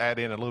 I need to add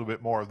in a little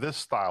bit more of this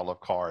style of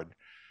card.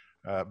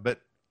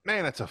 But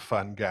man, it's a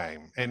fun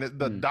game. And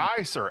the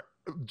dice are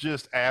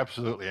just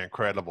absolutely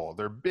incredible.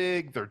 They're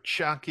big, they're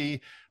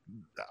chunky.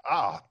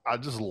 I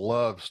just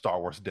love Star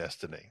Wars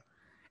Destiny.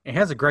 It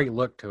has a great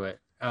look to it.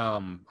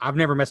 I've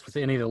never messed with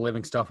any of the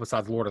living stuff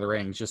besides Lord of the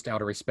Rings, just out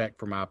of respect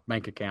for my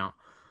bank account.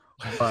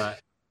 But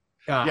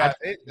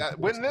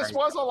when this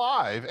was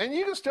alive, and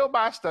you can still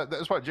buy stuff.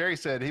 That's what Jerry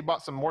said. He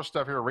bought some more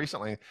stuff here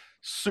recently,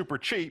 super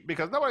cheap,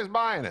 because nobody's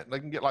buying it. They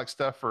can get like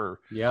stuff for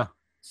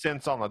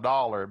cents on the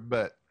dollar.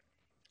 But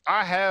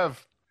I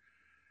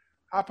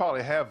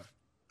probably have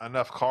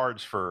enough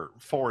cards for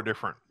 4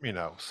 different,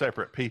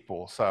 separate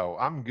people. So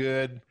I'm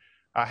good.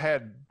 I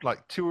had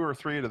like 2 or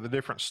 3 of the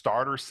different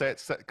starter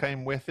sets that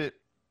came with it.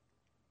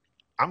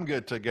 I'm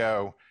good to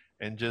go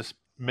and just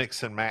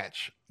mix and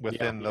match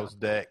within those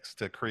decks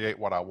to create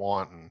what I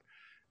want. And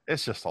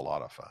it's just a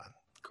lot of fun.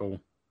 Cool.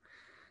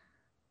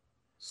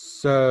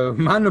 So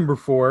my number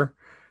 4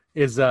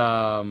 is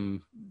another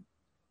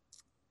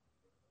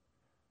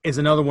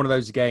one of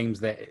those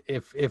games that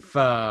if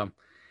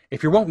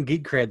you're wanting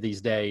geek cred these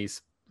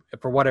days,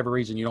 for whatever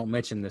reason, you don't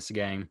mention this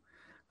game.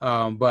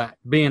 But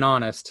being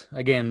honest,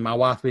 again, my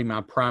wife being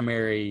my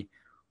primary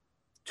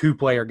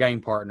 2-player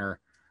game partner,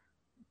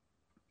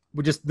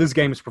 this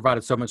game has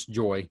provided so much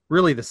joy.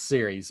 Really, the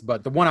series,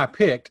 but the one I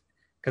picked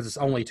because it's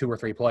only 2 or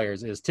 3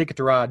 players is Ticket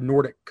to Ride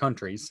Nordic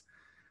Countries.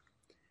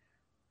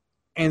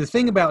 And the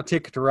thing about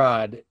Ticket to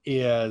Ride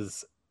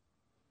is,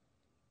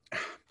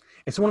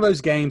 it's one of those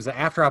games that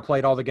after I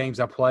played all the games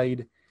I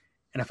played,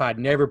 and if I'd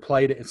never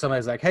played it, and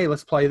somebody's like, "Hey,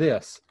 let's play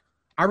this,"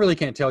 I really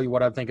can't tell you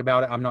what I think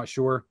about it. I'm not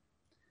sure.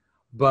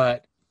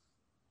 But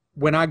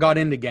when I got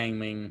into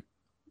gaming,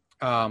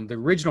 the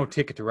original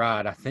Ticket to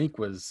Ride, I think,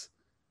 was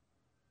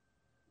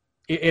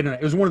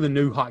it was one of the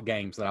new hot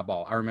games that I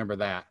bought. I remember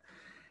that.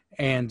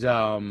 And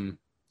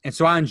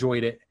so I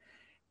enjoyed it.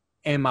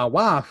 And my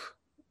wife,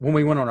 when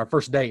we went on our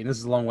first date, and this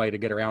is a long way to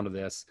get around to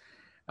this,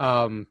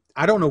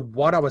 I don't know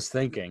what I was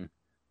thinking,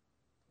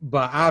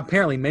 but I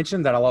apparently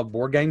mentioned that I love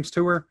board games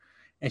to her.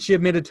 And she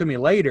admitted to me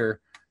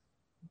later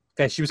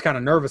that she was kind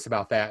of nervous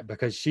about that,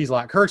 because she's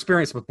like, her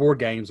experience with board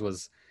games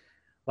was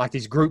like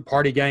these group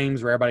party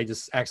games where everybody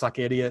just acts like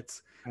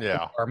idiots.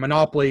 Yeah. Or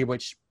Monopoly,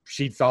 which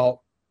she thought,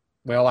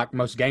 well, like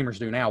most gamers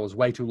do now, was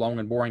way too long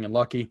and boring and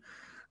lucky.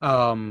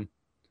 But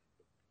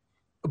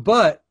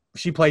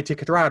she played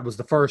Ticket to Ride, was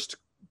the first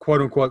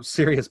quote unquote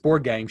serious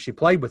board game she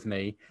played with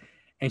me.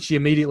 And she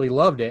immediately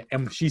loved it.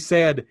 And she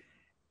said,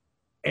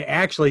 it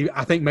actually,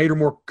 I think, made her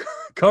more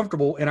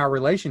comfortable in our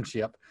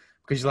relationship,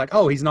 because she's like,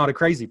 oh, he's not a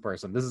crazy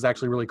person. This is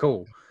actually really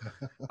cool.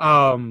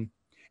 And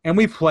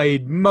we've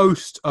played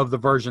most of the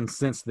versions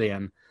since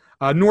then.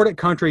 Nordic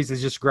Countries is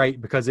just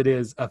great because it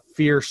is a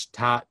fierce,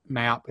 tight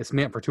map. It's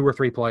meant for 2 or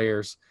 3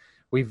 players.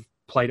 We've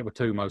played it with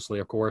 2 mostly,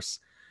 of course.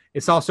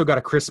 It's also got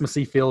a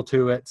Christmassy feel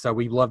to it, so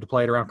we love to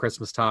play it around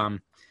Christmas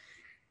time.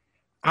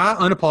 I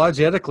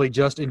unapologetically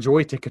just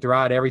enjoy Ticket to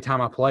Ride every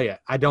time I play it.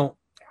 I know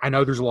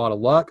there's a lot of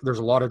luck. There's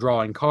a lot of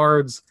drawing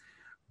cards.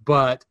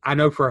 But I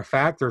know for a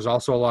fact there's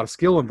also a lot of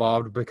skill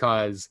involved,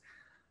 because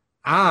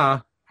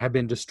I have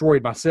been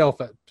destroyed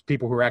myself at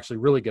people who are actually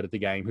really good at the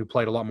game, who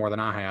played a lot more than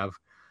I have.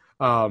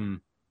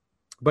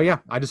 But yeah,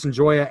 I just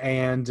enjoy it.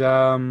 And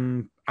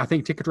I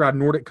think Ticket to Ride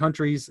Nordic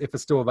Countries, if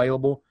it's still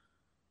available,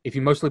 if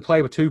you mostly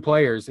play with 2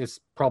 players, it's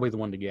probably the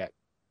one to get.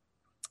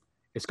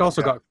 It's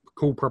also got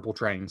cool purple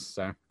trains.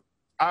 So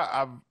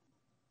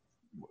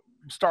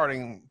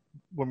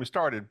when we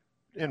started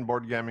in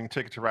board gaming,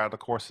 Ticket to Ride, of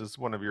course, is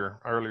one of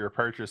your earlier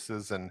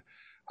purchases, and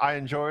I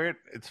enjoy it.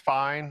 It's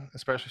fine,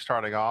 especially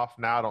starting off.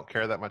 Now I don't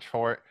care that much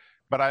for it.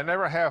 But I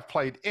never have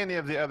played any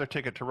of the other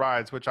Ticket to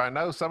Rides, which I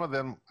know some of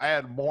them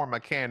add more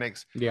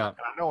mechanics. Yeah. And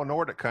I know in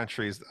Nordic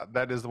countries,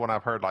 that is the one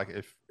I've heard, like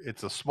if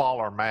it's a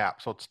smaller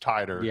map, so it's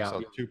tighter. Yeah.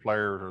 So 2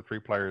 players or 3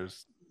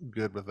 players,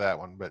 good with that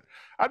one. But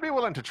I'd be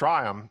willing to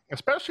try them,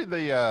 especially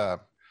the,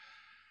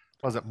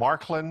 was it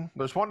Markland?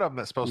 There's one of them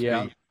that's supposed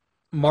to be.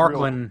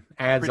 Markland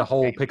adds a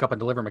whole game. pick up and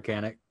deliver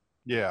mechanic.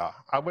 Yeah,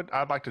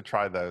 I'd like to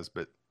try those,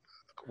 but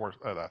of course,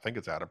 I think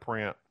it's out of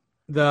print.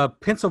 The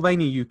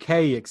Pennsylvania UK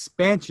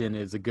expansion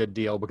is a good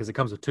deal because it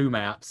comes with 2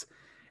 maps.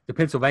 The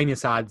Pennsylvania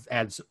side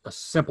adds a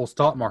simple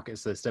stock market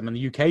system, and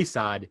the UK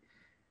side,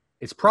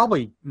 it's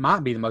probably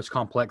might be the most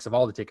complex of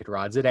all the Ticket to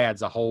Rides. It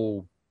adds a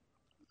whole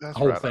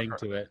thing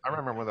to it. I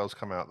remember when those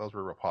come out; those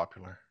were real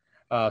popular.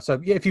 So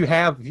yeah, if you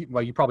have,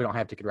 well, you probably don't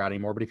have Ticket to Ride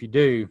anymore, but if you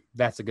do,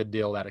 that's a good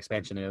deal. That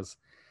expansion is.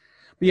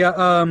 But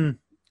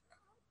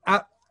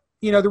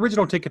yeah, the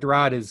original Ticket to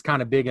Ride is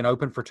kind of big and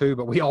open for 2,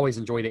 but we always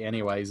enjoyed it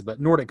anyways.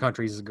 But Nordic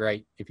Countries is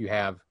great if you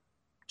have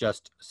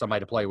just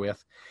somebody to play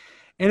with.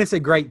 And it's a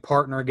great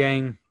partner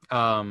game.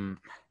 I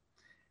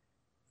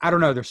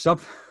don't know. There's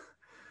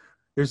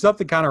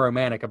something kind of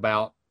romantic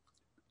about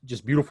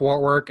just beautiful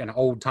artwork and an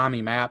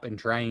old-timey map and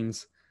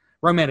trains.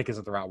 Romantic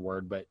isn't the right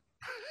word, but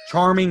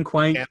charming,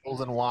 quaint.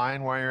 Candles and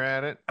wine while you're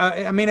at it.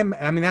 I mean,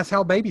 that's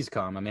how babies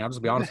come. I mean, I'll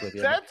just be honest with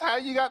you. That's how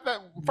you got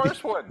that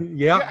first one.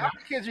 Yeah. How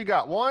many kids you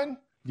got? 1?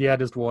 Yeah,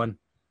 just 1.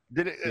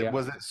 Did it? Yeah.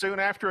 Was it soon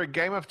after a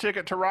game of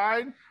Ticket to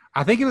Ride?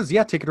 I think it was,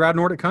 Ticket to Ride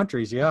Nordic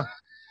Countries, yeah.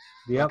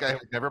 Yep. Okay,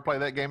 never play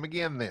that game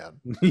again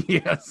then.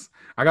 Yes.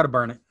 I got to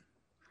burn it.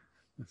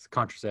 It's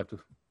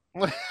contraceptive.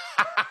 See,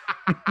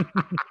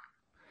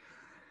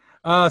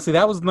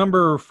 that was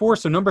number 4,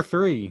 so number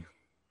 3.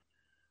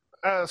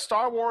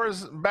 Star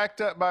Wars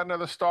backed up by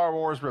another Star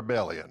Wars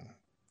Rebellion.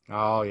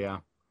 Oh, yeah.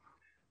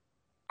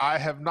 I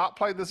have not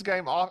played this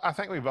game. I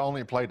think we've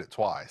only played it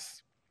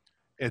twice.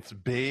 It's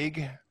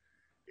big.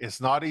 It's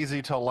not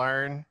easy to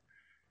learn.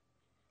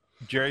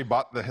 Jerry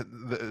bought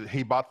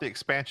the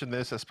expansion.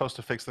 This is supposed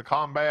to fix the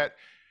combat.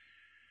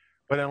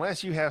 But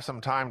unless you have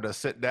some time to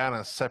sit down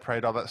and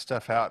separate all that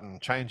stuff out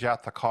and change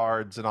out the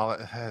cards and all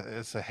that,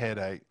 it's a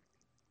headache.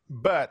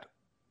 But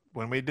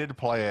when we did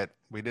play it,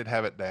 we did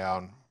have it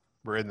down.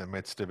 We're in the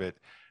midst of it.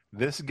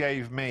 This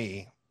gave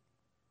me,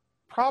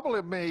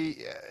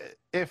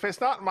 if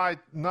it's not my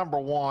number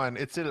 1,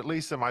 it's at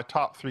least in my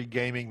top 3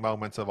 gaming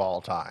moments of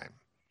all time.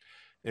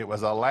 It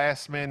was a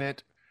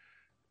last-minute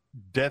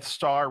Death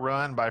Star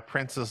run by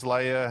Princess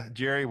Leia.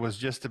 Jerry was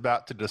just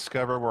about to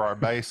discover where our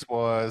base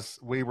was.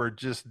 We were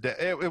just, this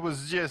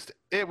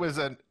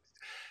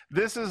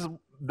is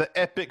the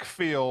epic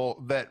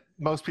feel that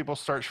most people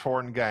search for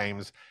in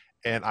games.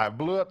 And I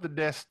blew up the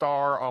Death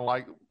Star on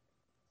like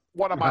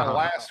one of my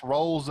last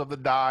rolls of the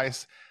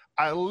dice.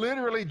 I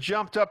literally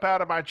jumped up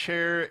out of my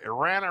chair,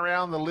 ran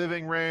around the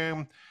living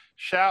room,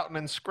 shouting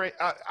and screaming.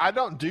 I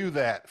don't do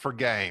that for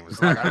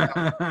games. Like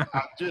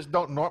I just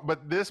don't know.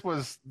 But this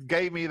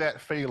gave me that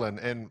feeling.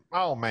 And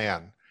oh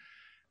man,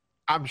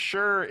 I'm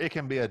sure it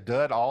can be a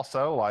dud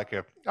also. Like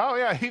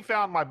he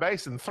found my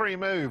base in 3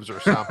 moves or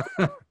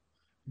something.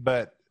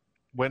 But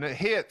when it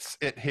hits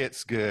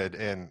good.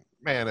 And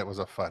man, it was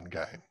a fun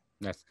game.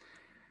 Yes.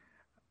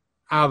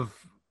 I've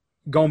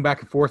gone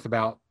back and forth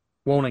about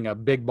wanting a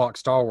big box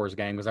Star Wars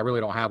game because I really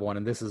don't have one.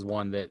 And this is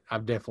one that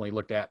I've definitely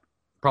looked at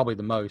probably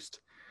the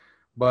most.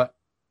 But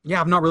yeah,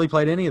 I've not really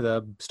played any of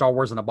the Star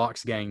Wars in a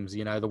box games,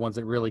 the ones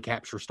that really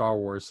capture Star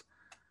Wars.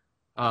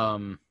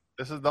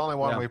 This is the only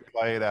one we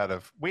played out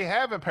of. We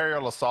have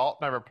Imperial Assault,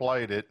 never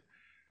played it.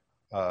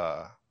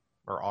 Or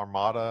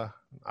Armada,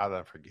 I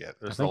don't forget.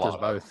 I think there's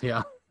both,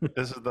 yeah.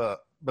 This is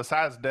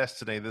besides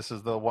Destiny, this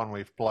is the one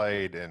we've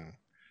played, and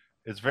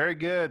it's very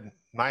good.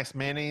 Nice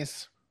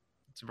minis.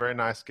 It's a very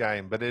nice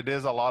game, but it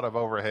is a lot of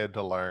overhead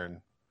to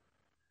learn.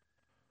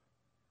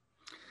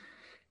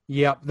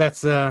 Yep,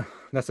 that's a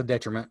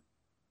detriment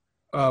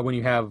when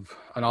you have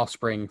an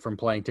offspring from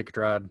playing Ticket to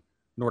Ride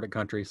Nordic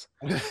Countries.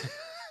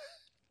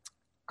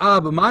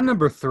 But my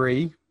number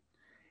 3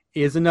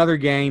 is another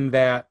game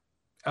that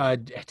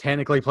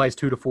technically plays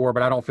 2 to 4,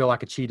 but I don't feel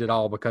like a cheat at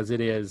all because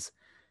it is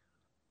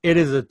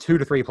a 2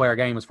 to 3 player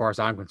game as far as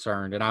I'm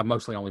concerned, and I've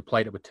mostly only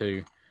played it with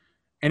 2.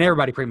 And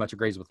everybody pretty much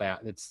agrees with that.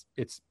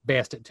 It's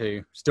best at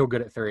 2, still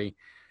good at 3.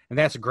 And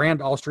that's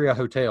Grand Austria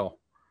Hotel.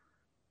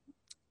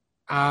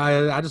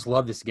 I just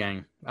love this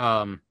game.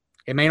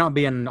 It may not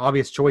be an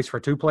obvious choice for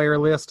a 2-player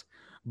list,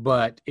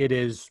 but it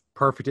is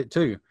perfect at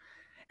 2.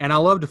 And I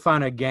love to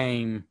find a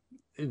game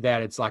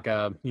that it's like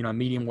a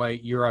medium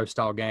weight Euro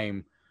style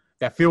game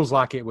that feels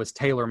like it was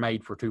tailor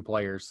made for 2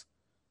 players.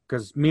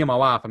 Because me and my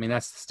wife,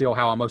 that's still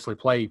how I mostly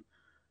play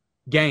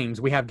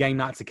games. We have game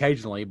nights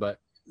occasionally, but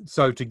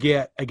so to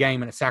get a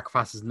game and it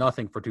sacrifices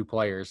nothing for 2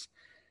 players.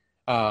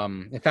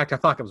 In fact, I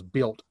thought it was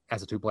built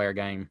as a 2-player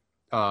game.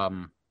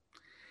 The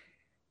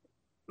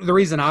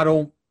reason I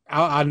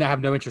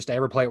have no interest to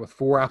ever play it with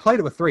 4. I played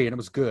it with 3 and it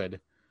was good.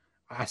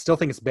 I still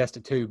think it's best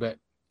at 2, but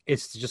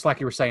it's just like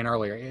you were saying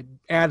earlier. It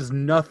adds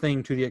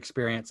nothing to the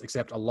experience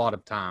except a lot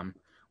of time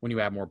when you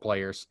add more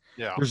players.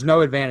 Yeah. There's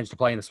no advantage to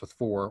playing this with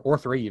 4 or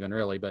 3 even,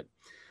 really. But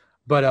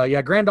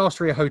yeah, Grand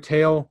Austria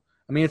Hotel,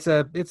 I mean, it's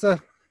a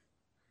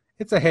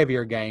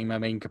heavier game, I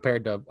mean,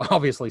 compared to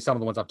obviously some of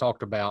the ones I've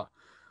talked about,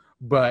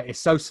 but it's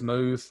so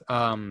smooth.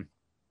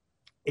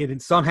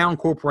 It somehow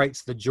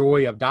incorporates the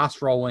joy of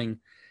dice rolling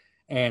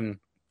and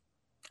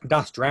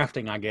dice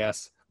drafting, I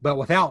guess, but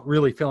without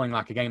really feeling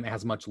like a game that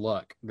has much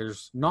luck.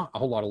 There's not a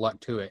whole lot of luck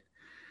to it.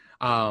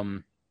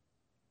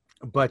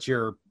 But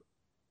you're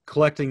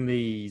collecting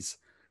these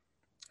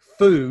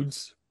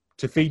foods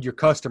to feed your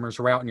customers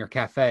who are out in your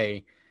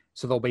cafe,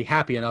 so they'll be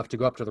happy enough to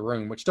go up to the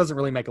room, which doesn't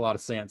really make a lot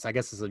of sense. I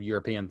guess it's a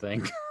European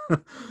thing.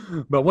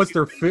 But once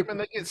they're and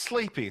they get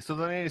sleepy, so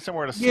they need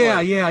somewhere to sleep.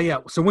 Yeah.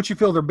 So once you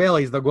fill their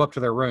bellies, they'll go up to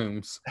their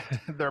rooms.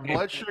 Their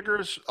blood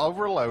sugar's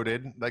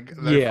overloaded.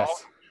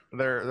 Yes.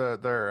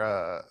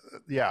 They're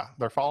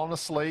falling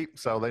asleep,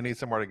 so they need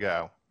somewhere to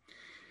go.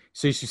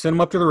 So you send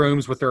them up to the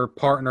rooms with their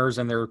partners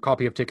and their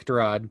copy of Ticket to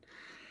Ride,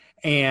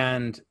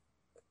 and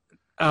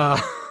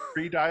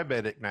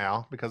pre-diabetic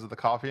now because of the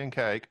coffee and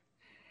cake.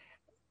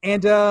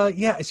 And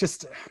it's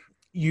just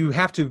you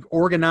have to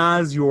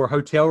organize your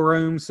hotel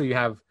rooms. So you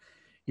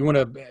want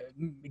to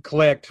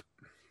collect.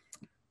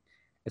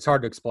 It's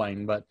hard to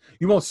explain, but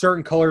you want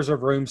certain colors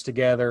of rooms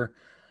together.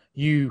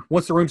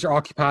 Once the rooms are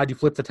occupied, you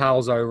flip the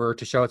tiles over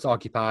to show it's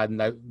occupied,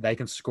 and they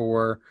can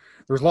score.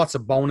 There's lots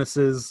of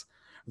bonuses.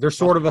 There's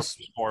sort of a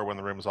score when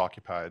the room is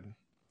occupied.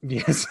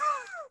 Yes,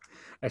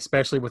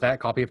 especially with that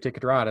copy of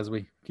Ticket to Ride, as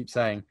we keep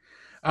saying.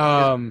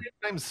 Is his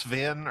name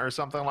Sven or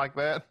something like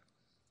that?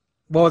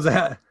 What was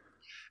that?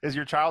 Is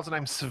your child's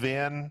name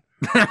Sven?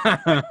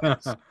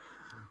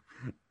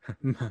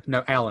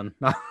 No, Alan.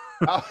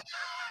 Oh.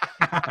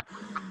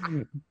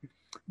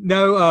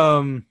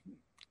 No,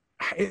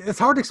 it's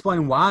hard to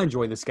explain why I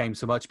enjoy this game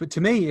so much, but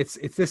to me,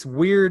 it's this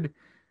weird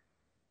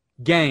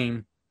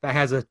game that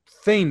has a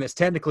theme that's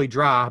technically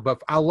dry,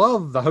 but I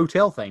love the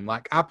hotel theme.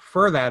 Like, I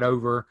prefer that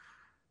over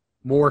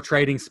more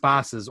trading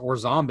spices or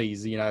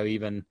zombies,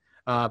 even.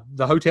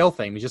 The hotel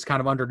theme is just kind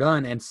of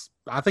underdone, and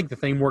I think the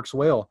theme works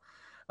well.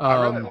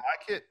 I really like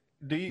it.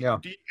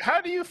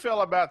 How do you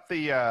feel about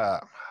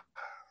the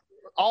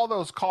all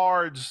those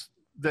cards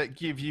that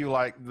give you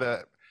like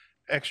the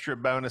extra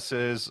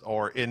bonuses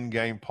or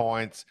in-game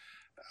points?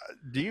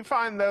 Do you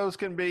find those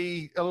can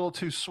be a little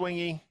too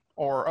swingy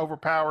or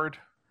overpowered?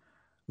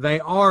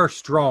 They are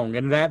strong,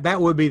 and that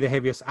would be the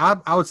heaviest.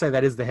 I would say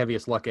that is the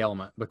heaviest luck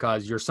element,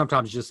 because you're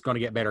sometimes just going to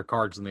get better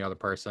cards than the other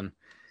person.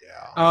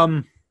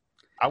 Yeah.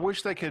 I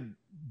wish they could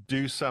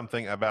do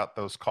something about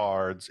those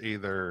cards,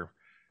 either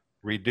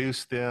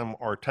reduce them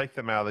or take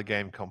them out of the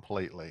game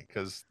completely,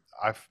 because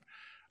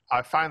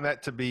I find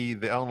that to be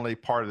the only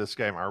part of this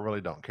game I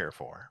really don't care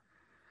for.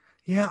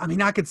 Yeah, I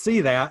mean, I could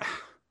see that.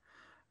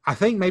 I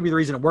think maybe the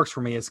reason it works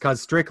for me is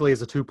because strictly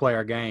as a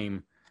 2-player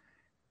game,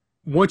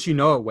 once you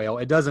know it well,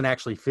 it doesn't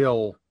actually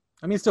feel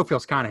 – I mean, it still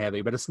feels kind of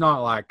heavy, but it's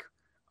not like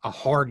a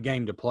hard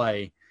game to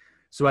play.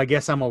 So I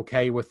guess I'm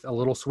okay with a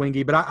little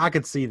swingy, but I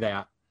could see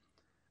that.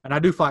 And I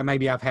do feel like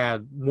maybe I've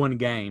had one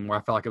game where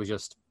I felt like it was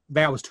just –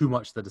 that was too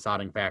much the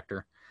deciding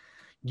factor.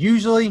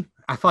 Usually,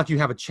 I feel like you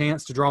have a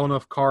chance to draw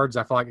enough cards.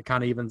 I feel like it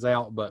kind of evens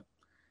out, but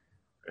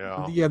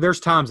yeah, there's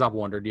times I've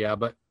wondered,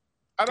 but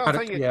I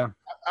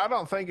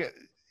don't think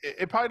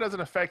it probably doesn't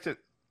affect it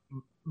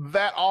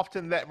that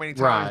often, that many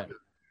times.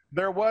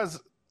 Right.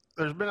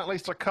 There's been at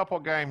least a couple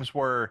games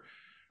where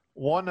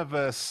one of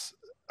us,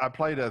 I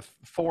played a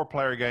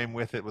 4-player game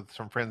with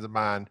some friends of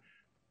mine,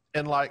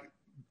 and like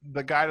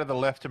the guy to the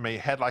left of me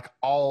had like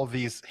all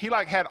these, he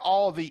like had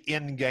all the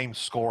in-game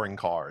scoring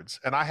cards,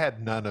 and I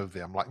had none of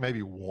them, like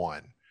maybe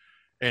one.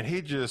 And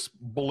he just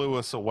blew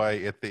us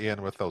away at the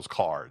end with those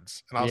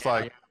cards. And I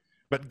was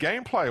but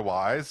gameplay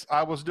wise,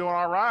 I was doing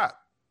all right.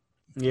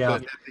 Yeah.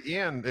 But at the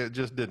end, it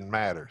just didn't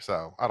matter.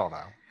 So I don't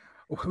know.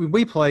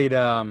 We played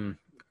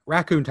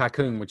Raccoon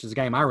Tycoon, which is a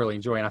game I really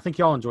enjoy, and I think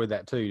y'all enjoyed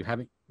that too. Have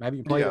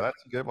you played it? Yeah,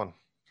 that's a good one.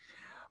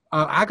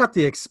 I got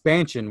the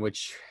expansion,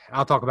 which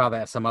I'll talk about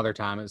that some other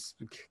time. There's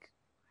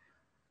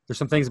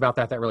some things about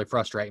that really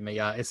frustrate me.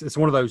 It's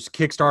one of those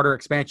Kickstarter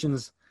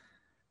expansions,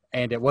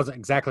 and it wasn't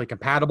exactly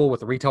compatible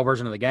with the retail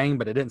version of the game,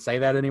 but it didn't say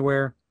that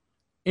anywhere.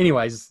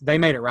 Anyways, they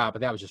made it right,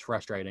 but that was just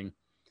frustrating.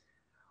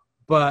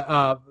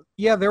 But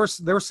there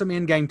was some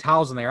in-game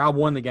tiles in there. I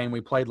won the game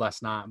we played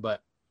last night,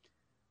 but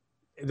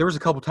there was a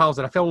couple tiles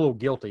that I felt a little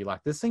guilty.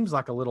 Like, this seems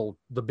like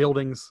the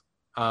buildings,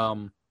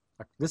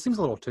 this seems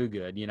a little too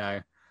good,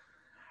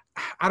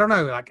 I don't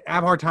know. Like, I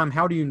have a hard time.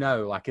 How do you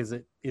know? Like, is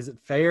it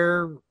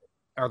fair?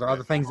 Are there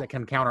other things that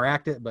can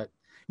counteract it? But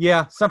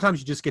yeah,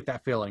 sometimes you just get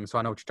that feeling. So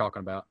I know what you're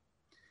talking about.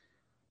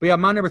 But yeah,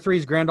 my number 3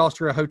 is Grand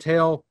Austria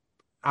Hotel.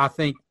 I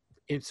think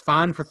it's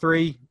fine for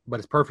 3, but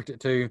it's perfect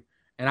at 2.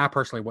 And I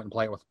personally wouldn't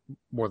play it with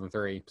more than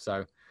 3.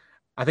 So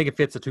I think it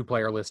fits a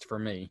 2-player list for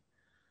me.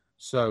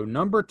 So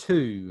number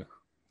 2.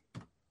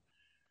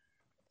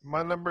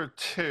 My number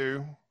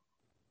 2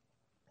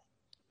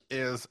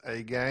 is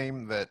a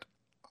game that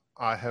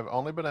I have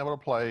only been able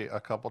to play a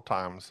couple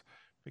times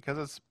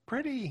because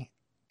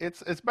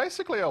it's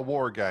basically a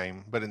war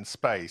game, but in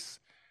space.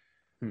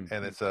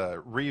 and it's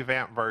a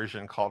revamped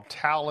version called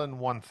Talon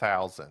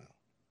 1000.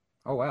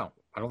 Oh, wow.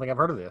 I don't think I've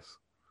heard of this.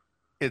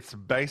 It's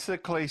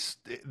basically,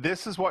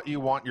 this is what you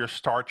want your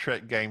Star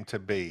Trek game to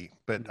be,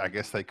 but I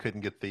guess they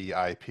couldn't get the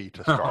IP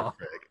to Star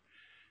Trek.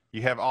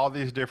 You have all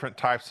these different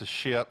types of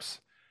ships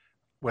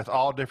with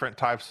all different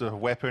types of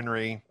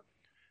weaponry,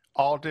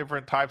 all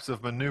different types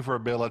of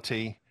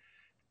maneuverability,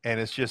 and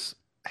it's just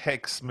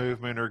hex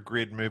movement or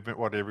grid movement,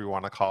 whatever you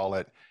want to call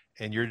it,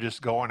 and you're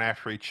just going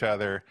after each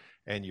other,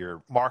 and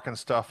you're marking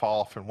stuff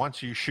off, and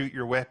once you shoot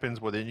your weapons,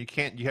 well, then you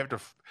have to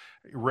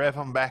rev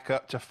them back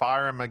up to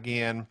fire them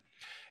again.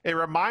 It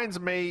reminds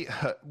me,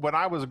 when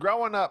I was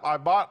growing up, I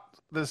bought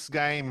this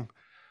game.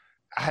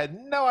 I had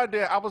no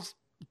idea. I was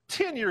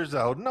 10 years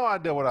old, no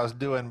idea what I was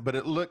doing, but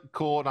it looked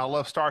cool, and I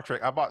love Star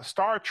Trek. I bought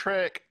Star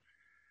Trek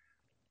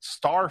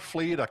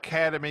Starfleet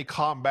Academy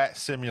Combat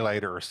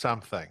Simulator or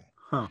something.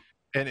 Huh.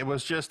 And it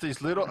was just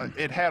these little,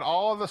 it had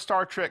all of the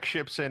Star Trek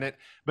ships in it,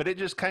 but it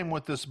just came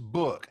with this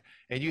book,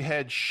 and you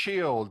had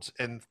shields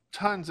and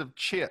tons of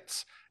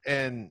chits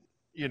and,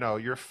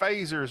 your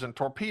phasers and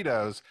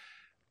torpedoes,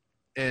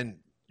 and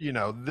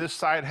this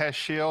side has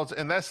shields,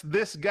 and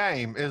this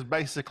game is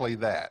basically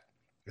that.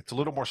 It's a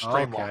little more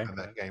streamlined than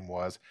that game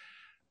was.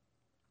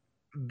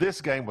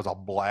 This game was a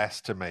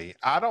blast to me.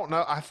 I don't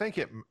know. I think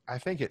it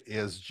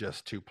is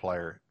just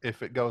 2-player.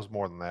 If it goes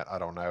more than that, I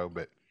don't know.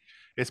 But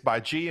it's by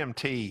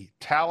GMT,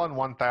 Talon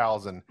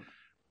 1000.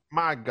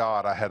 My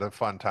God, I had a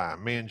fun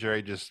time. Me and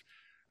Jerry just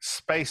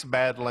space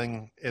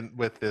battling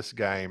with this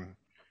game.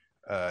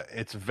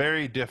 It's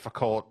very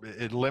difficult.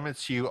 It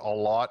limits you a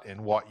lot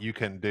in what you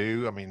can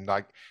do. I mean,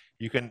 like,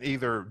 you can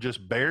either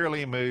just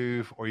barely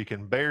move or you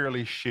can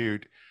barely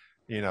shoot,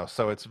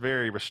 so it's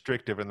very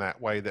restrictive in that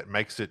way that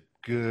makes it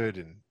good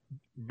and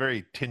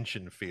very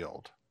tension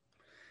filled.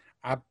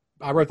 I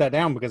wrote that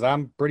down because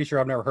I'm pretty sure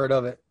I've never heard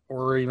of it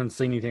or even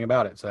seen anything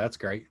about it. So that's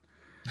great.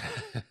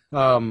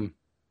 That's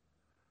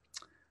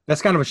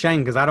kind of a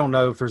shame because I don't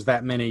know if there's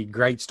that many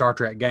great Star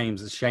Trek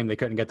games. It's a shame they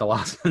couldn't get the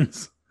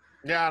license.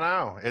 Yeah, I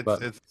know.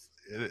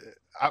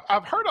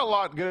 I've heard a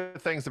lot of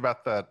good things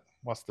about that.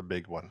 What's the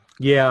big one?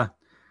 Yeah.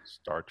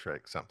 Star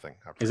Trek something.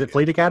 Is it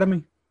Fleet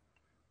Academy?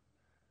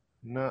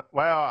 No.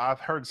 Well, I've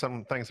heard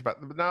some things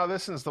about. No,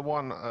 this is the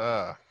one.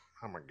 Oh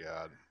my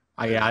God.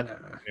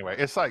 Anyway,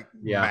 it's like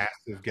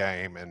massive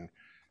game, and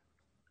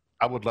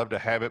I would love to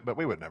have it, but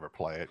we would never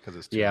play it because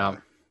it's too much.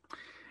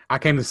 I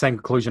came to the same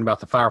conclusion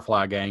about the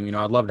Firefly game.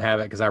 I'd love to have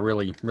it because I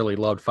really, really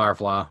loved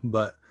Firefly,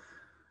 but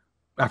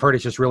I've heard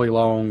it's just really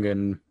long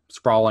and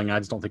sprawling. I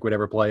just don't think we'd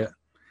ever play it.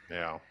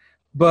 Yeah.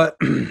 But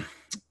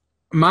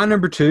my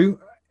number 2,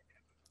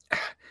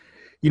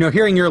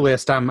 hearing your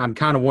list, I'm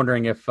kind of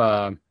wondering if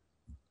I'm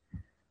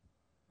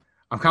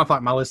kind of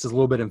like my list is a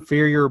little bit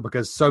inferior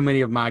because so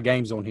many of my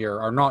games on here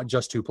are not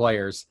just 2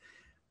 players.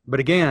 But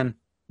again,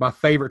 my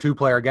favorite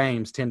 2-player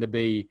games tend to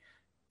be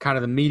kind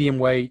of the medium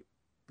weight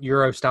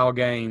Euro style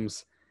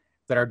games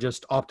that are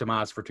just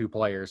optimized for 2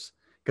 players.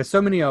 Because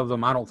so many of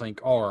them I don't think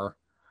are.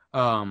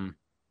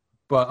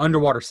 But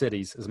Underwater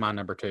Cities is my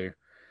number 2.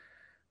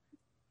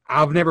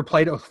 I've never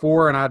played it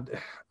before, and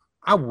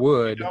I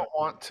would. You don't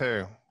want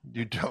to.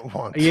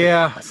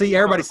 Yeah. See,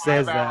 everybody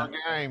says that.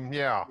 Game.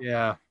 Yeah.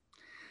 Yeah.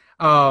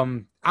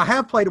 I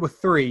have played it with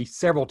 3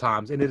 several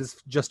times, and it is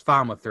just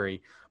fine with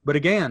 3. But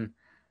again,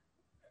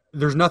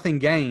 there's nothing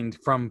gained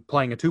from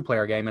playing a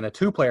 2-player game, and a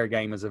 2-player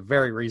game is a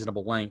very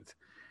reasonable length.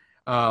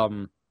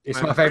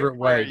 It's my favorite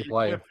way to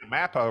play. You flip the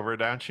map over,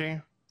 don't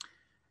you?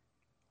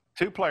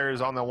 2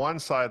 players on the one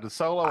side, the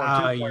solo,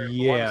 and 2 players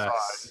on one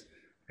side.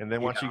 And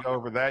then once you go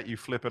over that, you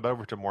flip it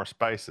over to more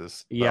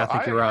spaces. Yeah, I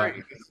think you're right.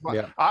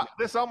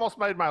 This almost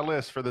made my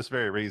list for this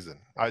very reason.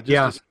 I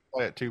just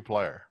play it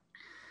 2-player.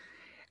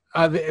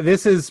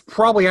 This is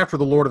probably after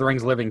the Lord of the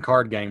Rings Living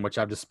card game, which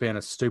I've just spent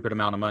a stupid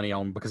amount of money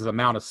on because of the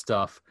amount of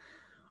stuff.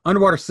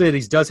 Underwater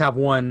Cities does have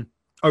one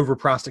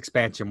overpriced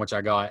expansion, which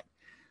I got.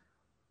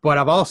 But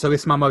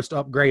it's my most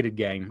upgraded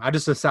game. I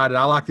just decided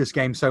I like this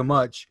game so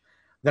much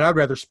that I'd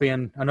rather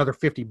spend another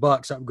 $50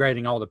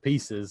 upgrading all the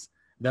pieces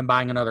than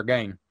buying another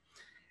game.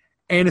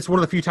 And it's one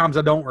of the few times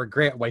I don't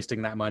regret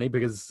wasting that money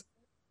because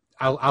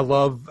I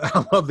love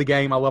the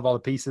game. I love all the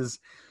pieces.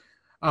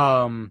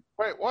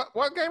 Wait,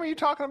 what game are you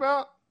talking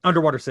about?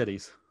 Underwater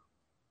Cities.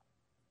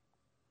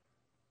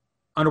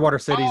 Underwater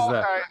Cities. Oh,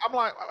 okay. I'm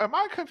like, am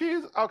I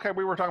confused? Okay,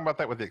 we were talking about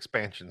that with the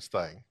expansions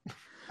thing.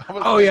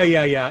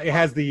 Yeah. It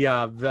has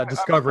the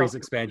Discoveries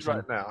expansion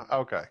right now.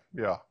 Okay,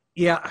 yeah.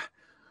 Yeah,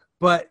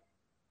 but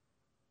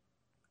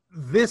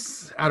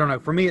this, I don't know.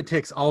 For me, it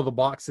ticks all the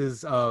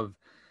boxes of.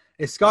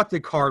 It's got the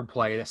card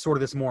play. That's sort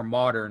of this more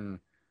modern.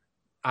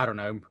 I don't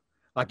know.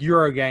 Like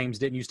Euro games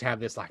didn't used to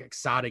have this like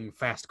exciting,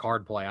 fast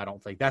card play. I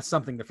don't think that's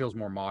something that feels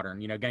more modern.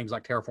 Games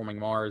like Terraforming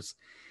Mars,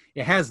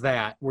 it has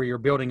that where you're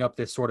building up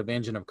this sort of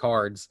engine of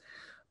cards.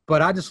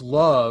 But I just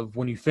love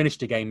when you finish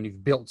the game and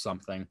you've built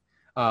something,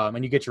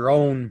 and you get your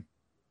own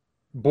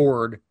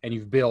board and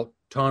you've built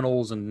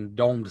tunnels and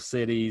domed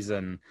cities,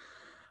 and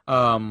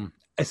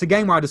it's a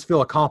game where I just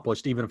feel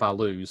accomplished even if I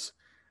lose.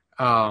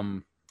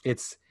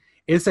 It's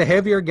It's a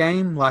heavier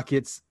game. Like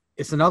it's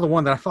another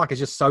one that I feel like is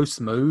just so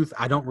smooth.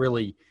 I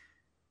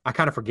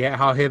kind of forget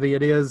how heavy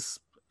it is.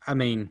 I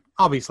mean,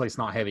 obviously it's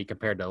not heavy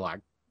compared to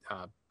like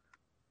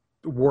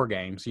war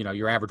games,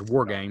 your average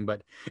war game,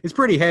 but it's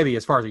pretty heavy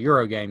as far as a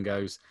Euro game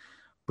goes.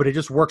 But it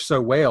just works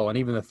so well, and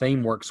even the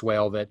theme works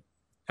well that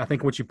I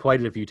think once you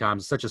played it a few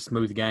times, it's such a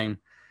smooth game.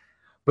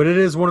 But it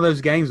is one of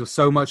those games with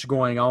so much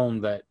going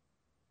on that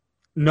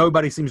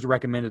nobody seems to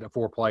recommend it at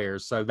 4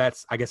 players. So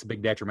that's, I guess, a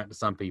big detriment to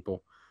some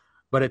people.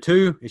 But at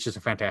 2, it's just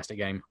a fantastic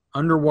game.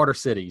 Underwater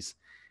Cities.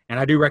 And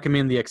I do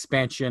recommend the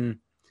expansion,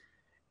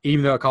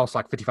 even though it costs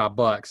like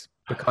 $55,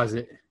 because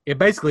it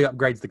basically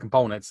upgrades the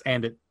components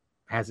and it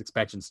has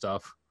expansion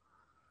stuff.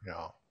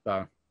 Yeah.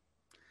 So,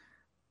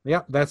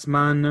 yep, that's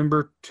my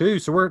number 2.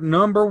 So we're at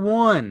number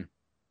 1.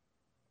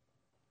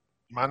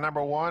 My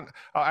number 1.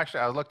 Oh,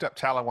 actually, I looked up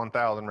Tally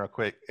 1000 real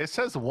quick. It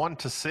says 1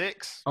 to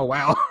 6. Oh,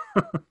 wow.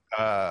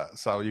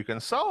 So you can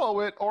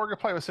solo it or you can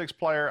play with 6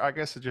 player. I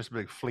guess it's just a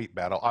big fleet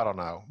battle. I don't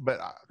know. But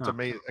to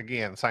me,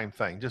 again, same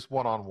thing, just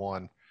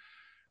one-on-one.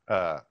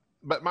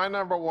 But my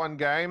number 1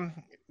 game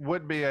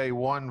would be a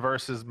 1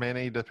 versus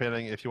many,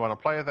 depending if you want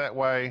to play it that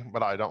way.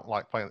 But I don't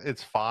like playing.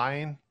 It's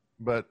fine.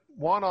 But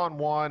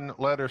one-on-one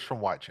Letters from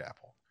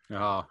Whitechapel.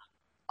 Oh.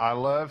 I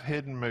love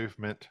hidden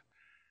movement.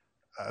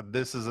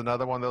 This is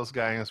another one of those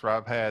games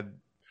where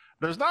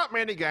there's not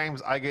many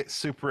games I get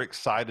super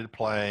excited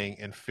playing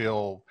and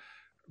feel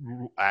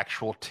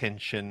actual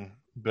tension,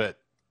 but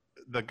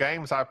the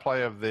games I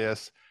play of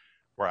this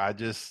where I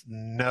just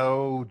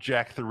know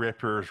Jack the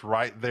Ripper is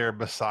right there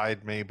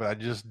beside me, but I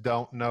just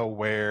don't know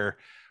where.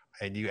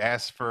 And you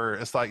ask for,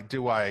 it's like,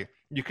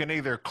 you can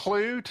either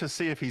clue to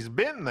see if he's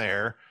been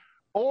there,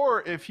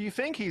 or if you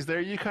think he's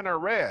there, you can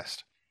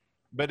arrest.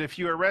 But if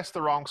you arrest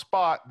the wrong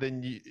spot,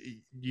 then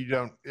you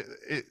don't.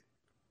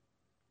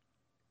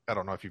 I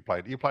don't know if you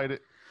played it. You played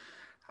it?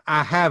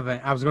 I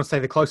haven't. I was going to say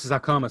the closest I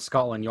come is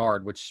Scotland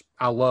Yard, which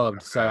I loved.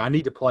 Okay. So I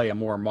need to play a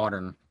more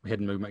modern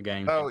hidden movement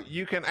game. So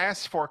you can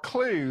ask for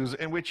clues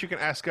in which you can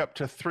ask up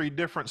to 3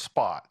 different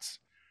spots.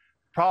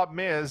 Problem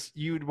is,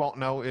 you won't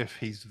know if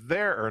he's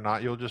there or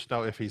not. You'll just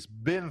know if he's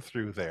been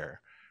through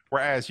there.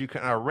 Whereas you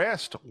can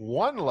arrest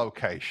one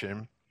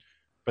location,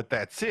 but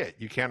that's it.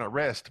 You can't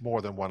arrest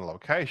more than one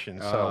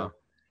location. So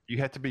you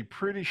have to be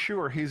pretty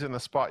sure he's in the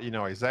spot you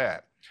know he's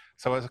at.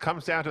 So as it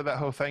comes down to that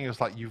whole thing,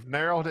 it's like you've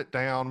narrowed it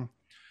down.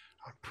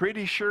 I'm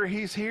pretty sure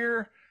he's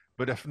here,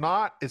 but if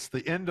not, it's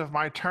the end of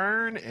my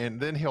turn, and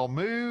then he'll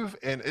move.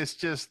 And it's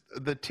just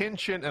the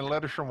tension and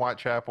Letters from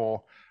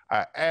Whitechapel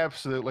I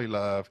absolutely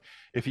love.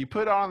 If you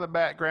put on in the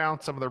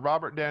background some of the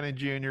Robert Downey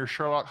Jr.,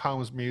 Sherlock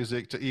Holmes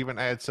music to even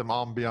add some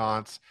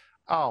ambiance,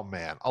 oh,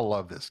 man, I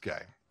love this game.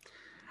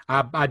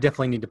 I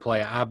definitely need to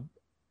play it. I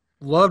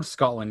loved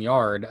Scotland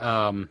Yard.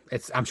 I'm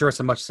sure it's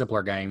a much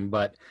simpler game,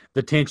 but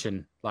the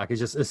tension,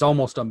 it's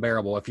almost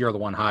unbearable if you're the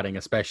one hiding,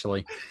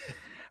 especially.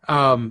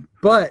 And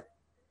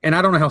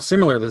I don't know how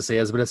similar this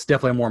is, but it's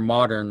definitely a more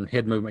modern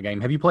hidden movement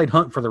game. Have you played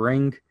Hunt for the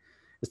Ring?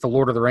 It's the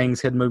Lord of the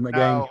Rings hidden movement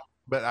game.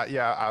 But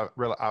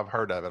I've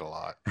heard of it a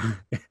lot.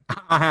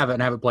 I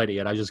haven't played it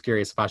yet. I was just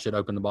curious if I should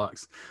open the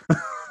box.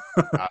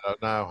 I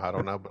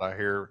don't know, but I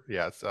hear,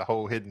 it's a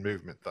whole hidden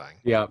movement thing.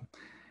 Yeah.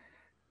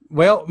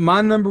 Well,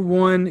 my number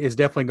 1 is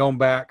definitely going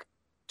back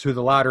to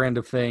the lighter end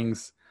of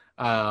things.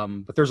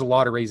 But there's a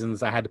lot of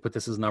reasons I had to put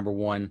this as number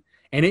 1.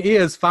 And it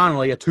is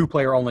finally a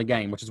 2-player only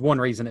game, which is one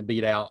reason it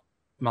beat out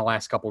my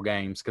last couple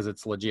games, because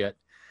it's legit.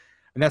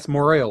 And that's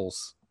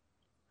Morels.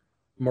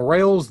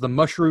 Morels, the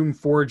mushroom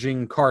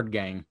foraging card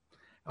game.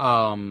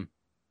 And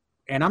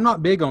I'm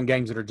not big on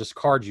games that are just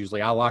cards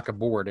usually. I like a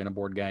board in a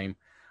board game.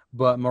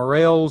 But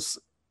Morels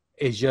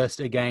is just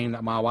a game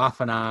that my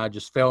wife and I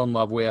just fell in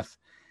love with.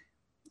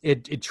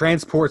 It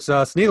transports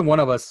us. Neither one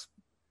of us,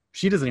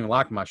 she doesn't even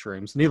like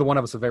mushrooms. Neither one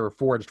of us have ever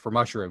foraged for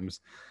mushrooms.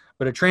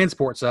 But it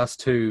transports us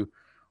to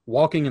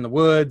walking in the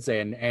woods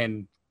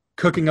and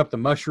cooking up the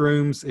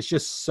mushrooms. It's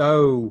just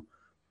so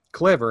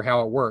clever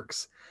how it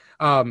works.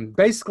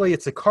 Basically,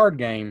 it's a card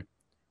game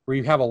where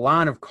you have a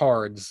line of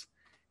cards.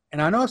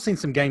 And I know I've seen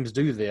some games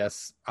do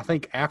this, I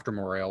think after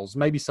Morels.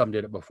 Maybe some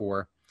did it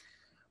before.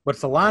 But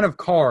it's a line of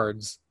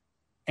cards,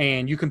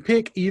 and you can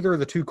pick either of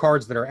the 2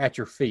 cards that are at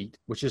your feet,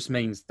 which just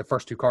means the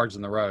first 2 cards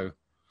in the row,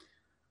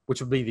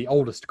 which would be the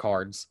oldest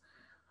cards.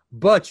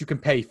 But you can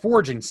pay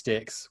foraging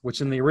sticks,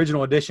 which in the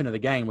original edition of the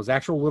game was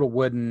actual little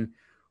wooden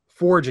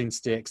foraging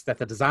sticks that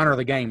the designer of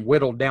the game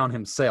whittled down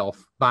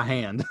himself by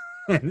hand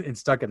and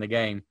stuck in the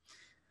game,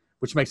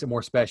 which makes it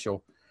more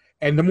special.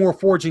 And the more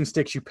foraging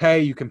sticks you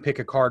pay, you can pick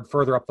a card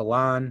further up the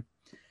line.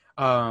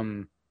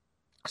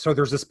 So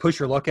there's this push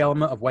your luck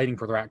element of waiting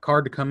for the right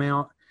card to come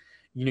out.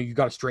 You've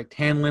got a strict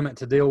hand limit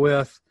to deal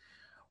with.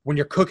 When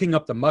you're cooking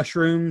up the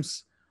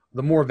mushrooms,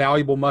 the more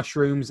valuable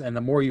mushrooms and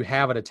the more you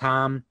have at a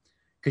time,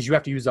 because you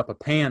have to use up a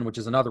pan, which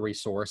is another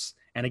resource.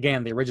 And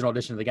again, the original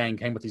edition of the game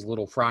came with these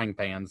little frying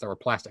pans that were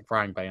plastic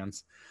frying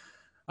pans.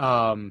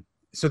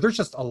 So there's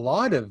just a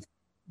lot of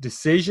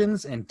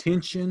decisions and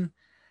tension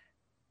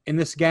in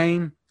this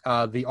game.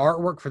 The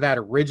artwork for that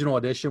original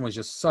edition was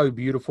just so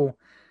beautiful.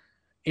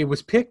 it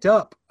was picked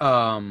up,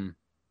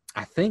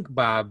 I think,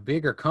 by a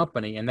bigger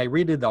company, and they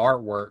redid the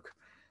artwork.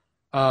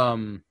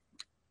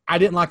 I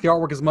didn't like the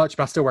artwork as much,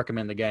 but I still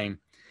recommend the game.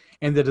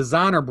 And the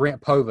designer,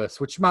 Brent Povis,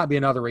 which might be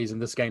another reason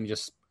this game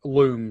just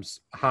looms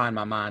high in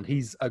my mind.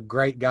 He's a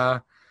great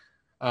guy.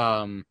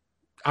 I'm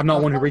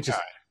not one who reaches.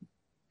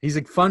 He's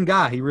a fun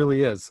guy. He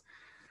really is.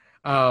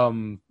 I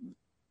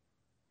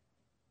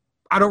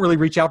don't really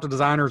reach out to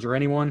designers or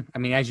anyone. I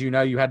mean, as you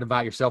know, you had to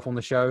invite yourself on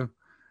the show.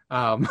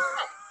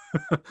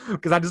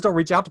 Because I just don't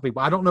reach out to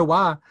people. I don't know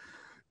why.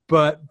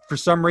 But for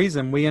some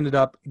reason, we ended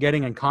up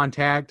getting in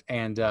contact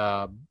and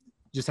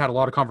just had a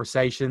lot of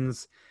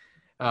conversations.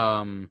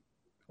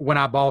 When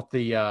I bought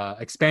the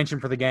expansion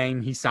for the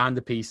game, he signed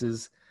the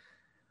pieces.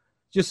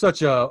 Just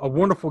such a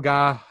wonderful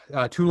guy.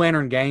 Two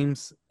Lantern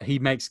Games. He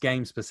makes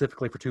games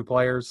specifically for 2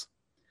 players.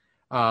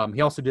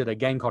 He also did a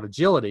game called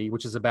Agility,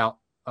 which is about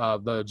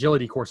the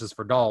agility courses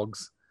for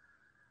dogs,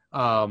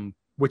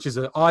 which is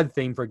an odd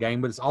theme for a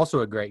game, but it's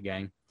also a great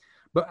game.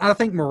 But I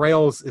think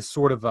Morels is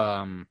sort of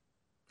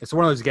it's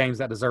one of those games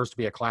that deserves to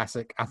be a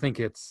classic. I think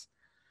it's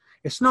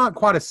not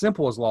quite as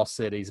simple as Lost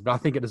Cities, but I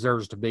think it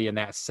deserves to be in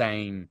that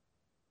same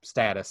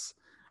status.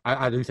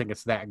 I do think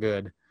it's that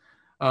good.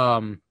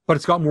 But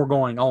it's got more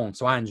going on,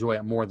 so I enjoy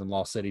it more than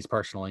Lost Cities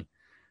personally.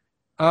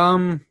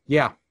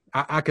 Yeah,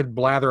 I could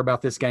blather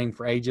about this game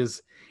for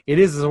ages.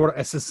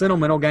 It's a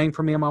sentimental game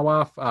for me and my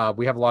wife.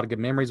 We have a lot of good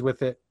memories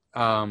with it.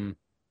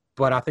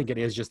 But I think it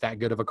is just that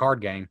good of a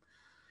card game.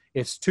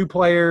 It's 2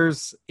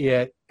 players.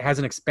 It has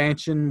an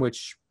expansion,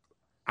 which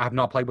I've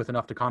not played with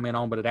enough to comment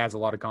on, but it adds a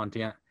lot of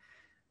content.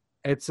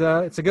 It's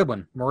a good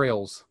one.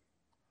 Morels.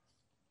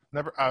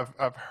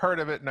 I've heard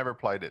of it, never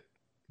played it,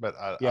 but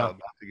I'd like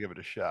to give it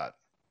a shot.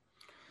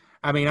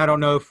 I mean, I don't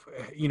know if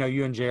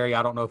you and Jerry.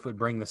 I don't know if it would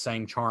bring the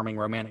same charming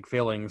romantic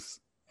feelings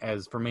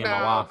as for me and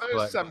my wife.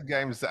 There's some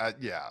games that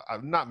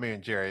not me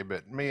and Jerry,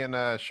 but me and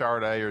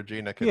Sharday or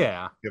Gina could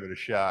give it a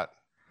shot.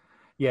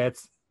 Yeah,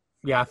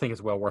 I think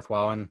it's well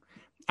worthwhile, and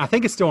I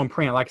think it's still in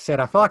print. Like I said,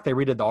 I feel like they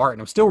redid the art, and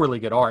it was still really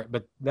good art,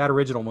 but that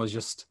original was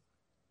just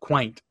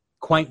quaint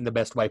in the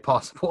best way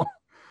possible.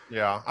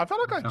 Yeah, I feel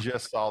like I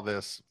just saw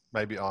this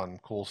maybe on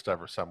Cool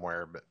Stuff or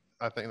somewhere, but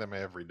I think they may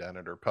have redone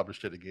it or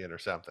published it again or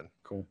something.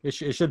 Cool. It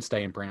should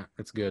stay in print.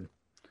 It's good.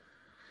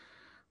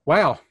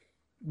 Wow.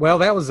 Well,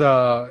 that was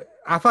I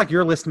feel like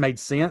your list made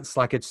sense.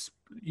 Like it's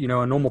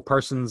a normal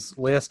person's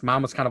list.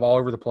 Mine was kind of all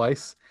over the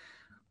place,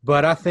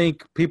 but I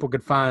think people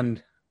could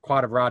find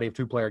quite a variety of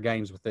 2-player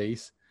games with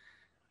these.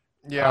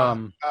 Yeah.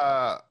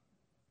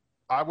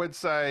 I would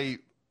say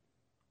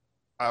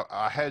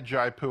I had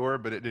Jaipur,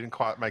 but it didn't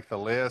quite make the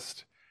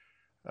list.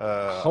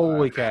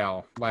 Holy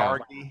cow. Wow.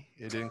 Targi,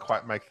 it didn't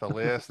quite make the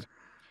list.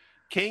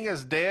 King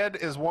is Dead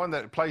is one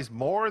that plays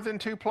more than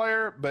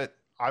 2-player, but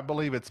I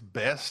believe it's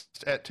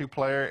best at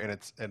 2-player, and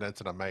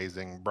it's an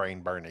amazing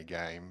brain-burning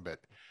game. But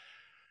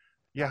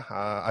yeah,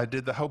 I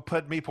did the whole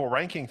put meeple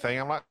ranking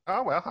thing. I'm like,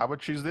 oh well, I would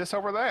choose this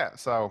over that.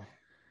 So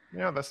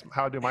yeah, that's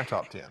how I do my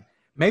top 10.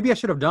 Maybe I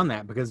should have done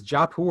that because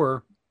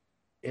Jaipur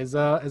is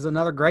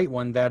another great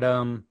one that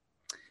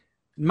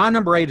my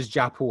number 8 is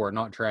Jaipur,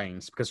 not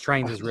Trains, because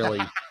Trains is really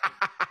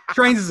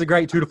Trains is a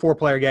great 2 to 4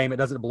 player game. It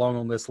doesn't belong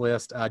on this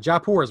list.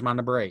 Jaipur is my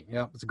number 8.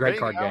 Yeah, it's a great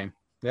card game.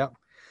 Yep.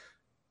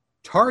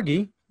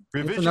 Targi,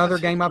 it's another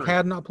game I've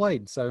had and not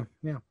played. So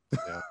yeah,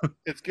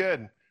 it's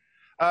good.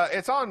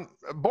 It's on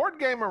Board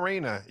Game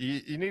Arena.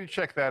 You need to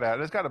check that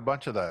out. It's got a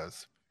bunch of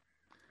those.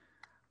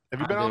 Have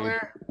you been on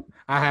there?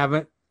 I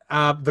haven't.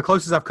 The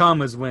closest I've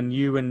come is when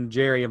you and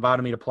Jerry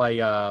invited me to play.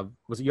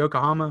 Was it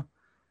Yokohama?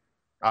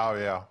 Oh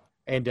yeah.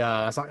 And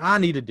I was like, I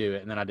need to do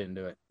it, and then I didn't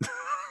do it.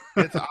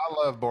 I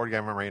love Board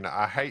Game Arena.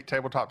 I hate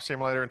Tabletop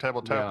Simulator and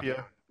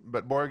Tabletopia,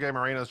 but Board Game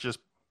Arena is just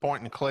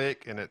point and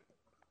click, and it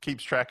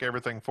keeps track of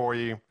everything for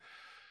you.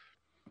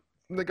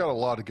 They got a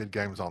lot of good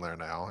games on there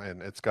now,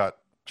 and it's got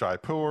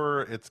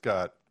Jaipur, it's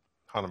got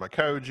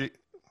Hanamakoji.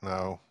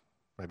 No,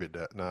 maybe it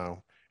does.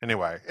 No.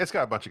 Anyway, it's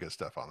got a bunch of good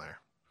stuff on there.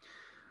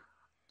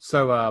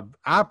 So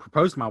I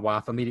proposed to my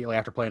wife immediately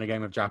after playing a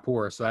game of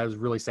Jaipur, so I was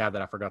really sad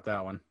that I forgot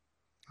that one.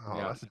 Oh,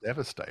 that's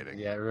devastating.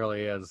 Yeah, it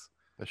really is.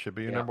 That should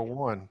be your number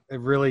 1. It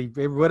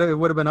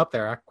would have been up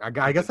there. I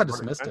guess I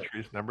dismissed it.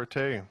 Number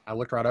 2. I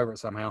looked right over it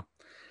somehow.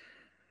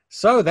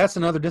 So that's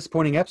another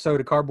disappointing episode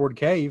of Cardboard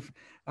Cave.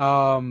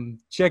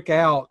 Check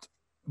out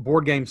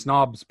Board Game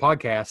Snobs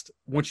podcast.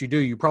 Once you do,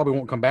 you probably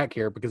won't come back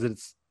here because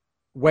it's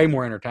way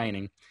more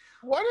entertaining.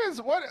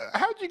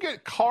 How'd you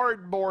get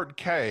Cardboard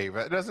Cave?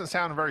 It doesn't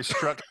sound very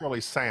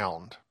structurally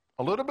sound.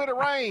 A little bit of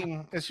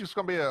rain, it's just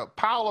going to be a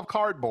pile of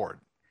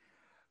cardboard.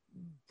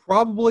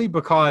 Probably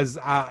because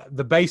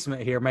the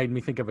basement here made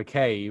me think of a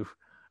cave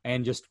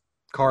and just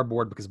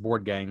cardboard because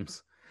board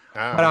games.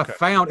 Oh, but okay. I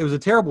found it was a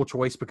terrible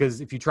choice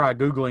because if you try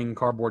Googling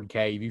cardboard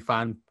cave, you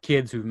find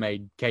kids who've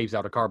made caves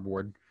out of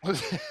cardboard.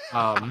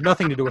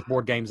 Nothing to do with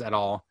board games at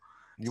all.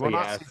 You will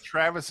not see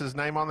Travis's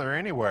name on there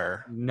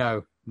anywhere.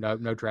 No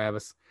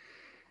Travis.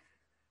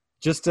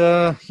 Just,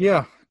 a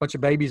bunch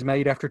of babies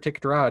made after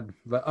Ticket to Ride.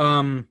 But,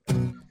 I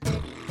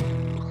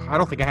I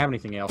don't think I have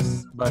anything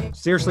else. But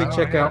seriously,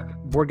 check out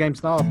Board Game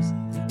Snobs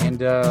and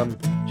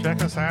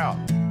check us out.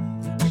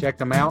 Check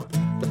them out.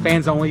 The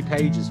fans only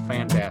page is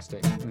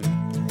fantastic. You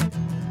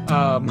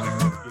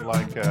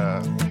like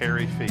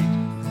hairy feet?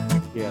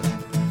 Yes.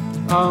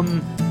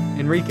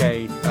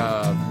 Enrique.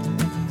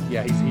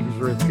 Yeah, he's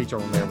really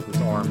featured on there with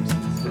his arms.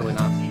 It's really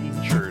nice.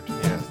 Featured,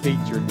 yes.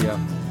 Featured, yeah.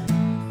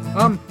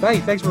 Hey,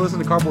 thanks for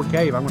listening to Cardboard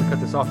Cave. I'm going to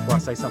cut this off before I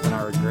say something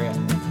I regret.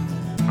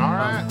 All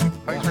right.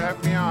 Thanks for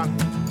having me on.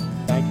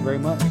 Thank you very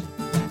much.